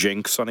of The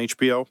Jinx on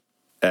HBO,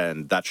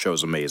 and that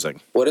show's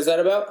amazing. What is that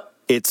about?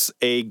 It's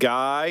a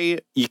guy,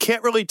 you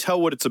can't really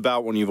tell what it's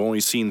about when you've only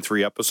seen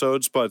 3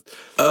 episodes, but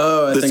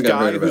this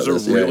guy who's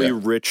a really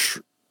rich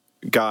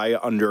guy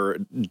under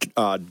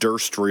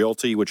Durst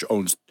Realty, which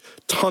owns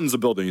tons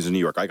of buildings in New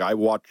York. I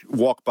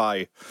walk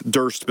by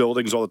Durst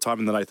buildings all the time,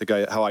 and then I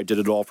think how I did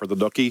it all for the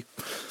nookie.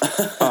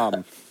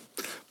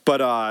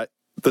 But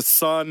the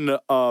son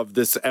of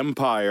this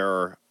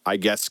empire, I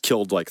guess,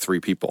 killed like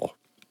 3 people,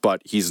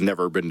 but he's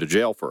never been to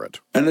jail for it.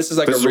 And this is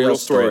like a real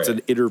story. It's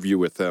an interview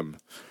with him.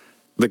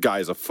 The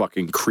guy's a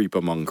fucking creep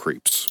among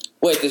creeps.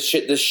 Wait,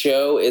 the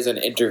show is an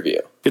interview?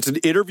 It's an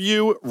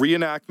interview,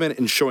 reenactment,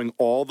 and showing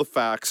all the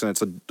facts, and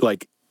it's a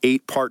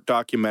 8-part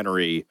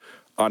documentary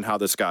on how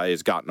this guy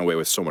has gotten away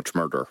with so much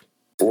murder.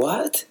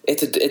 What?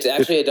 It's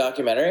actually a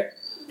documentary?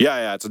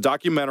 Yeah, it's a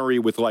documentary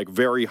with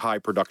very high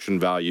production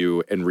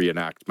value and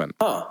reenactment.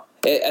 Huh.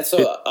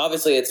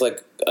 Obviously it's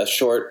like a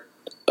short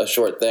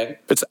thing.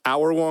 It's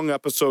hour-long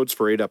episodes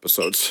for 8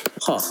 episodes.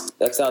 Huh.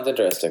 That sounds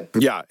interesting.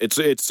 Yeah,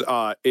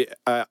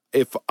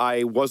 if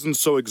I wasn't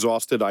so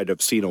exhausted, I'd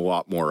have seen a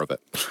lot more of it.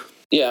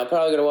 Yeah, I'm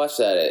probably gonna watch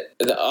that.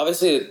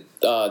 Obviously,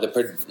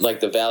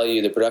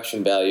 the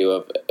production value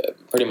of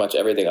pretty much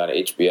everything on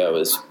HBO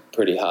is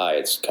pretty high.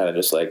 It's kind of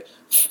just like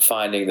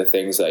finding the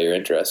things that you're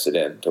interested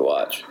in to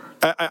watch.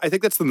 I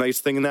think that's the nice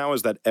thing now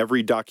is that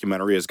every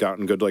documentary has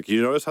gotten good. Like,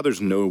 you notice how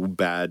there's no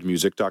bad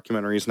music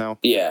documentaries now?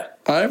 Yeah.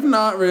 I have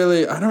never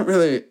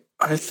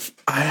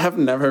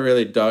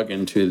really dug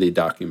into the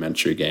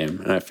documentary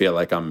game, and I feel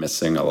like I'm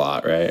missing a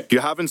lot, right? You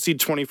haven't seen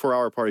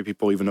 24-Hour Party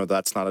People, even though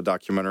that's not a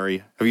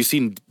documentary. Have you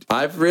seen...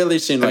 I've really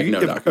seen, no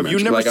documentary. Have you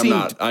never seen...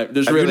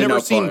 There's really no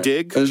seen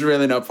Dig? There's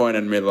really no point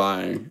in me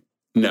lying.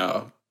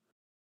 No.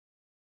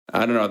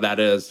 I don't know what that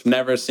is.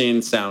 Never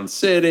seen Sound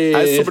City.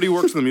 As somebody who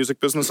works in the music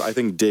business, I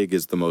think Dig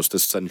is the most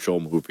essential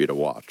movie to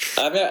watch.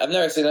 I've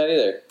never seen that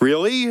either.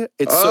 Really?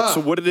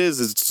 So what it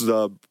is it's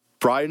the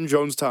Brian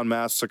Jonestown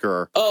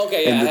Massacre. Oh,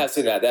 okay, yeah, I have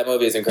seen that. That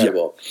movie is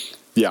incredible.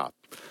 Yeah.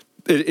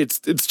 It's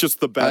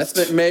just the best.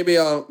 I think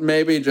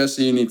maybe just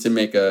you need to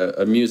make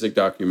a music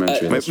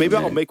documentary. Maybe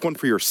I'll make one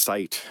for your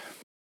site.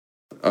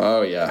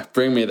 Oh yeah,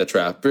 bring me the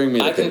trap. Bring me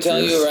the pictures. I can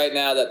tell you right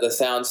now that the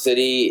Sound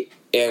City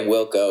and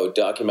Wilco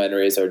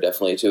documentaries are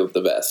definitely 2 of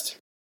the best.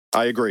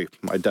 I agree.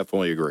 I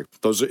definitely agree.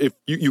 Those, if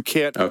you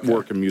can't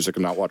work in music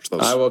and not watch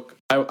those. I will.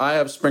 I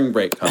have spring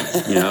break coming.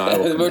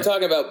 We're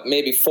talking about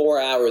maybe 4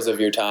 hours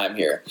of your time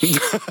here.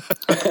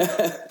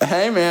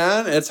 Hey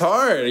man, it's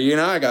hard.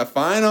 I got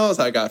finals.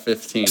 I got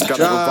 15 jobs. Got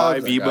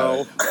to revive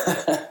emo.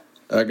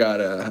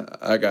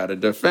 I gotta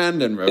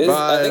defend and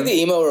revive. I think the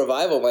emo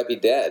revival might be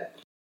dead.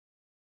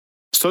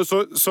 So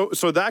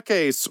in that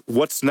case,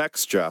 what's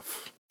next,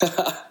 Jeff?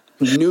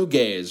 New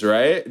Gaze,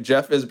 right?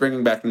 Jeff is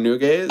bringing back New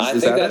Gaze. I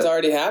think that's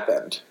already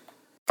happened.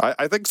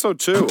 I think so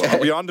too. Okay. Are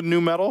we on to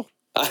new metal?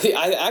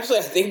 I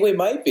think we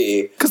might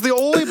be. Because the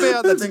only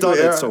band that's think done we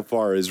it are. so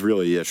far is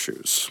really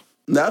Issues.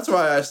 That's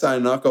why I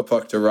signed Knuckle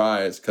Puck to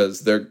Rise,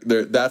 because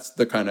that's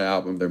the kind of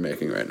album they're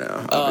making right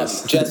now.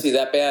 Obviously. Jesse,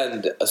 that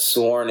band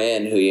Sworn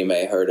In, who you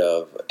may heard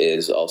of,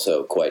 is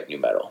also quite new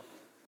metal.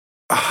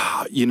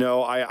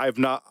 I've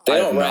not. They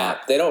don't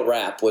rap. They don't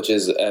rap, which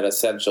is an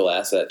essential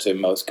asset to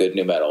most good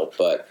new metal.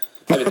 But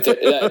I mean,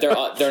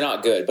 they're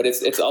not good. But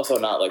it's also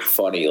not like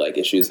funny like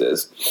Issues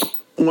is.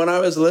 When I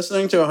was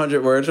listening to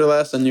 100 Words or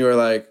Less, and you were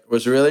like,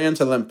 was really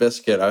into Limp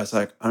Bizkit, I was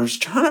like, I was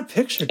trying to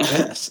picture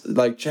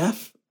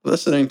Jeff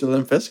listening to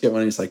Limp Bizkit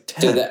when he's like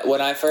 10. Dude,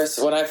 when I first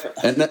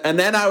and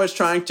then I was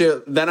trying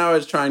to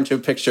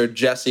picture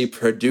Jesse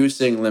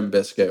producing Limp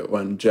Bizkit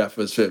when Jeff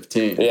was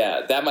 15.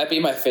 Yeah, that might be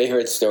my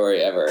favorite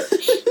story ever.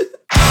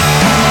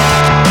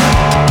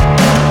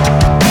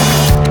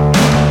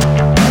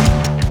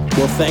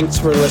 Well, thanks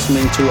for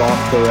listening to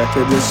Off the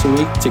Record this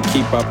week. To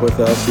keep up with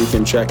us, you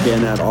can check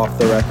in at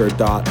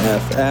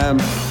offtherecord.fm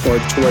or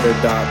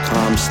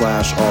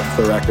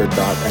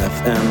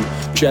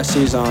twitter.com/offtherecord.fm.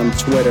 Jesse's on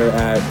Twitter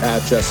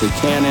at Jesse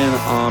Cannon.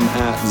 I'm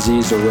at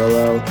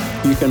Zezarillo.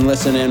 You can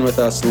listen in with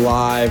us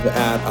live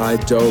at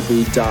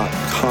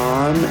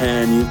idobi.com,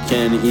 and you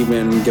can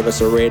even give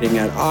us a rating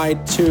at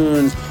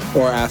iTunes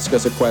or ask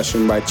us a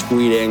question by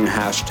tweeting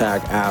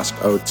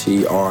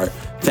 #AskOTR.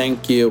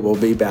 Thank you. We'll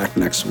be back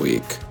next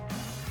week.